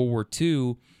from World War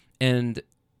II, and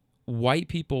white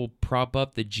people prop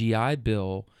up the GI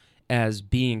Bill as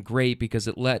being great because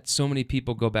it let so many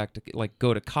people go back to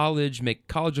go to college, make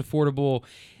college affordable.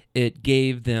 It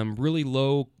gave them really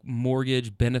low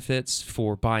mortgage benefits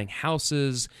for buying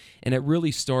houses, and it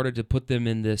really started to put them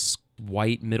in this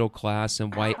white middle class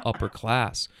and white upper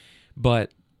class.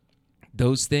 But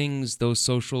those things, those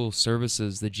social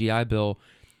services, the GI Bill,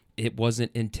 it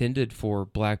wasn't intended for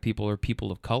Black people or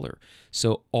people of color.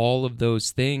 So all of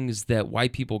those things that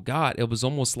white people got, it was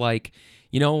almost like,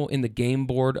 in the game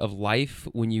board of life,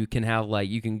 when you can have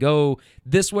you can go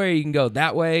this way, you can go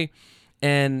that way.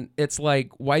 And it's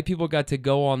like white people got to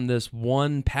go on this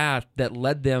one path that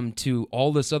led them to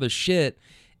all this other shit.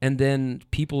 And then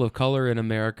people of color in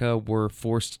America were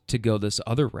forced to go this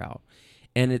other route.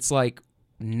 And it's like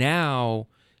now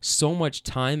so much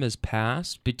time has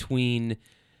passed between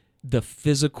the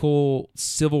physical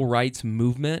civil rights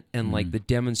movement and the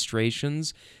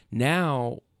demonstrations.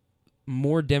 Now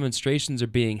more demonstrations are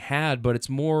being had, but it's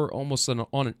more almost on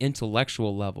an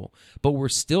intellectual level. But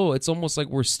it's almost like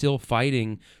we're still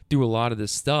fighting through a lot of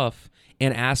this stuff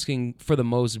and asking for the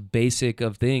most basic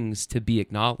of things to be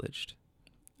acknowledged.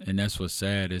 And that's what's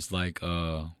sad. It's like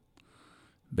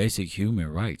basic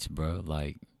human rights, bro.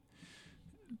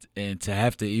 And to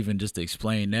have to even just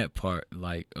explain that part,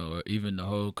 or even the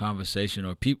whole conversation,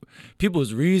 or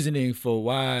people's reasoning for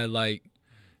why,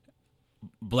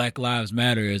 Black Lives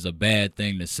Matter is a bad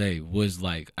thing to say was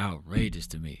outrageous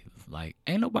to me.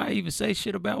 Ain't nobody even say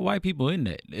shit about white people in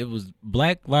that. It was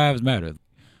Black Lives Matter.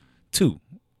 too.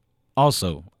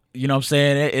 Also, you know what I'm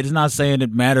saying? It's not saying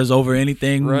it matters over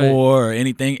anything Right. more or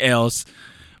anything else.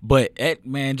 But,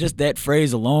 man, just that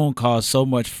phrase alone caused so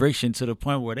much friction to the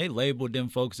point where they labeled them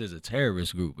folks as a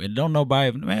terrorist group. And don't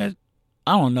nobody, man,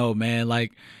 I don't know, man.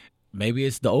 Like, maybe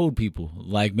it's the old people.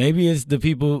 Like, maybe it's the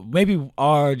people, maybe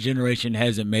our generation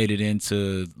hasn't made it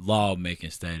into lawmaking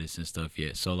status and stuff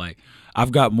yet. So, like,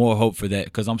 I've got more hope for that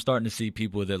because I'm starting to see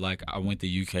people that, like, I went to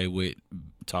UK with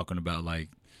talking about, like,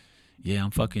 yeah,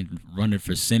 I'm fucking running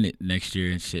for Senate next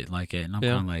year and shit like that. And I'm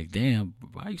Yeah. kind of like, damn,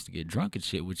 I used to get drunk and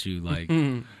shit with you. Like,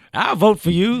 I'll vote for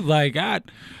you. Like, I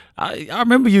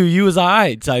remember you was all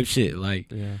right type shit.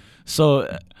 Like, Yeah.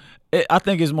 so I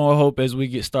think it's more hope as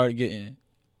we start getting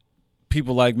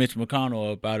people like Mitch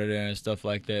McConnell up out of there and stuff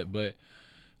like that. But,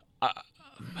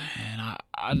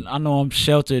 I know I'm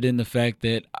sheltered in the fact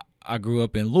that I grew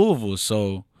up in Louisville,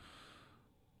 so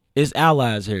it's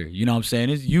allies here. You know what I'm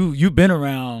saying? It's you've been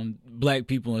around black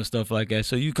people and stuff like that,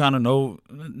 so you kind of know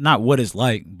not what it's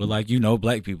like, but like you know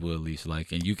black people at least,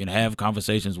 like, and you can have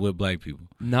conversations with black people.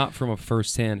 Not from a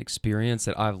firsthand experience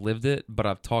that I've lived it, but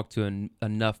I've talked to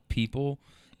enough people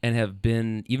and have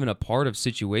been even a part of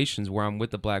situations where I'm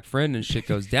with a black friend and shit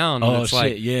goes down. And Oh, it's shit,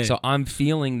 like, yeah. So I'm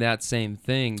feeling that same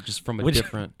thing just from a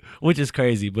different. Which is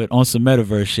crazy, but on some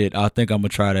metaverse shit, I think I'm gonna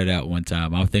try that out one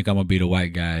time. I think I'm gonna be the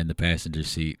white guy in the passenger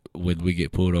seat when we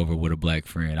get pulled over with a black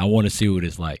friend. I want to see what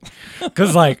it's like,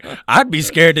 cause like I'd be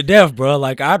scared to death, bro.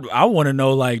 Like I want to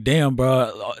know, like, damn,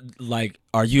 bro, like,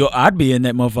 are you? I'd be in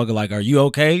that motherfucker. Like, are you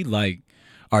okay? Like,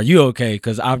 are you okay?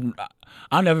 Cause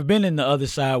I've never been in the other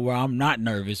side where I'm not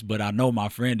nervous, but I know my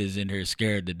friend is in here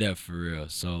scared to death for real.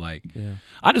 So, like, Yeah.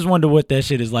 I just wonder what that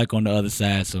shit is like on the other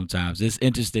side sometimes. It's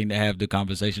interesting to have the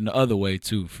conversation the other way,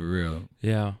 too, for real.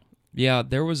 Yeah. Yeah.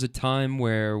 There was a time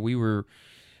where we were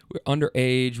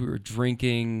underage, we were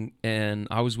drinking, and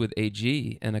I was with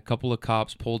AG, and a couple of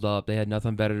cops pulled up. They had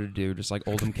nothing better to do, just like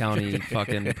Oldham County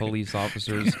fucking police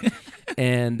officers.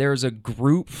 And there was a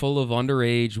group full of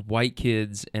underage white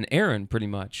kids and Aaron, pretty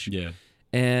much. Yeah.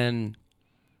 And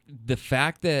the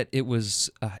fact that it was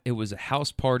a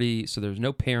house party, so there was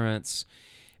no parents,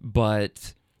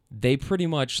 but they pretty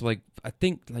much, like, I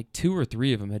think like 2 or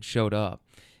 3 of them had showed up,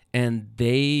 and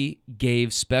they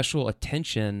gave special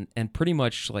attention and pretty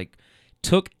much like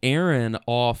took Aaron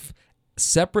off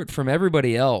separate from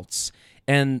everybody else.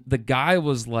 And the guy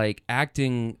was like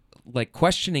acting like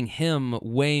questioning him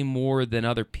way more than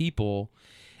other people.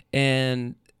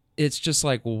 And it's just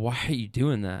like, well, why are you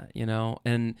doing that? You know?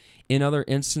 And in other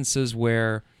instances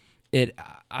where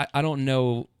I don't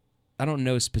know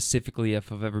specifically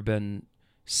if I've ever been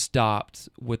stopped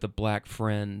with a black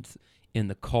friend in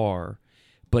the car,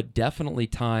 but definitely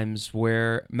times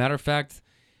where, matter of fact,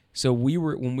 so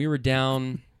when we were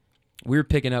down, we were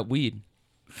picking up weed.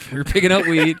 We were picking up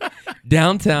weed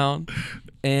downtown,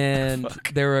 and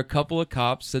there were a couple of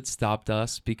cops that stopped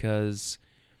us because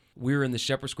we were in the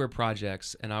Shepherd Square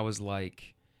projects, and I was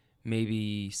like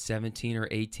maybe 17 or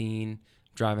 18,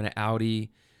 driving an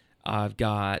Audi. I've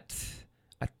got,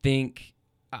 I think,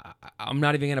 I'm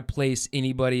not even going to place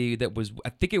anybody that was, I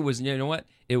think it was, you know what?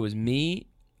 It was me,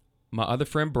 my other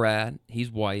friend Brad, he's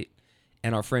white,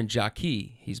 and our friend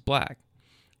Jackie, he's black.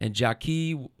 And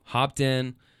Jackie hopped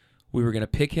in. We were going to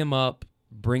pick him up,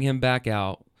 bring him back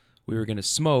out. We were going to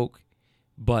smoke,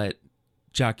 but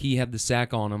Jackie had the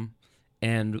sack on him.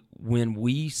 And when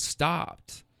we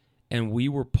stopped and we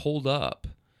were pulled up,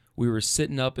 we were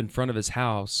sitting up in front of his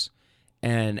house,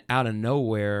 and out of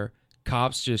nowhere,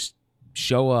 cops just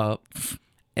show up,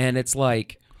 and it's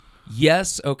like,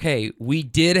 yes, okay, we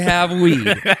did have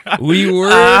weed. We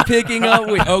were picking up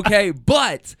weed. Okay,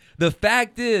 but the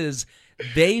fact is,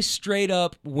 they straight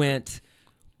up went,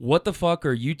 what the fuck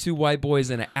are you two white boys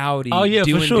in an Audi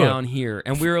doing down here?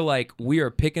 And we were like, we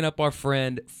are picking up our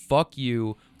friend. Fuck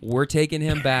you. We're taking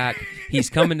him back. He's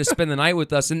coming to spend the night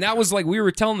with us. And that was like, we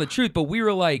were telling the truth, but we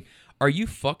were like, are you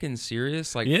fucking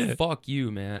serious? Like, fuck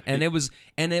you, man. And it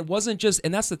wasn't just,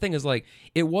 and that's the thing is like,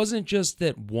 it wasn't just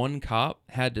that one cop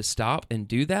had to stop and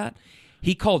do that.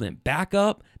 He called him back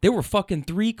up. There were fucking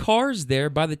 3 cars there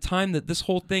by the time that this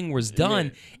whole thing was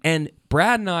done. Yeah. And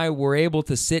Brad and I were able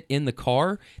to sit in the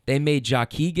car. They made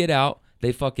Jackie get out.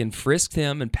 They fucking frisked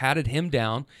him and patted him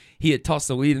down. He had tossed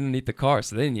the weed underneath the car,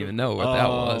 so they didn't even know what that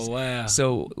was. Wow.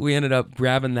 So we ended up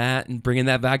grabbing that and bringing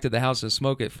that back to the house to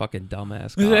smoke it. Fucking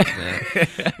dumbass cops,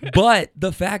 man. But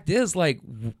the fact is, like,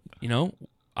 you know,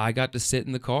 I got to sit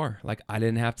in the car. Like, I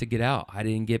didn't have to get out. I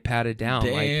didn't get patted down.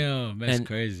 Damn, that's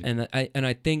crazy. And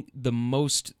I think the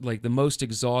most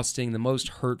exhausting, the most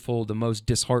hurtful, the most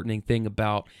disheartening thing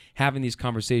about having these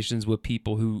conversations with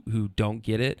people who don't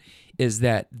get it is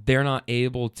that they're not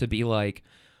able to be like,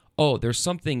 oh, there's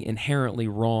something inherently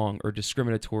wrong or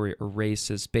discriminatory or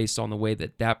racist based on the way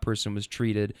that person was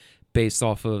treated based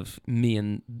off of me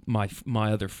and my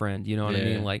other friend. You know what I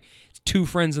mean? Like, two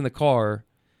friends in the car.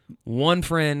 One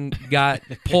friend got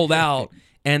pulled out,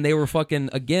 and they were fucking,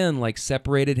 again, like,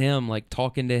 separated him, like,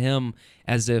 talking to him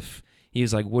as if he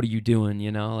was like, what are you doing,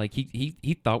 you know? Like,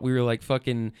 he thought we were, like,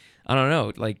 fucking, I don't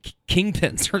know, like,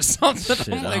 kingpins or something.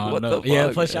 Shit, I'm like, what the fuck?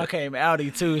 Yeah, plus y'all came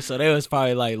outy, too, so they was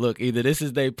probably like, look, either this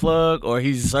is they plug or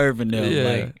he's serving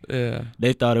them.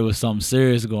 They thought it was something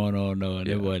serious going on, though, and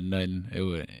it wasn't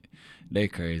nothing. They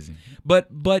crazy. But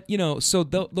you know, so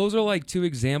those are like two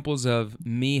examples of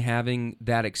me having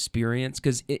that experience.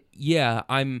 Because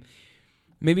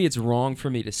maybe it's wrong for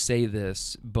me to say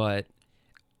this, but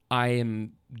I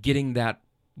am getting that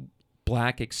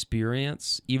black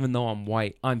experience, even though I'm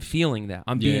white. I'm feeling that.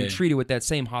 I'm being treated with that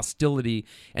same hostility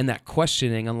and that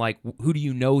questioning. I'm like, who do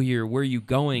you know here? Where are you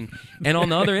going? And on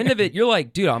the other end of it, you're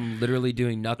like, dude, I'm literally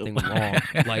doing nothing wrong.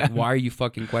 Like, why are you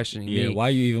fucking questioning me? Yeah, why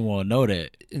you even want to know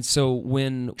that? And so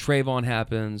when Trayvon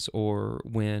happens, or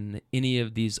when any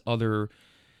of these other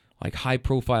like high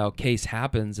profile case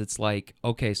happens, it's like,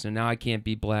 okay, so now I can't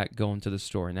be black going to the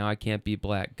store. Now I can't be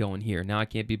black going here. Now I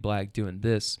can't be black doing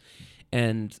this.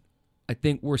 And I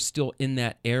think we're still in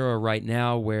that era right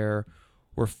now where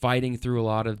we're fighting through a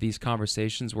lot of these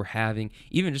conversations we're having,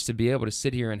 even just to be able to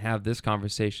sit here and have this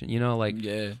conversation, you know, like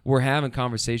we're having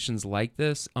conversations like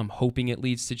this. I'm hoping it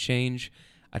leads to change.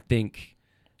 I think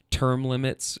term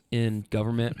limits in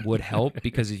government would help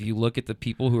because if you look at the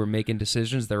people who are making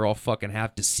decisions, they're all fucking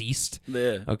half deceased.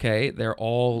 Yeah. Okay. They're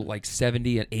all like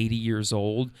 70 and 80 years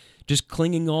old, just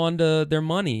clinging on to their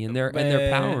money and their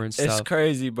power and stuff. It's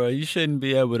crazy, bro. You shouldn't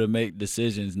be able to make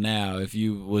decisions now if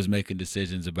you was making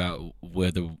decisions about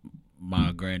whether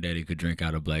my granddaddy could drink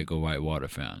out of black or white water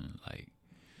fountain. Like,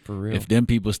 for real. If them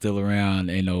people still around,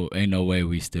 ain't no way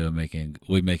we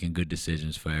making good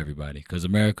decisions for everybody. Because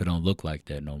America don't look like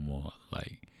that no more.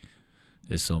 Like,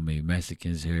 there's so many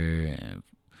Mexicans here and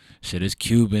shit. There's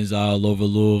Cubans all over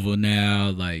Louisville now.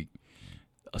 Like,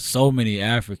 so many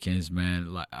Africans,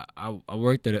 man. Like, I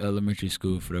worked at an elementary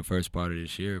school for the first part of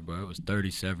this year, bro. It was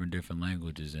 37 different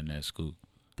languages in that school.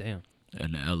 Damn.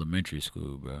 In the elementary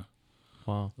school, bro.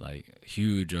 Wow. Like,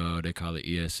 huge, they call it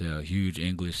ESL, huge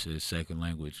English as second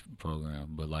language program.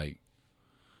 But, like,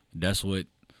 that's what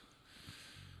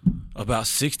about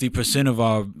 60% of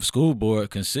our school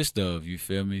board consists of, you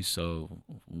feel me? So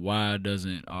why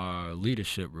doesn't our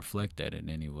leadership reflect that in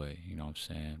any way? You know what I'm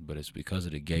saying? But it's because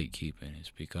of the gatekeeping.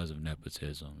 It's because of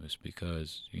nepotism. It's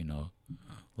because, you know,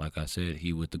 like I said,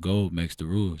 he with the gold makes the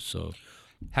rules. So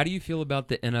how do you feel about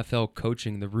the NFL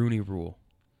coaching the Rooney Rule?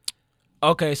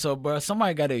 Okay, so bro,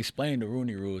 somebody got to explain the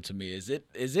Rooney Rule to me. Is it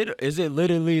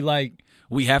literally like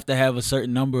we have to have a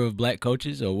certain number of black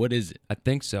coaches, or what is it? I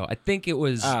think so. I think it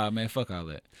was. Man, fuck all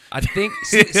that. I think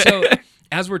so.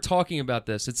 As we're talking about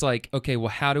this, it's like, okay, well,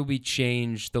 how do we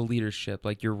change the leadership?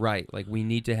 Like, you're right. Like, we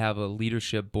need to have a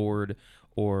leadership board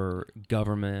or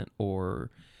government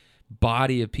or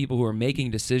body of people who are making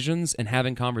decisions and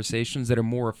having conversations that are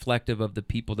more reflective of the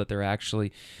people that they're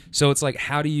actually. So it's like,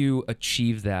 how do you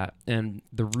achieve that? And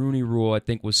the Rooney Rule, I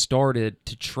think, was started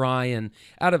to try and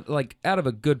out of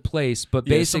a good place, but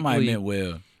basically somebody meant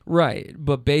well, right?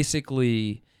 But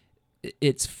basically,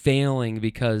 it's failing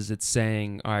because it's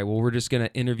saying, all right, well, we're just going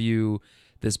to interview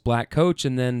this black coach,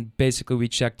 and then basically we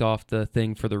checked off the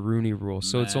thing for the Rooney Rule.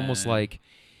 So it's almost like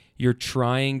you're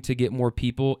trying to get more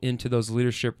people into those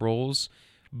leadership roles,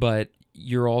 but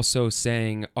you're also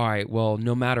saying, all right, well,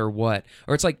 no matter what.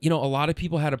 Or it's like, you know, a lot of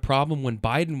people had a problem when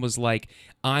Biden was like,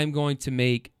 I'm going to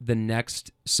make the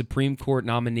next Supreme Court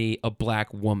nominee a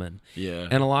black woman. Yeah.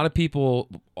 And a lot of people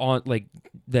on like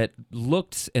that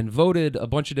looked and voted a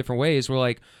bunch of different ways were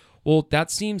like, well,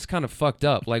 that seems kind of fucked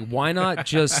up. Like, why not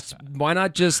just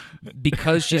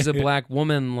because she's a black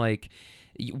woman, like,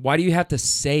 why do you have to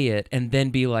say it and then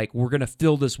be like, we're going to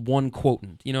fill this one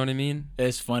quotient? You know what I mean?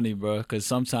 It's funny, bro, because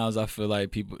sometimes I feel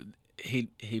like people, he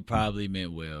probably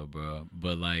meant well, bro.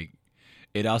 But, like,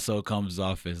 it also comes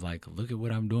off as, like, look at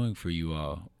what I'm doing for you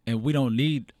all. And we don't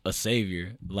need a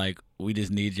savior. Like, we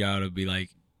just need y'all to be like,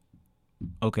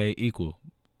 okay, equal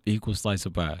slice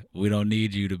of pie. We don't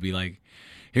need you to be like,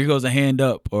 here goes a hand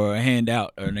up or a hand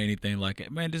out or anything like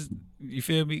that. Man, just, you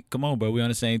feel me? Come on, bro. We on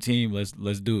the same team. Let's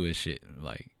do it. Shit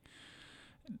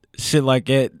like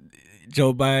that.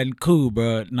 Joe Biden, cool,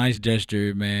 bro. Nice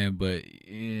gesture, man, but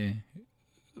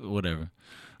whatever.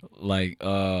 Like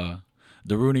the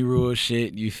Rooney Rule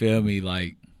shit, you feel me?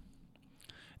 Like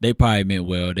they probably meant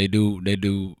well. They do.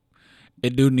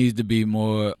 It needs to be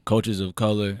more coaches of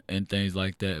color and things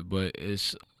like that. But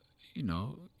it's,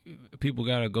 people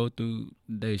gotta go through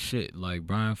their shit. Like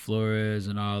Brian Flores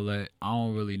and all that. I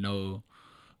don't really know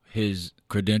his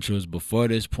credentials before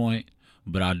this point,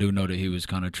 but I do know that he was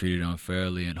kind of treated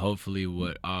unfairly, and hopefully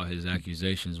what all his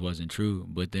accusations wasn't true.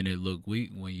 But then it looked weak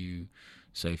when you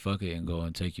say fuck it and go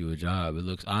and take you a job. It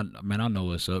looks, I know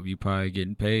what's up. You probably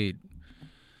getting paid.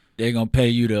 They're gonna pay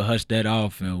you to hush that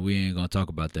off, and we ain't gonna talk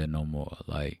about that no more.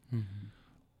 Like,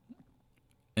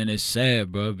 and it's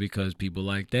sad, bro, because people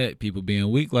like that, people being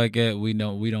weak like that, we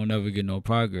don't never get no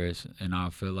progress. And I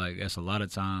feel like that's a lot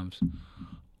of times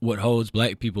what holds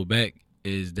black people back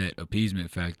is that appeasement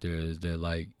factor. Is that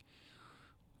like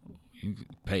you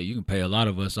can pay a lot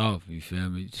of us off. You feel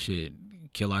me? Shit,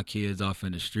 kill our kids off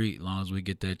in the street. As long as we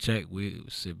get that check, we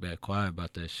sit back quiet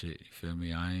about that shit. You feel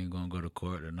me? I ain't gonna go to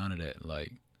court or none of that.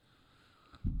 Like.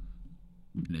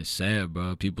 And it's sad,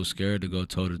 bro. People scared to go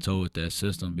toe-to-toe with that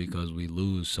system because we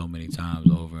lose so many times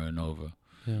over and over.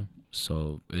 Yeah.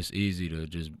 So it's easy to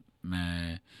just,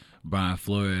 man, Brian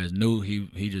Flores knew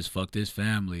he just fucked his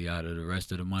family out of the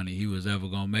rest of the money he was ever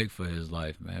going to make for his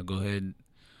life, man. Go ahead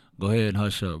and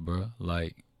hush up, bro.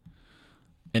 Like,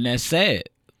 and that's sad.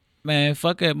 Man,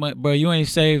 fuck that, bro. You ain't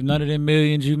saved none of them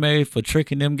millions you made for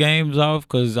tricking them games off.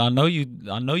 Cause I know you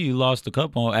lost a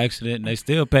cup on accident, and they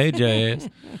still paid your ass.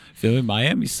 Feel me?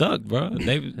 Miami sucked, bro.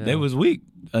 They was weak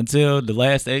until the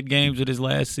last 8 games of this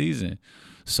last season.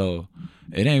 So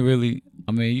it ain't really.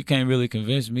 I mean, you can't really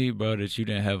convince me, bro, that you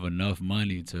didn't have enough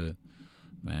money to,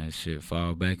 man, shit,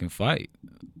 fall back and fight,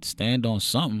 stand on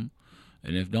something.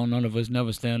 And if none of us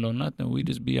never stand on nothing, we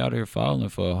just be out here falling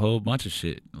for a whole bunch of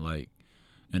shit, like.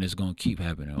 And it's going to keep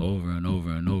happening over and over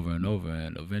and over and over.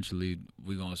 And eventually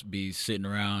we're going to be sitting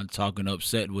around talking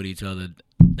upset with each other.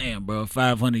 Damn, bro,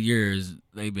 500 years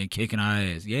they've been kicking our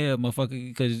ass. Yeah,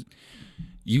 motherfucker, because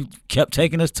you kept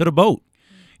taking us to the boat.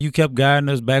 You kept guiding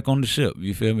us back on the ship.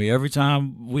 You feel me? Every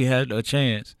time we had a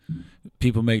chance,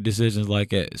 people make decisions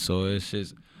like that. So it's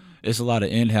a lot of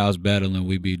in-house battling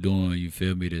we be doing, you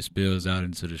feel me, that spills out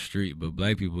into the street. But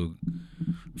black people,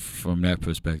 from that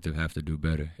perspective, have to do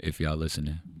better if y'all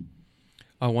listening.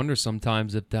 I wonder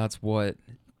sometimes if that's what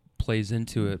plays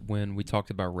into it when we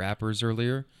talked about rappers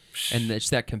earlier. And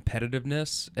it's that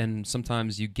competitiveness. And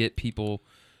sometimes you get people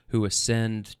who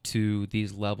ascend to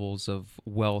these levels of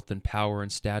wealth and power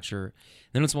and stature. And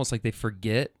then it's almost like they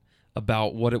forget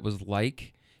about what it was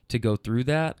like to go through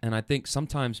that. And I think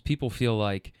sometimes people feel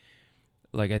like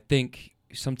I think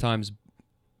sometimes,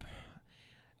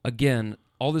 again,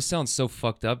 all this sounds so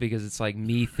fucked up because it's like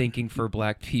me thinking for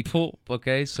black people,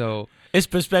 okay? So it's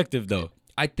perspective, though.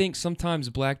 I think sometimes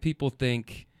black people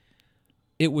think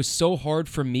it was so hard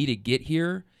for me to get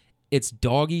here. It's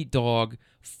dog eat dog.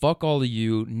 Fuck all of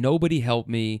you. Nobody helped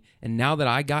me. And now that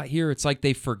I got here, it's like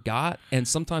they forgot. And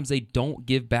sometimes they don't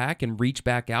give back and reach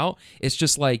back out. It's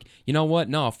just like, you know what?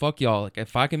 No, fuck y'all. Like,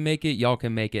 if I can make it, y'all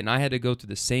can make it. And I had to go through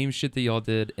the same shit that y'all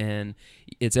did. And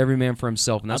it's every man for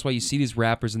himself. And that's why you see these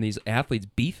rappers and these athletes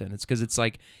beefing. It's because it's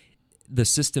like the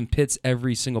system pits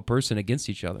every single person against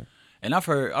each other. And I've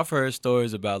heard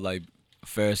stories about like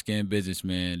fair-skinned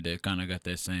businessmen that kind of got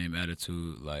that same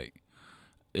attitude. Like,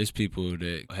 it's people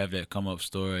that have that come up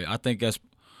story. I think that's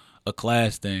a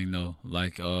class thing though.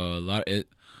 Like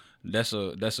that's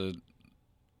a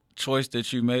choice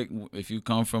that you make if you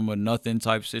come from a nothing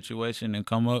type situation and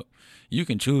come up. You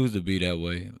can choose to be that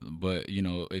way, but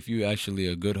if you actually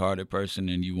a good-hearted person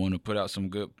and you want to put out some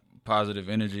good positive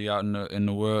energy out in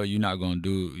the world, you're not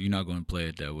gonna play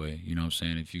it that way. You know what I'm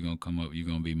saying? If you're gonna come up, you're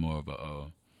gonna be more of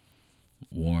a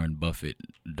Warren Buffett,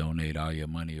 donate all your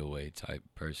money away type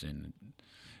person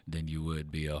than you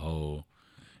would be a whole,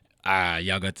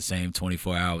 y'all got the same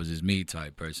 24 hours as me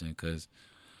type person. Because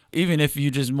even if you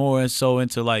just more so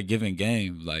into like giving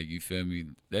game, like, you feel me,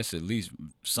 that's at least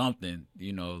something.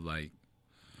 Like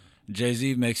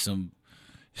Jay-Z makes some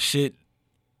shit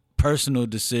personal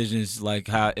decisions, like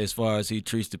how, as far as he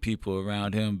treats the people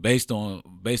around him based on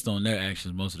their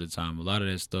actions most of the time. A lot of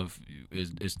that stuff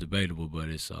is debatable, but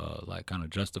it's like kind of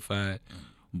justified.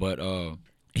 But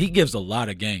he gives a lot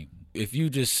of game. If you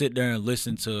just sit there and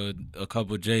listen to a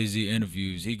couple Jay-Z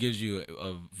interviews, he gives you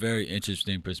a very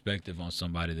interesting perspective on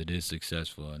somebody that is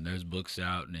successful. And there's books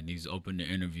out, and he's open to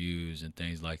interviews and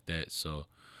things like that. So,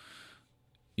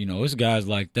 it's guys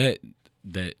like that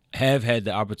that have had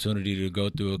the opportunity to go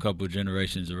through a couple of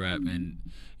generations of rap, and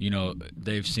you know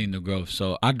they've seen the growth.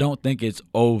 So I don't think it's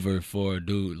over for a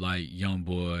dude like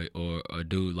YoungBoy or a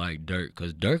dude like Dirk,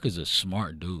 because Dirk is a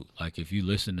smart dude. Like if you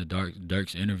listen to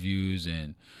Dirk's interviews,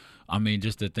 and I mean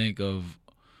just to think of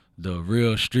the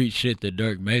real street shit that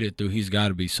Dirk made it through, he's got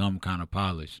to be some kind of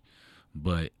polish.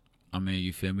 But I mean,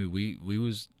 you feel me? We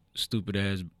was stupid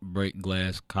ass break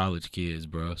glass college kids,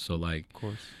 bro. So like, Of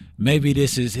course. maybe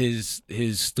this is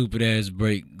his stupid ass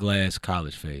break glass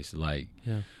college face. Like,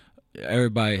 Yeah.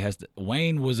 everybody has to.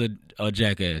 Wayne was a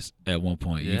jackass at one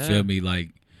point. You Yeah. feel me? Like,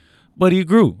 but he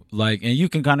grew. Like, and you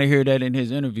can kind of hear that in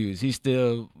his interviews. He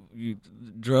still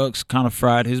drugs kind of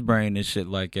fried his brain and shit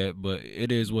like that. But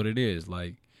it is what it is.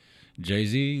 Like,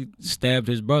 Jay-Z stabbed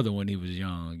his brother when he was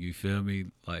young. You feel me?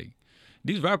 Like,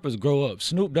 these rappers grow up.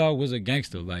 Snoop Dogg was a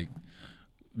gangster. Like,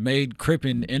 made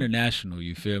Crippin' international.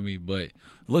 You feel me? But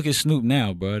look at Snoop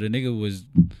now, bro. The nigga was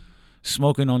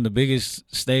smoking on the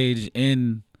biggest stage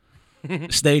in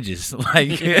stages,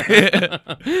 like,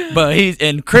 but he's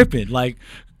in Crippin', like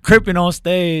Crippin' on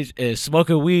stage and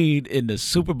smoking weed in the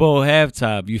Super Bowl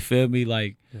halftime. You feel me?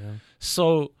 Like, Yeah.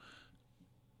 so,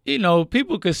 you know,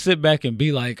 people could sit back and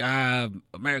be like,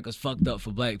 America's fucked up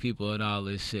for black people and all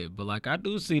this shit, but like I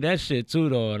do see that shit too,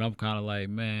 though, and I'm kind of like,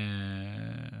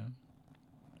 man,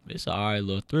 it's an alright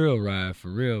little thrill ride for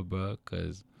real, bro.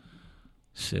 Cause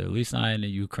shit, at least I ain't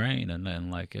in Ukraine or nothing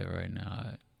like it right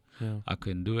now. Yeah. I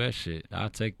couldn't do that shit.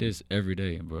 I'll take this every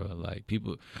day, bro. Like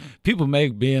people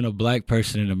make being a black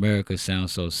person in America sound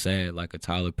so sad, like a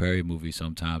Tyler Perry movie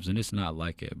sometimes, and it's not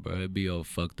like it, bro. It be old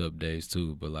fucked up days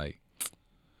too, but like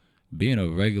being a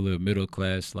regular middle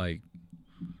class like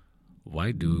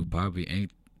white dude probably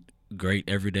ain't great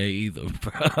every day either,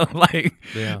 bro. Like,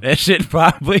 Yeah. that shit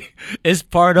probably it's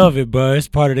part of it, bro. It's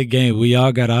part of the game. We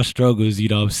all got our struggles, you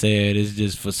know what I'm saying? It's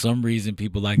just for some reason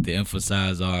people like to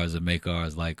emphasize ours and make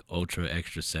ours like ultra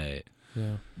extra sad.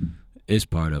 Yeah. It's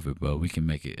part of it, bro. We can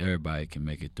make it. Everybody can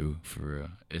make it through, for real.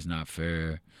 It's not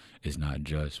fair. It's not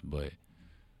just, but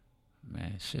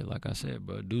man, shit, like I said,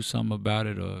 bro, do something about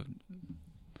it, or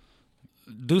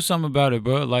do something about it,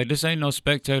 bro. Like, this ain't no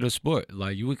spectator sport.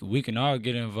 Like, we can all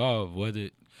get involved, whether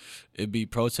it be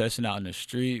protesting out in the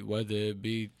street, whether it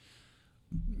be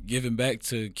giving back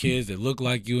to kids that look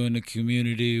like you in the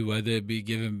community, whether it be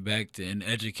giving back to and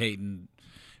educating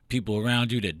people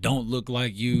around you that don't look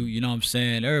like you. You know what I'm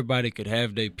saying? Everybody could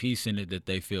have their piece in it that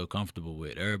they feel comfortable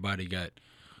with. Everybody got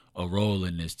a role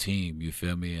in this team, you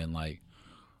feel me? And like,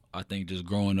 I think just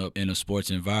growing up in a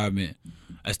sports environment,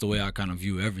 that's the way I kind of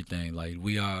view everything. Like,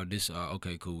 we are this,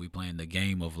 okay, cool, we playing the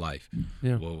game of life.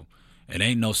 Yeah. Well, it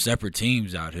ain't no separate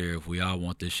teams out here if we all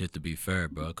want this shit to be fair,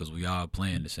 bro, because we all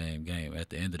playing the same game. At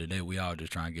the end of the day, we all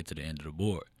just trying to get to the end of the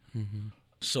board. Mm-hmm.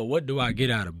 So what do I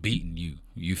get out of beating you?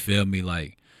 You feel me?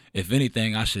 Like, if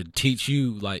anything, I should teach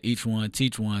you, like, each one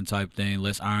teach one type thing.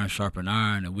 Let's iron sharpen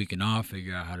iron, and we can all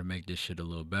figure out how to make this shit a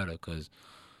little better, because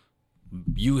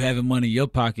you having money in your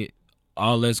pocket,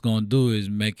 all that's gonna do is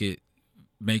make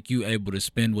you able to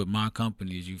spend with my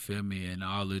companies, you feel me? And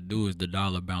all it do is the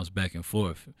dollar bounce back and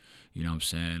forth. You know what I'm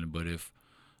saying? But if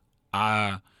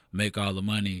I make all the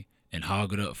money and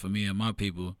hog it up for me and my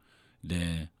people,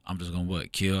 then I'm just gonna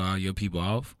kill all your people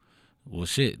off? Well,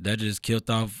 shit, that just killed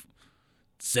off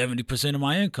 70% of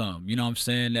my income. You know what I'm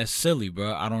saying? That's silly,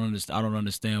 bro. I don't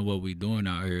understand what we doing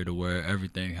out here to where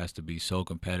everything has to be so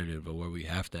competitive, or where we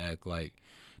have to act like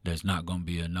there's not gonna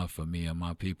be enough for me and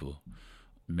my people.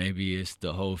 Maybe it's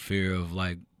the whole fear of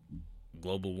like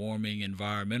global warming,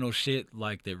 environmental shit,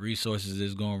 like that resources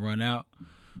is gonna run out.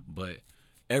 But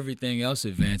everything else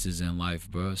advances in life,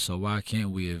 bro. So why can't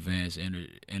we advance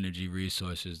energy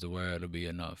resources to where it'll be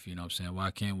enough? You know what I'm saying? Why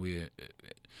can't we,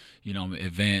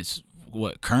 advance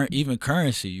even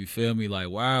currency? You feel me? Like,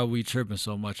 why are we tripping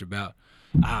so much about,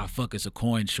 fuck, it's a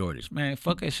coin shortage? Man,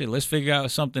 fuck that shit. Let's figure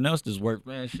out something else that's work.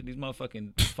 Man, shit, these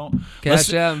motherfucking phone.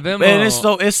 Cash App and Venmo. Man,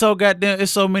 it's so goddamn,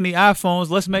 it's so many iPhones.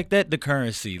 Let's make that the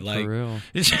currency. Like, For real.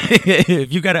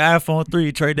 if you got an iPhone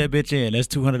 3, trade that bitch in. That's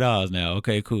 $200 now.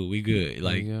 Okay, cool. We good. There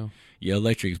Like, you go. your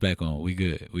electric's back on. We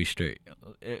good. We straight.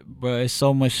 Bro, it's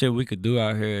so much shit we could do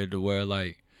out here to where,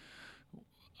 like,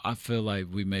 I feel like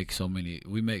we make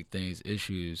things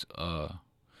issues.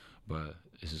 But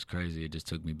this is crazy. It just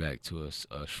took me back to a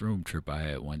shroom trip I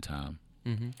had one time.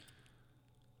 Mm-hmm.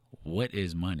 What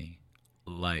is money?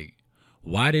 Like,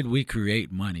 why did we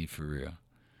create money for real?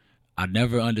 I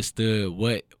never understood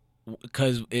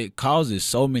because it causes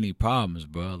so many problems,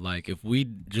 bro. Like, if we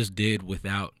just did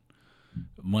without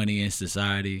money in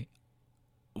society,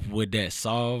 would that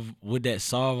solve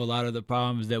a lot of the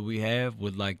problems that we have?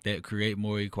 Would like that create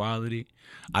more equality?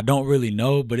 I don't really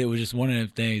know, but it was just one of them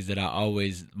things that I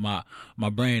always my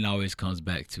brain always comes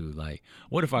back to. Like,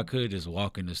 what if I could just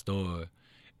walk in the store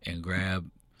and grab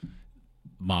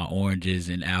my oranges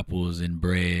and apples and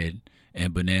bread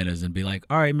and bananas and be like,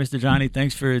 all right, Mr. Johnny,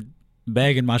 thanks for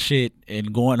bagging my shit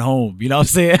and going home. You know what I'm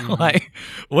saying? Mm-hmm. Like,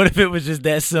 what if it was just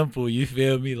that simple? You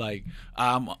feel me? Like,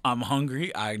 I'm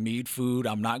hungry. I need food.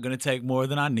 I'm not going to take more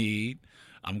than I need.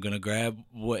 I'm going to grab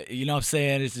what, you know what I'm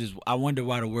saying? It's just, I wonder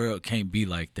why the world can't be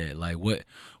like that. Like,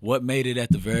 what made it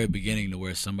at the very beginning to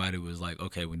where somebody was like,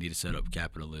 okay, we need to set up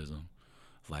capitalism.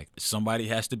 Like, somebody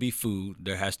has to be food.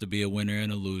 There has to be a winner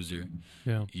and a loser.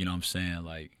 Yeah. You know what I'm saying?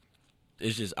 Like,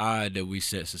 it's just odd that we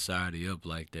set society up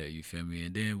like that, you feel me?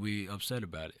 And then we upset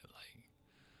about it. Like,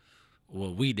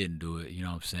 well, we didn't do it, you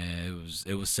know what I'm saying?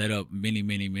 It was set up many,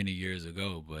 many, many years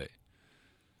ago, but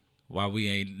why we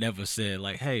ain't never said,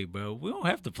 like, hey, bro, we don't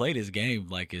have to play this game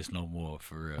like it's no more,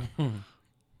 for real.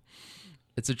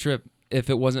 It's a trip. If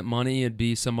it wasn't money, it'd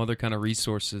be some other kind of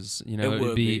resources. You know, It it'd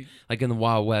would be be. like in the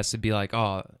Wild West. It'd be like,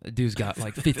 oh, a dude's got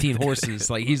like 15 horses.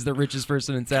 Like, he's the richest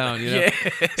person in town. You know?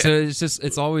 Yeah. So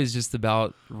it's always just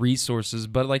about resources.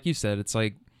 But like you said, it's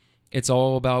like it's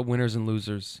all about winners and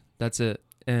losers. That's it.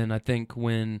 And I think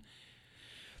when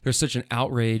there's such an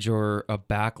outrage or a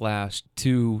backlash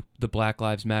to the Black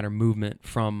Lives Matter movement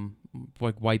from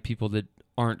like white people that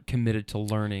aren't committed to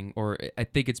learning, or I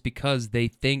think it's because they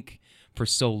think for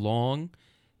so long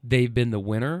they've been the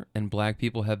winner and black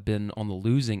people have been on the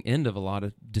losing end of a lot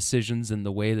of decisions and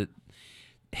the way that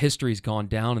history's gone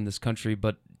down in this country.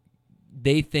 But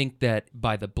they think that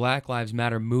by the Black Lives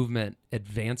Matter movement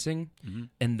advancing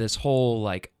and this whole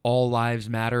like all lives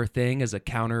matter thing as a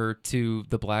counter to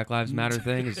the Black Lives Matter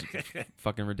thing is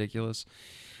fucking ridiculous.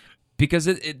 Because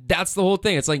that's the whole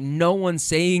thing. It's like no one's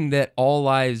saying that all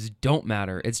lives don't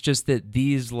matter. It's just that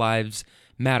these lives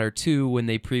matter too when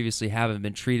they previously haven't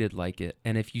been treated like it.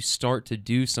 And if you start to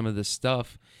do some of this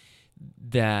stuff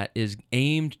that is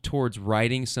aimed towards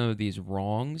righting some of these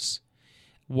wrongs,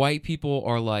 white people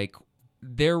are like,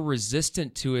 they're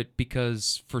resistant to it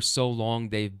because for so long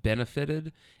they've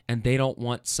benefited and they don't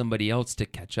want somebody else to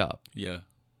catch up. Yeah.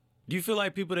 Do you feel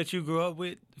like people that you grew up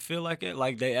with feel like it?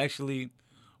 Like they actually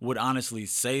would honestly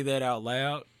say that out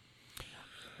loud?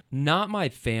 Not my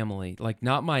family, like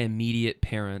not my immediate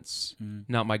parents,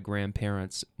 not my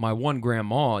grandparents. My one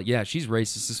grandma, yeah, she's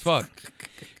racist as fuck.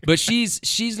 But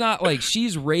she's not like,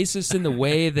 she's racist in the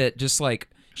way that just like,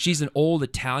 she's an old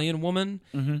Italian woman,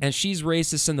 and she's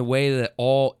racist in the way that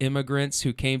all immigrants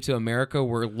who came to America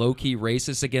were low-key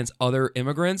racist against other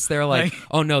immigrants. They're like,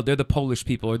 oh no, they're the Polish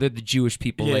people or they're the Jewish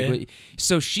people. Yeah. Like,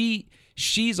 so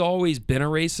she's always been a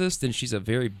racist, and she's a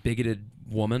very bigoted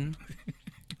woman.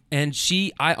 And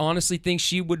I honestly think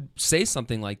she would say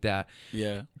something like that.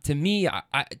 Yeah. To me,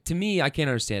 I can't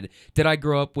understand it. Did I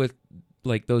grow up with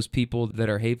like those people that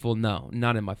are hateful? No,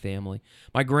 not in my family.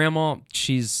 My grandma,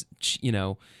 she's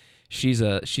a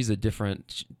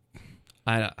different.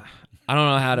 I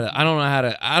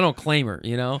don't claim her.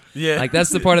 You know. Yeah. Like that's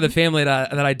the part of the family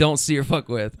that I don't see or fuck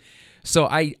with. So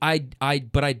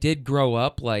but I did grow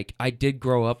up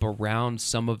around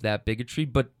some of that bigotry.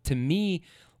 But to me,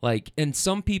 like, and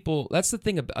some people, that's the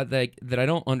thing about that I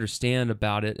don't understand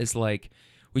about it is like,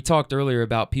 we talked earlier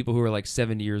about people who are like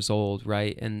 70 years old,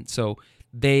 right? And so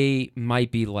they might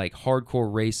be like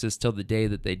hardcore racist till the day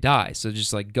that they die. So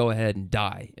just like go ahead and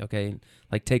die, okay?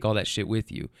 Like take all that shit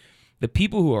with you. The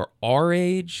people who are our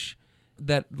age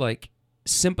that like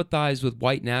sympathize with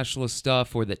white nationalist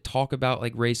stuff or that talk about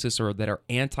like racist or that are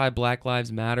anti-Black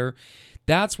Lives Matter,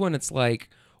 that's when it's like,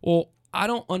 well, I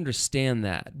don't understand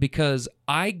that because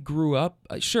I grew up,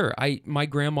 sure, my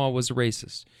grandma is a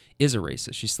racist.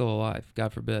 She's still alive,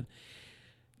 God forbid.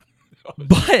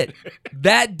 But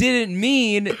that didn't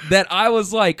mean that I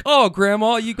was like, oh,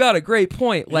 grandma, you got a great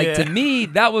point. Like, to me,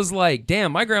 that was like,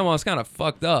 damn, my grandma's kind of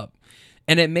fucked up.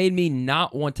 And it made me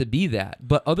not want to be that.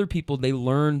 But other people, they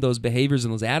learn those behaviors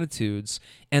and those attitudes,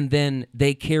 and then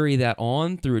they carry that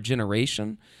on through a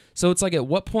generation. So it's like, at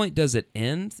what point does it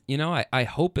end? You know, I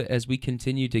hope as we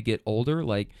continue to get older,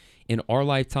 like in our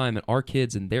lifetime and our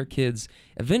kids and their kids,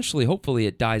 eventually, hopefully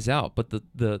it dies out. But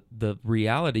the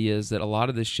reality is that a lot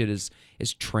of this shit is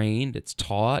trained, it's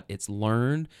taught, it's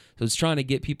learned. So it's trying to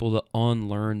get people to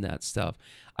unlearn that stuff.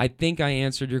 I think I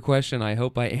answered your question. I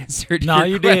hope I answered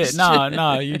your question.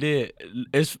 No, you did.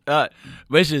 It's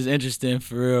which is interesting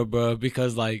for real, bro,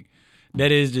 because like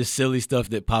that is just silly stuff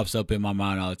that pops up in my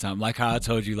mind all the time. Like how I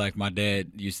told you, like my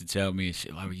dad used to tell me,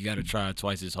 shit, like, you got to try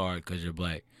twice as hard because you're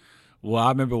black. Well, I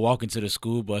remember walking to the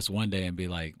school bus one day and be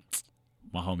like,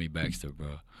 my homie Baxter,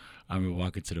 bro. I remember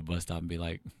walking to the bus stop and be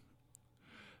like,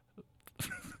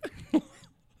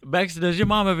 Baxter, does your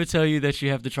mom ever tell you that you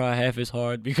have to try half as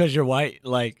hard because you're white?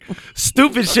 Like,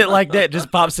 stupid shit like that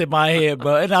just pops in my head,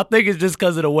 bro. And I think it's just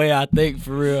because of the way I think,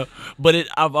 for real. But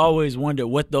I've always wondered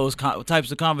what those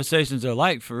types of conversations are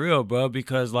like, for real, bro.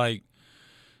 Because, like,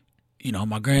 you know,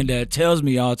 my granddad tells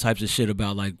me all types of shit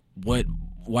about, like, what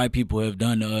white people have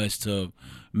done to us to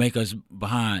make us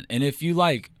behind. And if you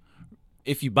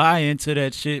buy into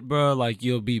that shit, bro, like,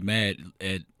 you'll be mad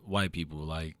at white people.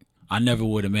 Like, I never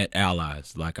would have met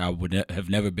allies. Like, I would have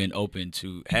never been open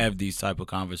to have these type of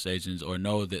conversations or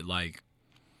know that, like,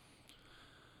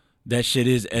 that shit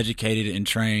is educated and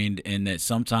trained, and that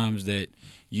sometimes that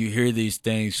you hear these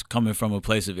things coming from a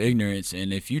place of ignorance.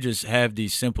 And if you just have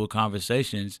these simple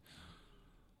conversations,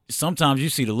 sometimes you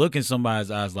see the look in somebody's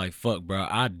eyes like, fuck, bro,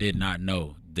 I did not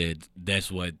know that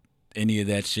that's what any of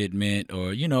that shit meant.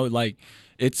 Or, you know, like,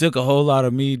 it took a whole lot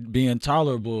of me being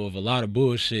tolerable of a lot of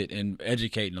bullshit and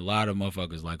educating a lot of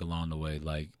motherfuckers, like, along the way,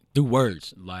 like, through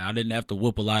words. Like, I didn't have to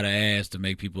whoop a lot of ass to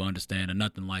make people understand or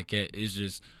nothing like that. It's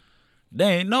just,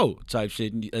 they ain't know type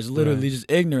shit. It's literally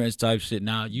just ignorance type shit.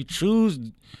 Now, you choose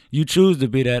to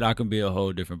be that, I can be a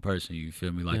whole different person, you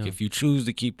feel me? Like, if you choose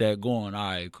to keep that going, all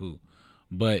right, cool.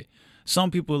 But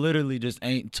some people literally just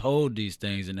ain't told these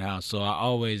things in the house. So I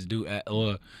always do,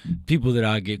 or people that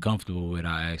I get comfortable with,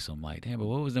 I ask them, like, damn, but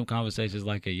what was them conversations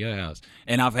like at your house?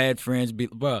 And I've had friends be,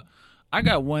 bro, I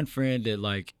got one friend that,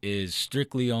 like, is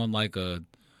strictly on, like, a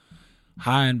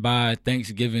high and by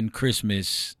Thanksgiving,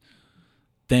 Christmas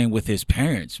thing with his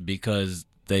parents because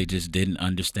they just didn't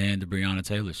understand the Breonna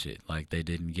Taylor shit. Like, they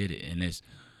didn't get it. And it's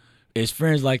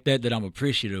friends like that I'm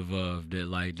appreciative of, that,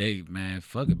 like, they, man,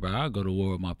 fuck it, bro, I'll go to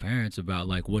war with my parents about,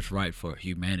 like, what's right for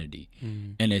humanity.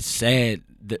 And it's sad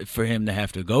for him to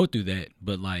have to go through that,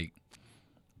 but, like,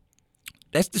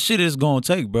 that's the shit it's gonna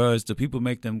take, bro, is the people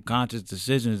make them conscious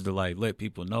decisions to, like, let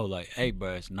people know, like, hey,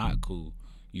 bro, it's not cool,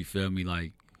 you feel me?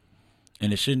 Like,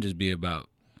 and it shouldn't just be about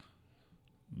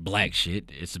black shit.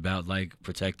 It's about, like,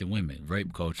 protecting women,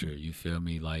 rape culture, you feel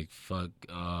me? Like, fuck,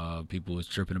 people was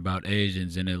tripping about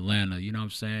Asians in Atlanta, you know what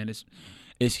I'm saying?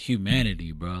 It's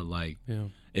humanity, bro. Like,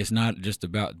 it's not just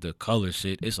about the color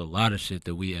shit. It's a lot of shit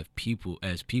that we have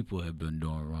as people have been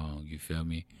doing wrong, you feel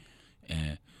me?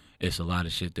 And it's a lot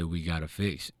of shit that we gotta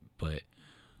fix, but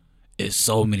it's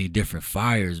so many different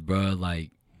fires, bro.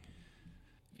 Like,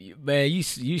 man, you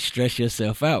stress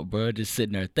yourself out, bro, just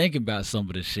sitting there thinking about some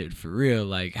of the shit, for real.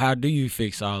 Like, how do you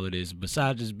fix all of this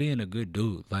besides just being a good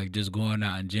dude? Like, just going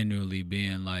out and genuinely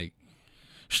being, like,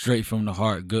 straight from the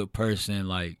heart, good person,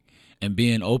 like, and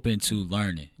being open to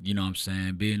learning, you know what I'm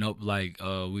saying? Being open, like,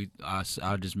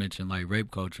 I just mentioned, like,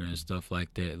 rape culture and stuff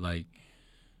like that. Like,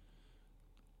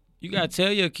 you gotta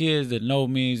tell your kids that no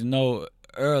means no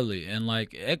early, and,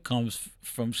 like, it comes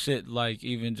from shit, like,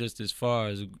 even just as far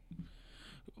as,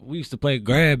 we used to play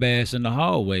grab ass in the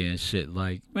hallway and shit.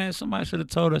 Like, man, somebody should have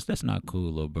told us that's not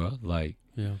cool, little bro. Like,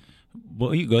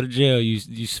 boy, you go to jail,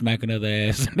 you smack another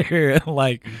ass in there.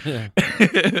 Like,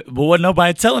 but wasn't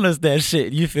nobody telling us that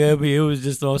shit, you feel me? It was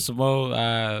just on some old,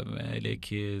 man, they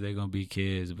kids, they gonna be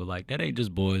kids. But, like, that ain't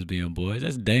just boys being boys.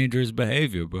 That's dangerous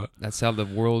behavior, bro. That's how the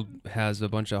world has a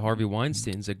bunch of Harvey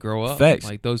Weinsteins that grow up. Facts.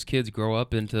 Like, those kids grow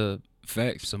up into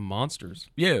Facts. some monsters.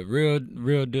 Yeah, real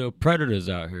deal predators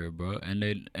out here, bro. And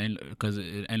because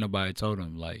ain't nobody told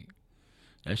them, like,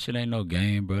 that shit ain't no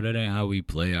game, bro. That ain't how we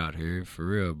play out here, for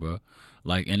real, bro.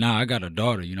 Like, and now I got a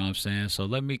daughter, you know what I'm saying? So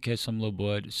let me catch some little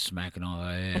boy just smacking on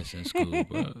her ass in school,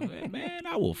 bro. Man,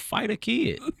 I will fight a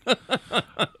kid.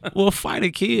 We'll fight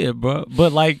a kid, bro.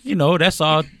 But, like, you know, that's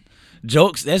all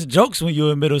jokes. That's jokes when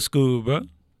you're in middle school, bro.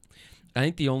 I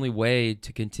think the only way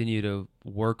to continue to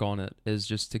work on it is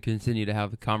just to continue to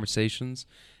have the conversations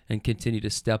and continue to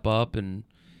step up and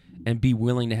be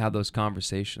willing to have those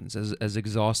conversations. As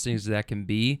exhausting as that can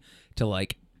be, to,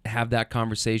 like, have that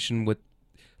conversation with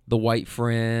the white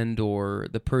friend or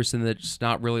the person that's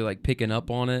not really, like, picking up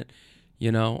on it.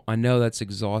 You know, I know that's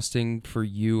exhausting for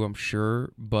you, I'm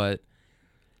sure, but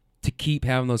to keep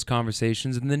having those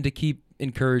conversations and then to keep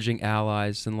encouraging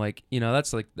allies, and, like, you know, that's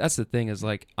the thing is,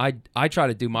 like, I try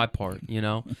to do my part, you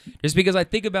know, just because I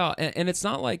think about, and it's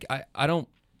not like I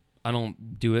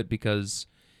don't do it because,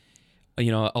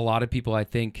 you know, a lot of people I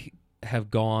think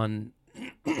have gone,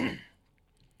 you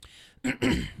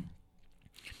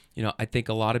know, I think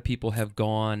a lot of people have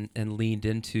gone and leaned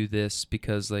into this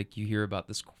because, like, you hear about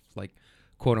this, like,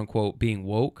 quote unquote being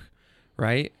woke,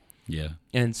 right? Yeah.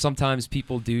 And sometimes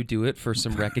people do it for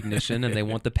some recognition and they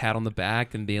want the pat on the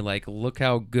back and being like, look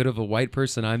how good of a white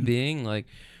person I'm being. Like,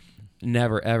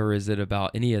 never ever is it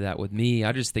about any of that with me.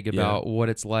 I just think about what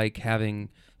it's like having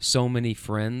so many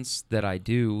friends that I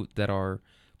do that are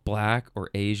Black or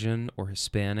Asian or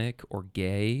Hispanic or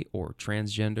gay or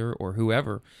transgender or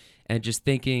whoever, and just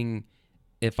thinking,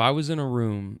 if I was in a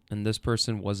room and this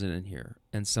person wasn't in here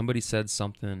and somebody said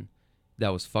something that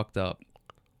was fucked up,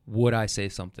 would I say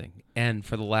something? And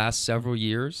for the last several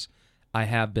years, I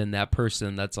have been that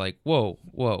person that's like, whoa,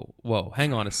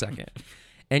 hang on a second.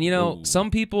 And,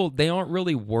 some people, they aren't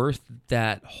really worth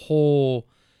that whole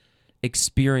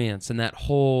experience and that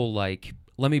whole, like,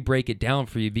 let me break it down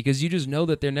for you, because you just know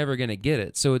that they're never going to get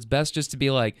it. So it's best just to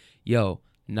be like, yo,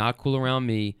 not cool around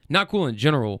me. Not cool in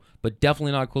general, but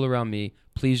definitely not cool around me.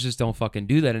 Please just don't fucking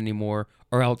do that anymore,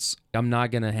 or else I'm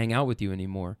not going to hang out with you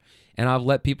anymore. And I've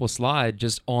let people slide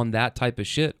just on that type of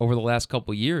shit over the last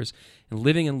couple of years. And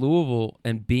living in Louisville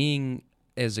and being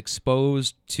as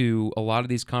exposed to a lot of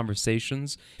these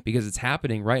conversations, because it's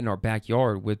happening right in our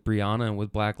backyard with Breonna and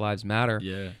with Black Lives Matter.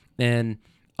 Yeah. And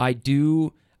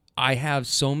I have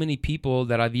so many people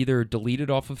that I've either deleted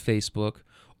off of Facebook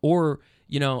or,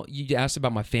 you asked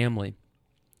about my family.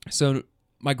 So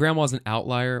my grandma's an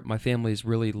outlier. My family is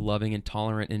really loving and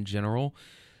tolerant in general.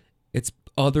 It's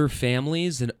other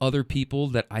families and other people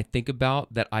that I think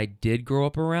about that I did grow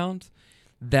up around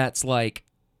that's like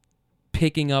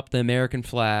picking up the American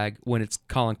flag when it's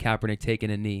Colin Kaepernick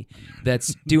taking a knee.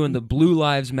 That's doing the Blue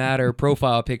Lives Matter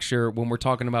profile picture when we're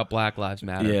talking about Black Lives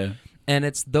Matter. Yeah. And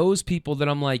it's those people that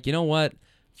I'm like, you know what?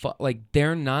 Like,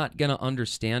 they're not going to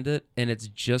understand it, and it's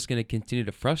just going to continue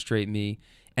to frustrate me,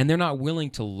 and they're not willing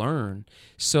to learn.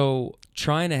 So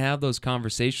trying to have those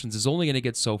conversations is only going to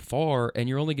get so far, and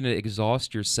you're only going to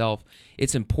exhaust yourself.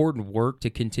 It's important work to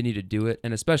continue to do it,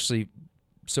 and especially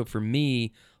so for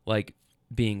me, like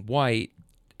being white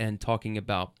and talking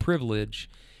about privilege,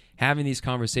 having these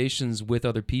conversations with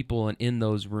other people and in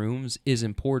those rooms is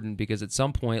important, because at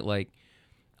some point, like,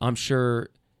 I'm sure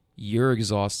you're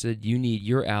exhausted. You need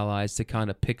your allies to kind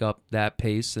of pick up that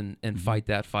pace and fight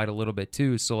that fight a little bit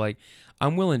too. So, like,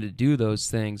 I'm willing to do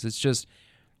those things. It's just,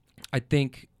 I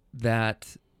think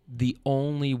that the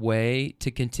only way to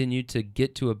continue to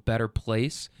get to a better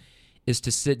place is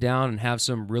to sit down and have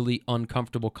some really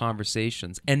uncomfortable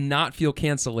conversations and not feel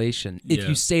cancellation if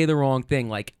you say the wrong thing.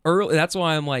 Like, early, that's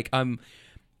why I'm like, I'm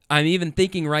even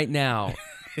thinking right now,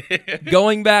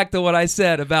 going back to what I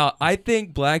said about, I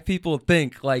think Black people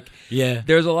think, like,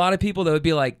 there's a lot of people that would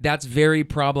be like, that's very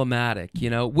problematic,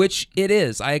 which it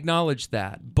is. I acknowledge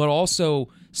that. But also,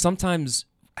 sometimes,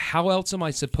 how else am I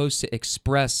supposed to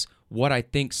express what I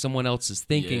think someone else is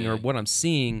thinking or what I'm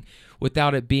seeing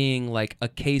without it being like a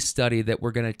case study that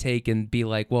we're going to take and be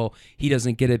like, well, he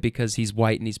doesn't get it because he's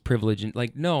white and he's privileged. And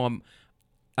like, no,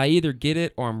 I either get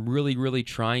it or I'm really, really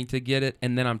trying to get it,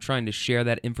 and then I'm trying to share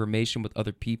that information with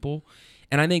other people.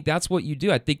 And I think that's what you do.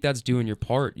 I think that's doing your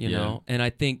part, you know? And I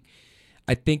think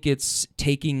it's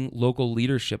taking local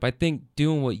leadership. I think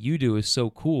doing what you do is so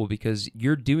cool because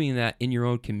you're doing that in your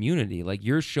own community. Like,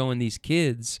 you're showing these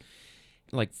kids,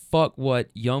 like, fuck what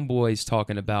young boy's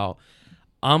talking about.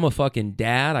 I'm a fucking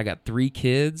dad. I got 3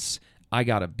 kids. I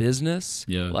got a business.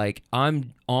 Like,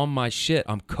 I'm on my shit.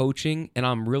 I'm coaching, and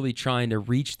I'm really trying to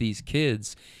reach these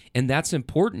kids. And that's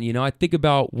important. I think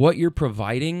about what you're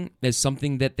providing as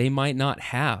something that they might not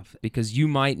have, because you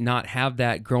might not have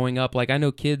that growing up. Like, I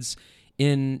know kids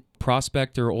in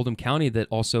Prospect or Oldham County that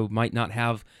also might not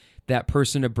have that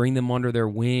person to bring them under their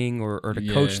wing or to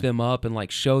coach them up and,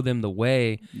 like, show them the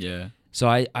way.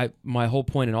 So my whole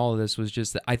point in all of this was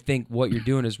just that I think what you're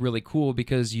doing is really cool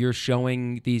because you're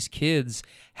showing these kids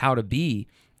how to be.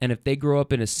 And if they grow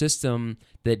up in a system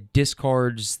that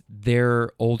discards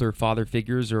their older father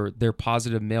figures or their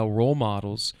positive male role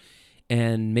models,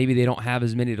 and maybe they don't have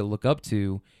as many to look up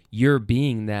to, you're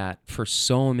being that for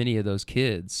so many of those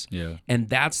kids. And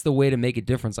that's the way to make a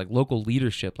difference. Like, local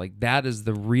leadership, like, that is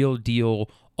the real deal,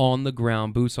 on the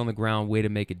ground, boots on the ground way to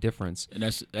make a difference. And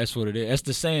that's what it is. That's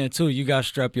the saying too. You gotta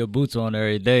strap your boots on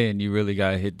every day, and you really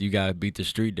gotta beat the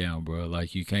street down, bro.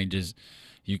 Like, you can't just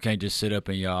sit up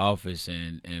in your office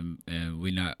and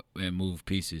move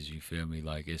pieces. You feel me?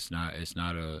 Like, it's not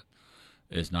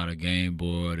a game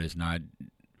board. It's not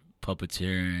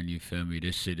puppeteering. You feel me?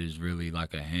 This shit is really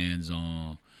like a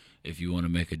hands-on. If you want to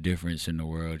make a difference in the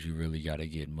world, you really gotta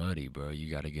get muddy, bro.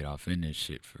 You gotta get off in this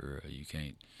shit for real. You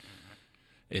can't.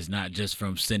 It's not just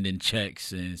from sending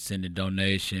checks and sending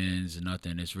donations and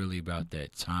nothing. It's really about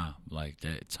that time. Like,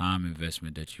 that time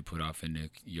investment that you put off in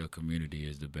your community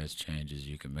is the best changes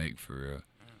you can make for real.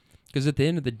 Because at the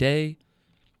end of the day,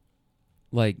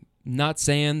 like, not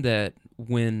saying that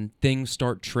when things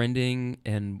start trending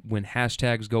and when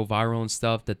hashtags go viral and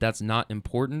stuff, that's not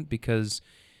important, because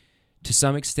to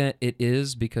some extent it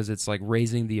is, because it's like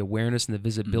raising the awareness and the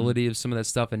visibility of some of that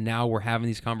stuff, and now we're having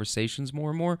these conversations more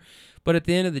and more. But at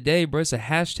the end of the day, bro, it's a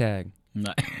hashtag.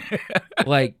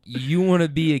 Like, you want to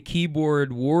be a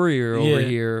keyboard warrior over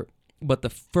here, but the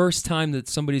first time that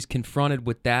somebody's confronted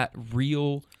with that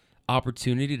real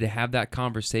opportunity to have that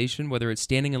conversation, whether it's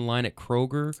standing in line at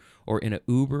Kroger or in an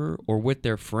Uber or with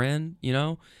their friend, you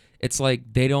know, it's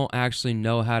like they don't actually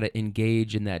know how to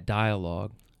engage in that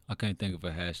dialogue. I can't think of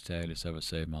a hashtag that's ever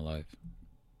saved my life.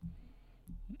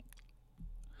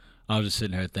 I was just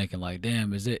sitting here thinking, like,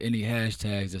 damn, is there any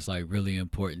hashtags that's like really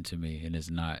important to me? And it's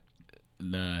not.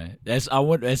 Nah, that's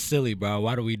silly, bro.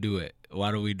 Why do we do it?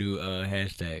 Why do we do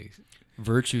hashtags?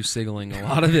 Virtue signaling, a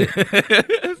lot of it.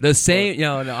 The same, you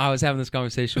know, I was having this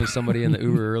conversation with somebody in the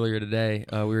Uber earlier today.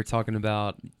 We were talking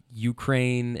about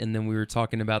Ukraine, and then we were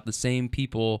talking about the same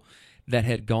people that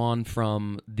had gone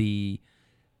from the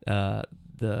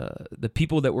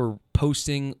people that were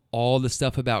posting all the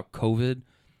stuff about COVID,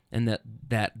 and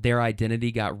that their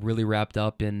identity got really wrapped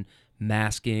up in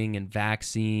masking and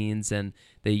vaccines, and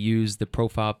they use the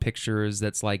profile pictures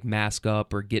that's like mask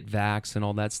up or get vax and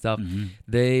all that stuff. Mm-hmm.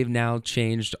 They've now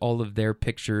changed all of their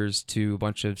pictures to a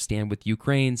bunch of Stand With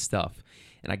Ukraine stuff.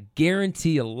 And I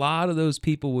guarantee a lot of those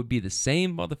people would be the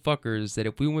same motherfuckers that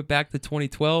if we went back to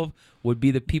 2012 would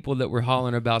be the people that were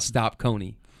hollering about Stop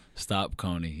Coney. Stop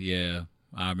Coney, yeah.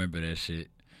 I remember that shit.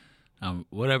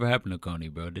 Whatever happened to Coney,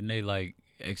 bro? Didn't they like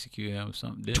execute him or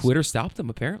something? Twitter stopped him,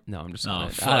 apparently. No, I'm just saying.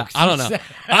 Fuck. I don't know.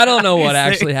 I don't know what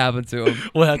actually happened to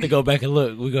him. We'll have to go back and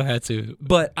look. We're going to have to.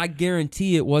 But I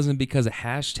guarantee it wasn't because of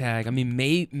hashtag. I mean,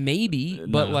 maybe,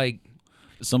 but like...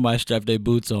 Somebody strapped their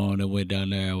boots on and went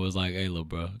down there and was like, hey, little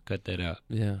bro, cut that out.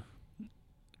 Yeah.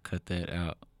 Cut that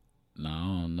out.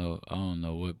 No, I don't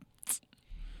know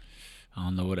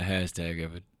what a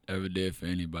hashtag ever did for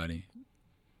anybody.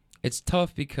 It's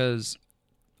tough because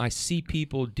I see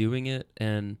people doing it,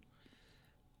 and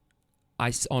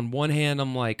on one hand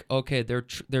I'm like, okay, they're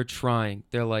trying.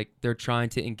 They're trying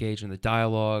to engage in the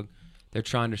dialogue. They're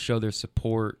trying to show their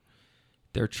support.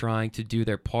 They're trying to do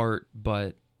their part,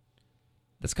 but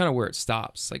that's kind of where it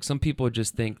stops. Like, some people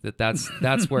just think that's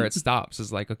where it stops.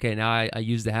 It's like, okay, now I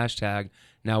use the hashtag.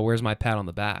 Now where's my pat on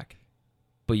the back?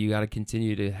 But you got to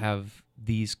continue to have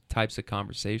these types of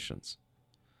conversations.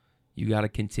 You got to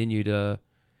continue to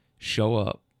show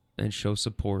up and show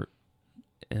support.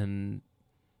 And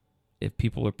if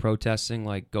people are protesting,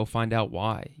 like, go find out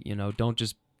why. You know, don't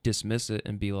just dismiss it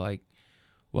and be like,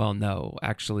 well, no,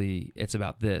 actually it's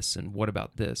about this, and what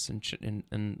about this? And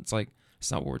it's like,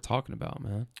 it's not what we're talking about,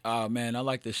 man. Man, I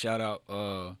like to shout out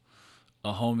a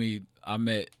homie I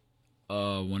met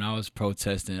when I was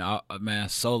protesting. Man,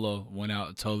 solo went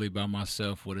out totally by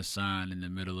myself with a sign in the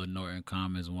middle of Norton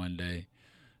Commons one day,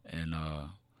 and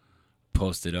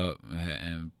posted up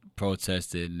and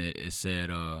protested, and it said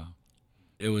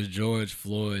it was George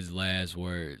Floyd's last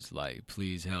words, like,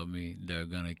 please help me, they're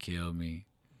gonna kill me.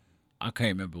 I can't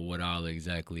remember what all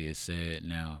exactly it said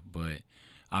now, but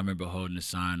I remember holding the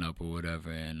sign up or whatever,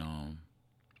 and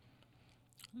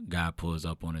guy pulls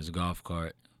up on his golf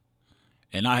cart,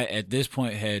 and I at this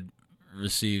point had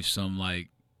received some like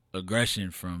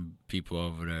aggression from people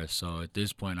over there, so at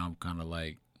this point I'm kind of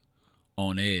like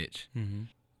on edge. Mm-hmm.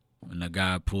 And the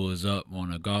guy pulls up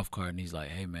on a golf cart, and he's like,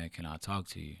 hey man, can I talk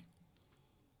to you?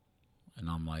 And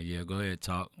I'm like, yeah, go ahead,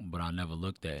 talk. But I never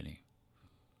looked at him.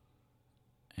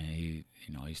 And he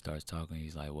starts talking.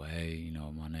 He's like, well, hey,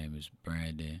 my name is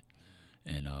Brandon,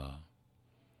 and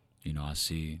I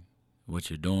see what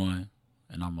you're doing.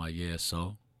 And I'm like, yeah,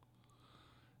 so.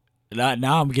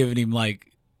 Now I'm giving him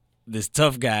like this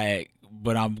tough guy act,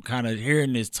 but I'm kind of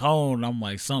hearing this tone. I'm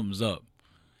like, something's up.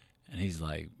 And he's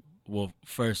like, well,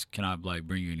 first, can I like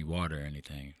bring you any water or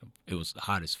anything? It was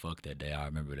hot as fuck that day. I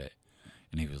remember that.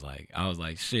 And he was like, I was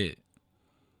like, shit.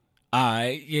 All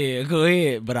right, yeah, go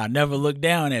ahead. But I never looked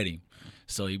down at him.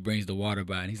 So he brings the water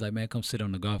by, and he's like, man, come sit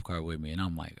on the golf cart with me. And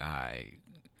I'm like, all right.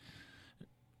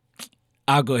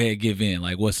 I'll go ahead and give in.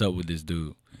 Like, what's up with this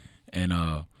dude? And,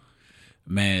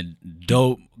 man,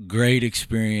 dope, great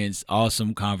experience,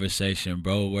 awesome conversation.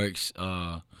 Bro works,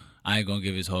 I ain't gonna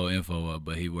give his whole info up,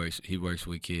 but he works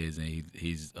with kids, and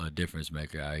he's a difference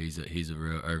maker. He's a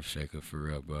real earth shaker for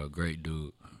real, bro. Great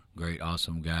dude, great,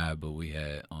 awesome guy. But we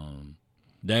had,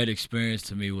 that experience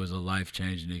to me was a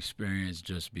life-changing experience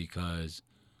just because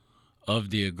of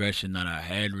the aggression that I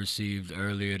had received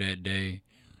earlier that day,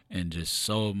 and just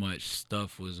so much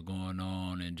stuff was going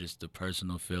on, and just the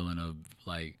personal feeling of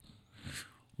like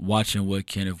watching what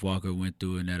Kenneth Walker went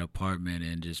through in that apartment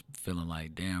and just feeling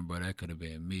like, damn, bro, that could have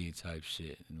been me type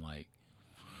shit. And like,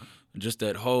 just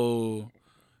that whole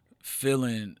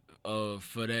feeling of,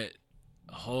 for that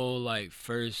whole like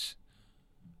first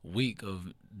week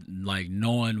of like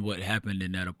knowing what happened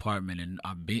in that apartment. And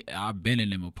I've been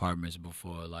in them apartments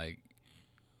before. Like,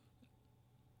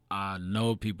 I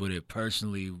know people that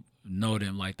personally know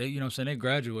them, like they, you know what I'm saying, they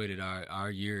graduated our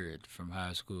year from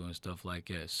high school and stuff like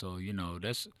that. So, you know,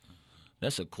 that's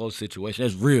a close situation.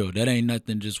 That's real. That ain't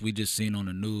nothing just we just seen on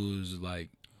the news. Like,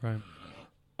 Right.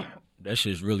 that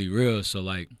shit's really real. So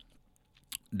like,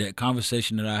 that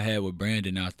conversation that I had with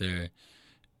Brandon out there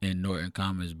in Norton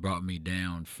Commons brought me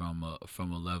down from a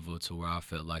level to where I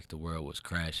felt like the world was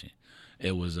crashing.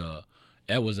 It was a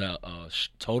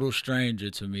total stranger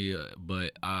to me,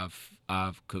 but I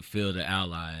could feel the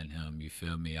ally in him. You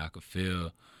feel me? I could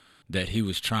feel that he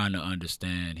was trying to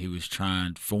understand. He was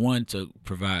trying, for one, to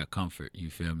provide comfort. You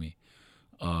feel me?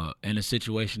 In a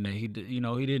situation that he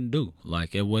didn't do.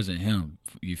 Like, it wasn't him.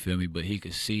 You feel me? But he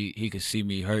could see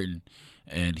me hurting,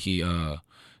 and he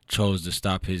chose to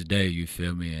stop his day. You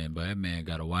feel me? But that man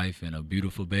got a wife and a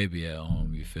beautiful baby at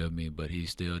home. You feel me? But he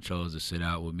still chose to sit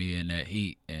out with me in that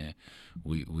heat, and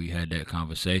we had that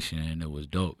conversation, and it was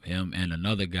dope. Him and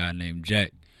another guy named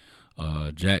Jack.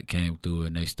 Jack came through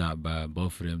and they stopped by.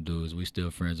 Both of them dudes, we still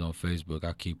friends on Facebook.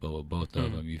 I keep up with both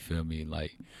of them. You feel me?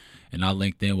 Like, and I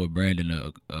linked in with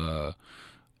Brandon.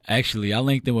 Actually, I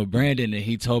linked in with Brandon, and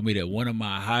he told me that one of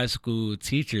my high school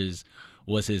teachers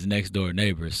was his next door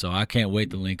neighbor. So I can't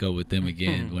wait to link up with them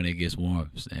again when it gets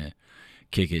warm and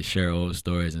kick it, share old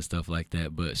stories and stuff like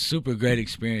that. But super great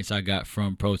experience I got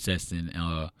from protesting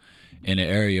in an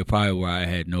area probably where I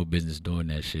had no business doing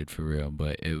that shit for real.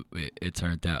 But it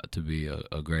turned out to be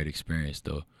a great experience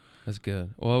though. That's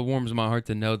good. Well, it warms my heart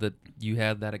to know that you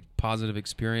had that positive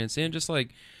experience. And just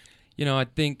like, you know, I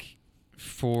think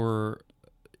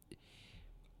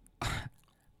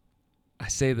I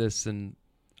say this and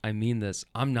I mean this,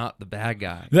 I'm not the bad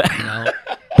guy. You know?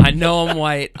 I know I'm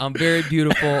white. I'm very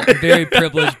beautiful. I'm very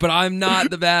privileged, but I'm not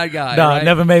the bad guy. No, right? It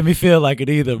never made me feel like it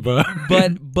either, bro.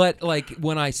 But like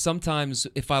when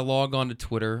if I log on to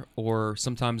Twitter or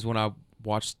sometimes when I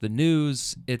watch the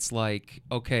news, it's like,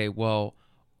 okay, well,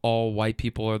 all white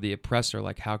people are the oppressor.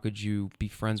 Like, how could you be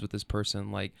friends with this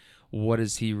person? Like, what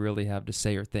does he really have to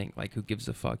say or think? Like, who gives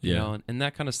a fuck? You know? And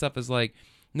that kind of stuff is like,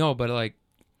 no, but like,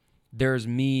 there's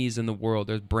me's in the world.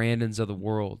 There's Brandons of the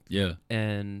world. Yeah.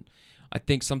 And I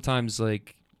think sometimes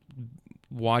like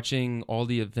watching all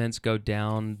the events go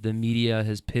down, the media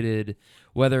has pitted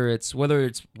whether it's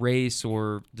race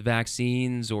or the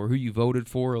vaccines or who you voted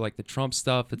for, or like the Trump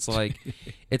stuff. It's like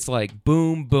it's like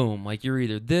boom, boom. Like you're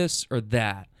either this or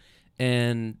that.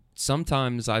 And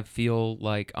sometimes I feel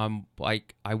like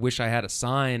I wish I had a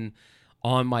sign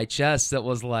on my chest that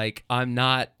was like, I'm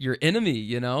not your enemy,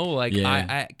 you know? Like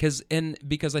because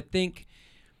I think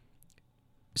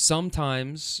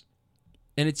sometimes,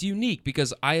 and it's unique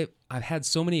because I've had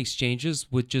so many exchanges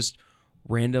with just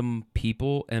random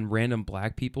people and random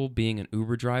black people being an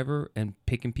Uber driver and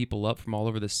picking people up from all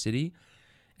over the city.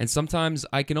 And sometimes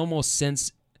I can almost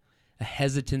sense a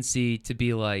hesitancy to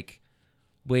be like,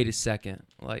 wait a second,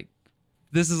 like,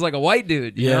 this is like a white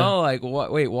dude, you know? Like,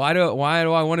 what? Wait, why do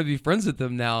I want to be friends with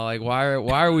him now? Like, why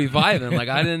are we vibing? Like,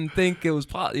 I didn't think it was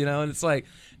you know? And it's like,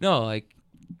 no, like,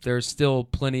 there's still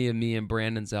plenty of me and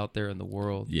Brandons out there in the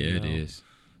world. Yeah, you know? it is.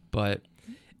 But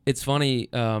it's funny.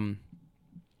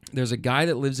 There's a guy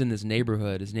that lives in this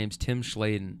neighborhood. His name's Tim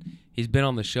Schladen. He's been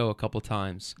on the show a couple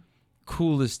times.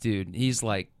 Coolest dude. He's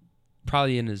like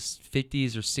probably in his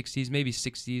 50s or 60s, maybe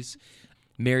 60s,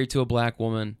 married to a black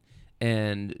woman.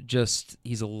 And just,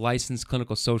 he's a licensed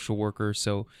clinical social worker,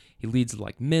 so he leads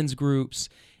like men's groups.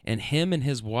 And him and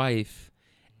his wife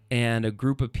and a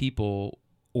group of people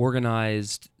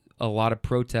organized a lot of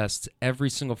protests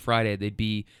every single Friday.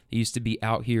 They used to be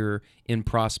out here in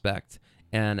Prospect.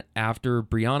 And after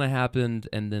Breonna happened,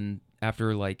 and then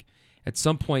after like at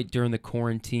some point during the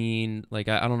quarantine, like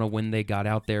I don't know when they got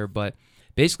out there, but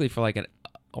basically for like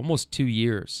almost 2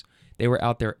 years, they were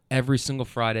out there every single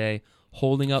Friday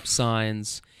holding up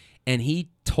signs. And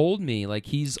he told me, like,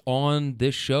 he's on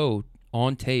this show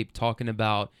on tape talking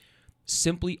about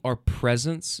simply our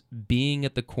presence being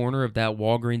at the corner of that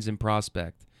Walgreens in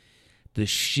Prospect. The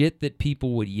shit that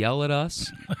people would yell at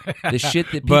us, the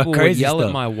shit that people would yell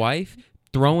at my wife,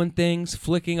 throwing things,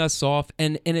 flicking us off,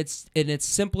 and it's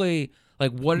simply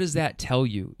like, what does that tell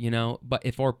you, you know? But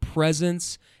if our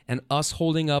presence and us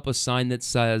holding up a sign that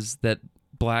says that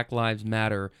Black Lives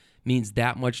Matter means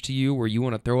that much to you, where you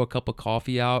want to throw a cup of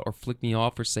coffee out or flick me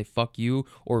off or say fuck you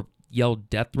or yell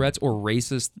death threats or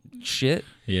racist shit.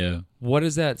 Yeah. What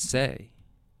does that say?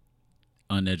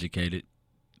 Uneducated.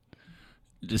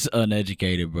 Just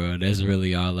uneducated, bro. That's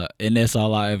really and that's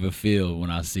all I ever feel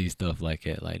when I see stuff like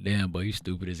that. Like, damn, boy, you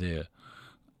stupid as hell.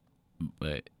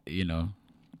 But, you know.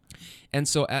 And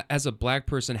so as a black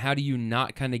person, how do you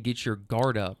not kind of get your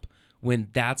guard up when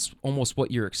that's almost what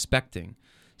you're expecting?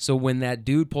 So when that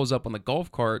dude pulls up on the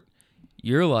golf cart,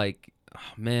 you're like, oh,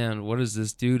 man, what is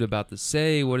this dude about to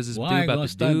say? What is this dude about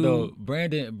to do? Though.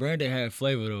 Brandon had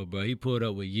flavor, though, bro. He pulled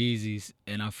up with Yeezys,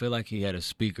 and I feel like he had a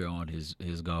speaker on his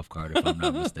golf cart, if I'm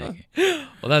not mistaken.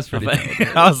 Well, that's pretty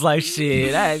dope. I was like,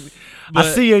 shit, I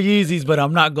see your Yeezys, but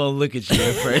I'm not going to look at you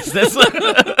at first. That's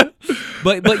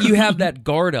But you have that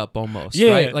guard up almost,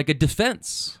 yeah. right? Like a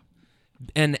defense.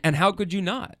 And how could you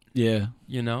not? Yeah.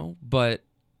 You know? But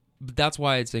that's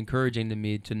why it's encouraging to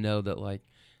me to know that, like,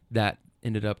 that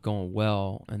ended up going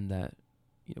well, and that,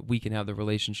 you know, we can have the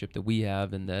relationship that we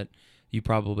have, and that you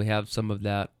probably have some of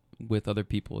that with other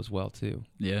people as well too.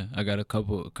 Yeah, I got a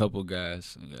couple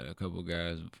guys.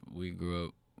 We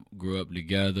grew up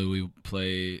together. We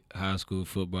played high school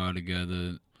football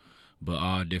together, but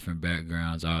all different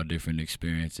backgrounds, all different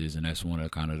experiences, and that's one of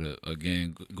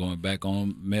again, going back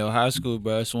on male high school,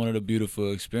 bro, that's one of the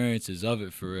beautiful experiences of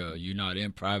it, for real. You're not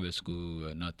in private school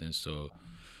or nothing, so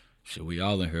shit, we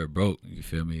all in here broke, you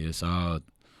feel me? It's all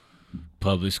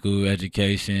public school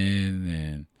education,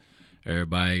 and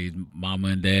everybody, mama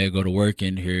and dad go to work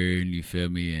in here, and you feel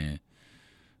me? And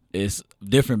it's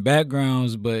different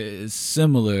backgrounds, but it's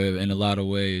similar in a lot of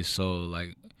ways, so,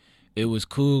 like, it was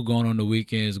cool going on the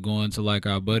weekends, going to, like,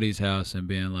 our buddy's house and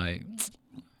being like,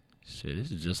 shit,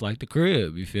 this is just like the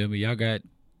crib, you feel me? Y'all got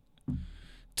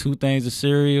 2 things of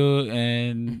cereal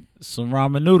and some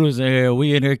ramen noodles in here.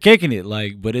 We in here kicking it,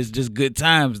 like, but it's just good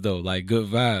times, though, like, good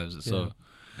vibes. Yeah. So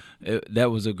that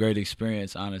was a great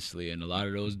experience, honestly. And a lot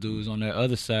of those dudes on that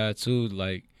other side, too,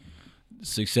 like,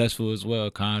 successful as well,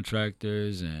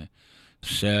 contractors and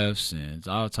chefs and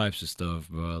all types of stuff,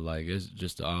 bro. Like, it's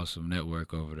just an awesome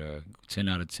network over there. 10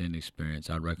 out of 10 experience.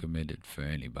 I recommend it for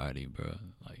anybody, bro.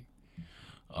 Like,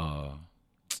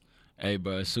 hey,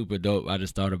 bro, it's super dope. I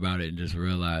just thought about it and just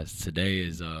realized today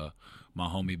is my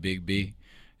homie Big B.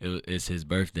 It's his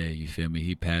birthday, you feel me?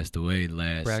 He passed away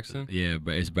last. Braxton? Yeah,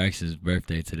 but it's Braxton's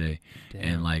birthday today. Damn.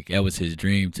 And, like, that was his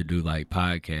dream to do, like,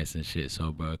 podcasts and shit.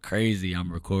 So, bro, crazy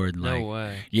I'm recording, like. No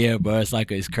way. Yeah, bro,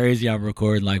 it's crazy I'm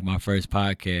recording, like, my first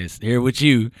podcast here with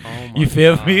you. Oh my you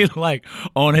feel God. me? Like,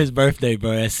 on his birthday,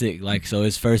 bro. That's sick. Like, so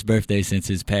his first birthday since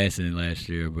his passing last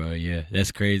year, bro. Yeah,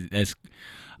 that's crazy. That's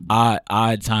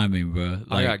odd timing, bro.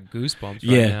 Like, I got goosebumps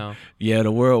right now. Yeah,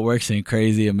 the world works in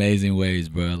crazy, amazing ways,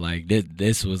 bro. Like,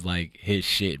 this was, like, his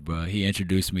shit, bro. He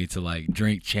introduced me to, like,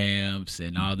 Drink Champs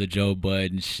and all the Joe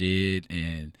Budden shit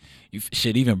and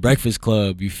even Breakfast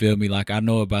Club, you feel me? Like, I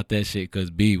know about that shit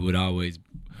because B would always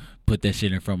put that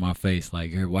shit in front of my face. Like,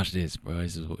 here, watch this, bro.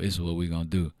 This is what we gonna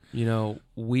do. You know,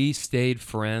 we stayed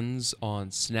friends on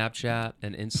Snapchat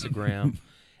and Instagram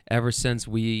ever since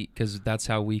because that's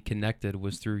how we connected,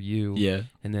 was through you. Yeah.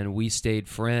 And then we stayed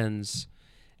friends.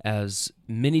 As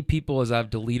many people as I've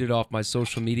deleted off my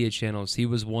social media channels, he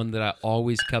was one that I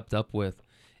always kept up with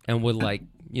and would, like,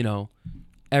 you know,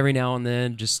 every now and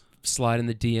then just slide in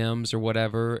the DMs or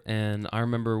whatever. And I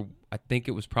remember, I think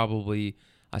it was probably,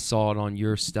 I saw it on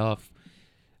your stuff.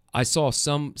 I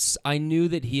knew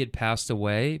that he had passed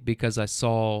away because I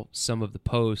saw some of the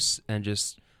posts and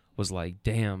just was like,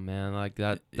 damn, man, like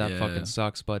that Yeah. fucking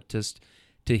sucks. But just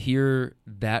to hear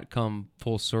that come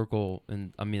full circle,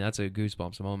 and I mean, that's a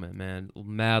goosebumps moment, man.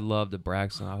 Mad love to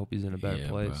Braxton. I hope he's in a better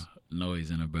place. Bro. No,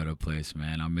 he's in a better place,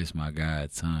 man. I miss my guy a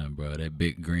ton, bro. That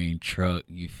big green truck,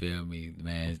 you feel me,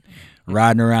 man?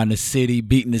 Riding around the city,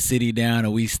 beating the city down,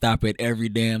 and we stop at every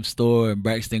damn store, and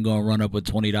Braxton gonna run up a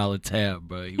 $20 tab,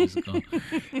 bro. He was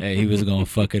gonna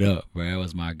fuck it up, bro. That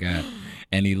was my guy,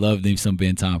 and he loved him some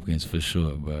Ben Tompkins for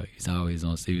sure, bro.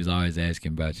 He was always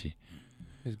asking about you.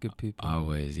 He's good people.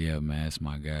 Always, yeah, man. That's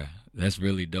my guy. That's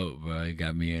really dope, bro. He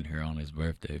got me in here on his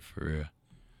birthday, for real.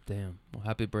 Damn. Well,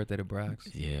 happy birthday to Brax.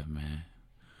 Yeah, man.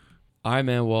 All right,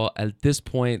 man. Well, at this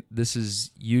point, this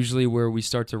is usually where we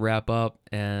start to wrap up,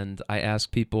 and I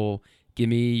ask people, give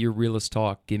me your realest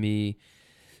talk. Give me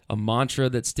a mantra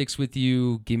that sticks with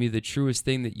you. Give me the truest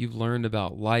thing that you've learned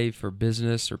about life or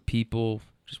business or people.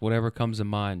 Just whatever comes to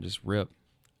mind. Just rip.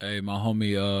 Hey, my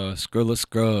homie Skrilla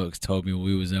Scruggs told me when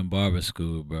we was in barber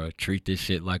school, bro, treat this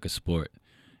shit like a sport.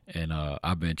 And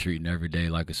I've been treating every day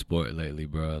like a sport lately,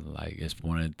 bro. Like, it's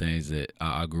one of the things that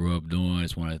I grew up doing.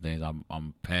 It's one of the things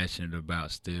I'm passionate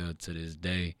about still to this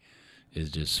day.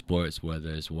 is just sports, whether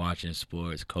it's watching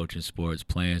sports, coaching sports,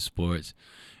 playing sports.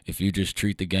 If you just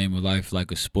treat the game of life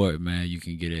like a sport, man, you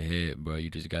can get ahead, bro. You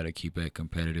just got to keep that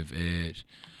competitive edge.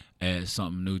 Add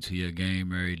something new to your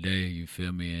game every day, you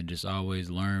feel me? And just always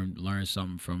learn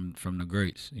something from the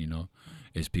greats, you know?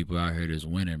 It's people out here that's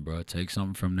winning, bro. Take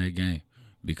something from their game.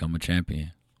 Become a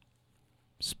champion.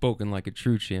 Spoken like a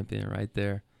true champion right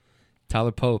there.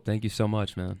 Tyler Pope, thank you so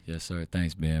much, man. Yes, sir.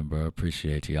 Thanks, Ben, bro.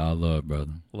 Appreciate you. All love,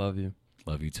 brother. Love you.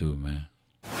 Love you too, man.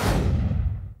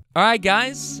 All right,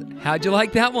 guys. How'd you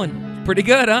like that one? Pretty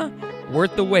good, huh?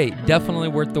 Worth the wait. Definitely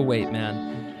worth the wait, man.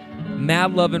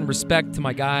 Mad love and respect to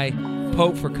my guy,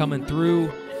 Pope, for coming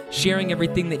through, sharing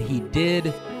everything that he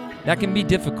did. That can be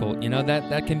difficult, you know,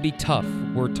 that can be tough.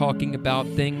 We're talking about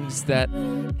things that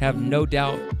have no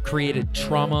doubt created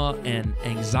trauma and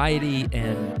anxiety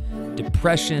and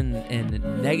depression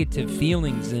and negative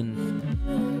feelings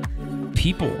in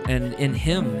people and in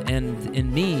him and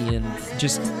in me and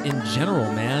just in general,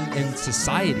 man, in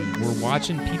society. We're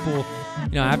watching people,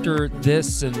 you know, after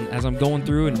this and as I'm going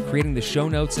through and creating the show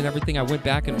notes and everything, I went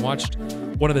back and watched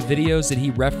one of the videos that he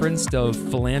referenced of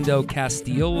Philando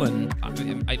Castile, and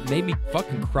it made me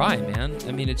fucking cry, man.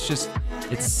 I mean, it's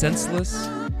senseless.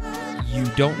 You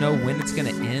don't know when it's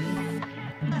going to end.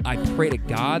 I pray to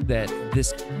God that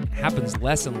this happens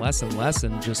less and less and less,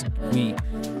 and just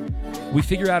we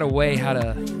figure out a way how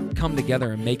to come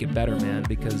together and make it better, man,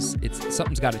 because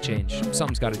something's got to change.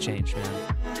 Something's got to change,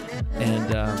 man.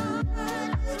 And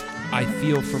I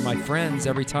feel for my friends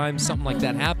every time something like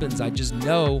that happens. I just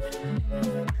know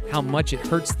how much it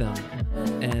hurts them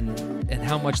and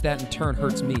how much that in turn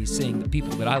hurts me, seeing the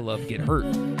people that I love get hurt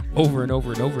over and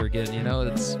over and over again. You know,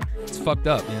 it's fucked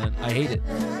up, man. I hate it.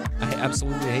 I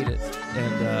absolutely hate it.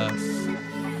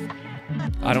 And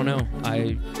I don't know.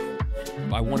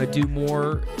 I want to do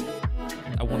more.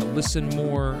 I want to listen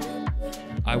more.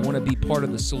 I want to be part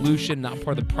of the solution, not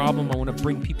part of the problem. I want to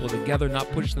bring people together,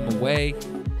 not push them away,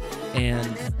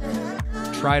 and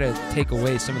try to take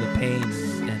away some of the pain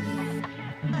and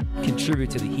contribute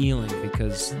to the healing,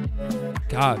 because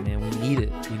God, man, we need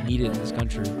it. We need it in this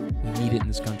country. We need it in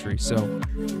this country. So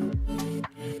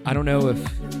I don't know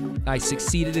if I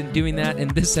succeeded in doing that in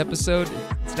this episode.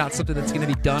 It's not something that's going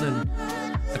to be done in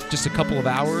just a couple of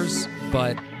hours,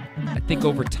 but I think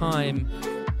over time,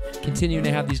 continuing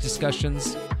to have these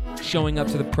discussions, showing up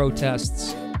to the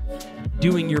protests,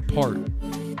 doing your part,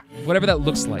 whatever that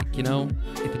looks like, you know?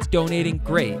 If it's donating,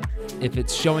 great. If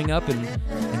it's showing up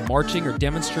and marching or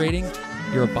demonstrating,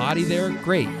 you're a body there,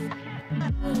 great.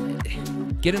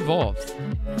 Get involved.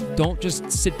 Don't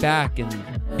just sit back and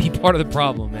be part of the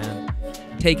problem, man.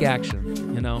 Take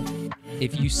action, you know?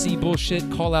 If you see bullshit,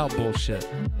 call out bullshit.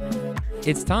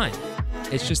 It's time.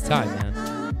 It's just time,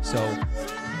 man. So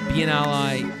be an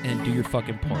ally and do your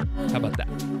fucking part. How about that?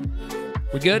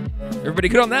 We good? Everybody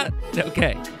good on that?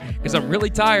 Okay. Because I'm really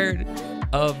tired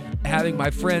of having my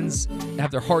friends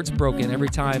have their hearts broken every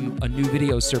time a new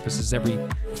video surfaces every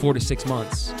 4 to 6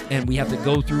 months. And we have to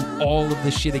go through all of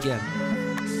this shit again.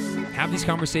 Have these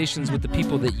conversations with the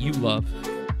people that you love.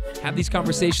 Have these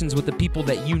conversations with the people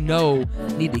that you know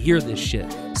need to hear this shit.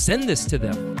 Send this to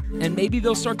them. And maybe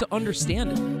they'll start to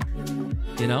understand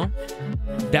it. You know?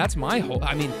 That's my whole...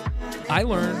 I mean, I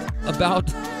learned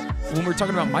about... when we're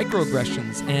talking about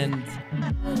microaggressions and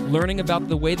learning about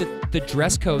the way that the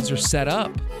dress codes are set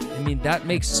up. I mean, that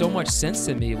makes so much sense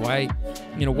to me. Why,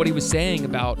 you know, what he was saying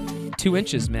about 2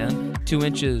 inches, man. 2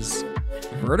 inches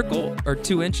vertical or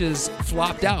 2 inches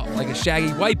flopped out like a shaggy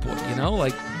white boy, you know?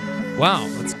 Like, wow,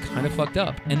 that's kind of fucked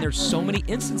up. And there's so many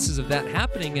instances of that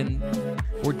happening, and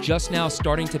we're just now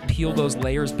starting to peel those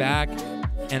layers back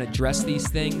and address these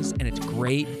things, and it's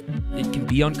great. It can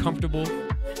be uncomfortable,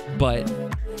 but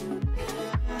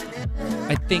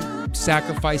I think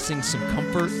sacrificing some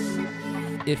comfort,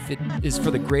 if it is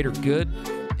for the greater good,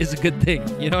 is a good thing.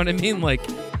 You know what I mean? Like,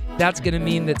 that's going to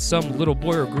mean that some little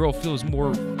boy or girl feels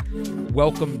more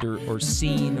welcomed or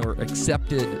seen or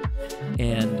accepted,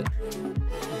 and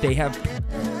they have,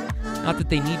 not that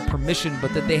they need permission,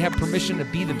 but that they have permission to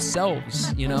be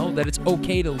themselves, you know? That it's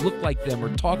okay to look like them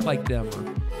or talk like them.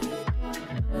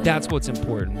 That's what's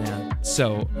important, man.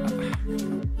 So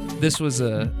this was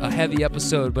a heavy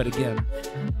episode, but again,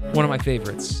 one of my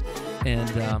favorites. And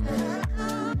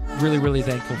really, really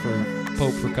thankful for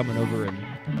Pope for coming over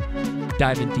and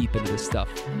diving deep into this stuff.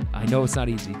 I know it's not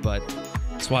easy, but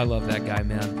that's why I love that guy,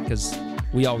 man, because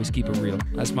we always keep it real.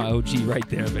 That's my OG right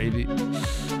there, baby.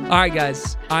 All right,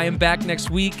 guys, I am back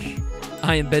next week.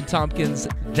 I am Ben Tompkins.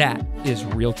 That is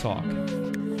Real Talk.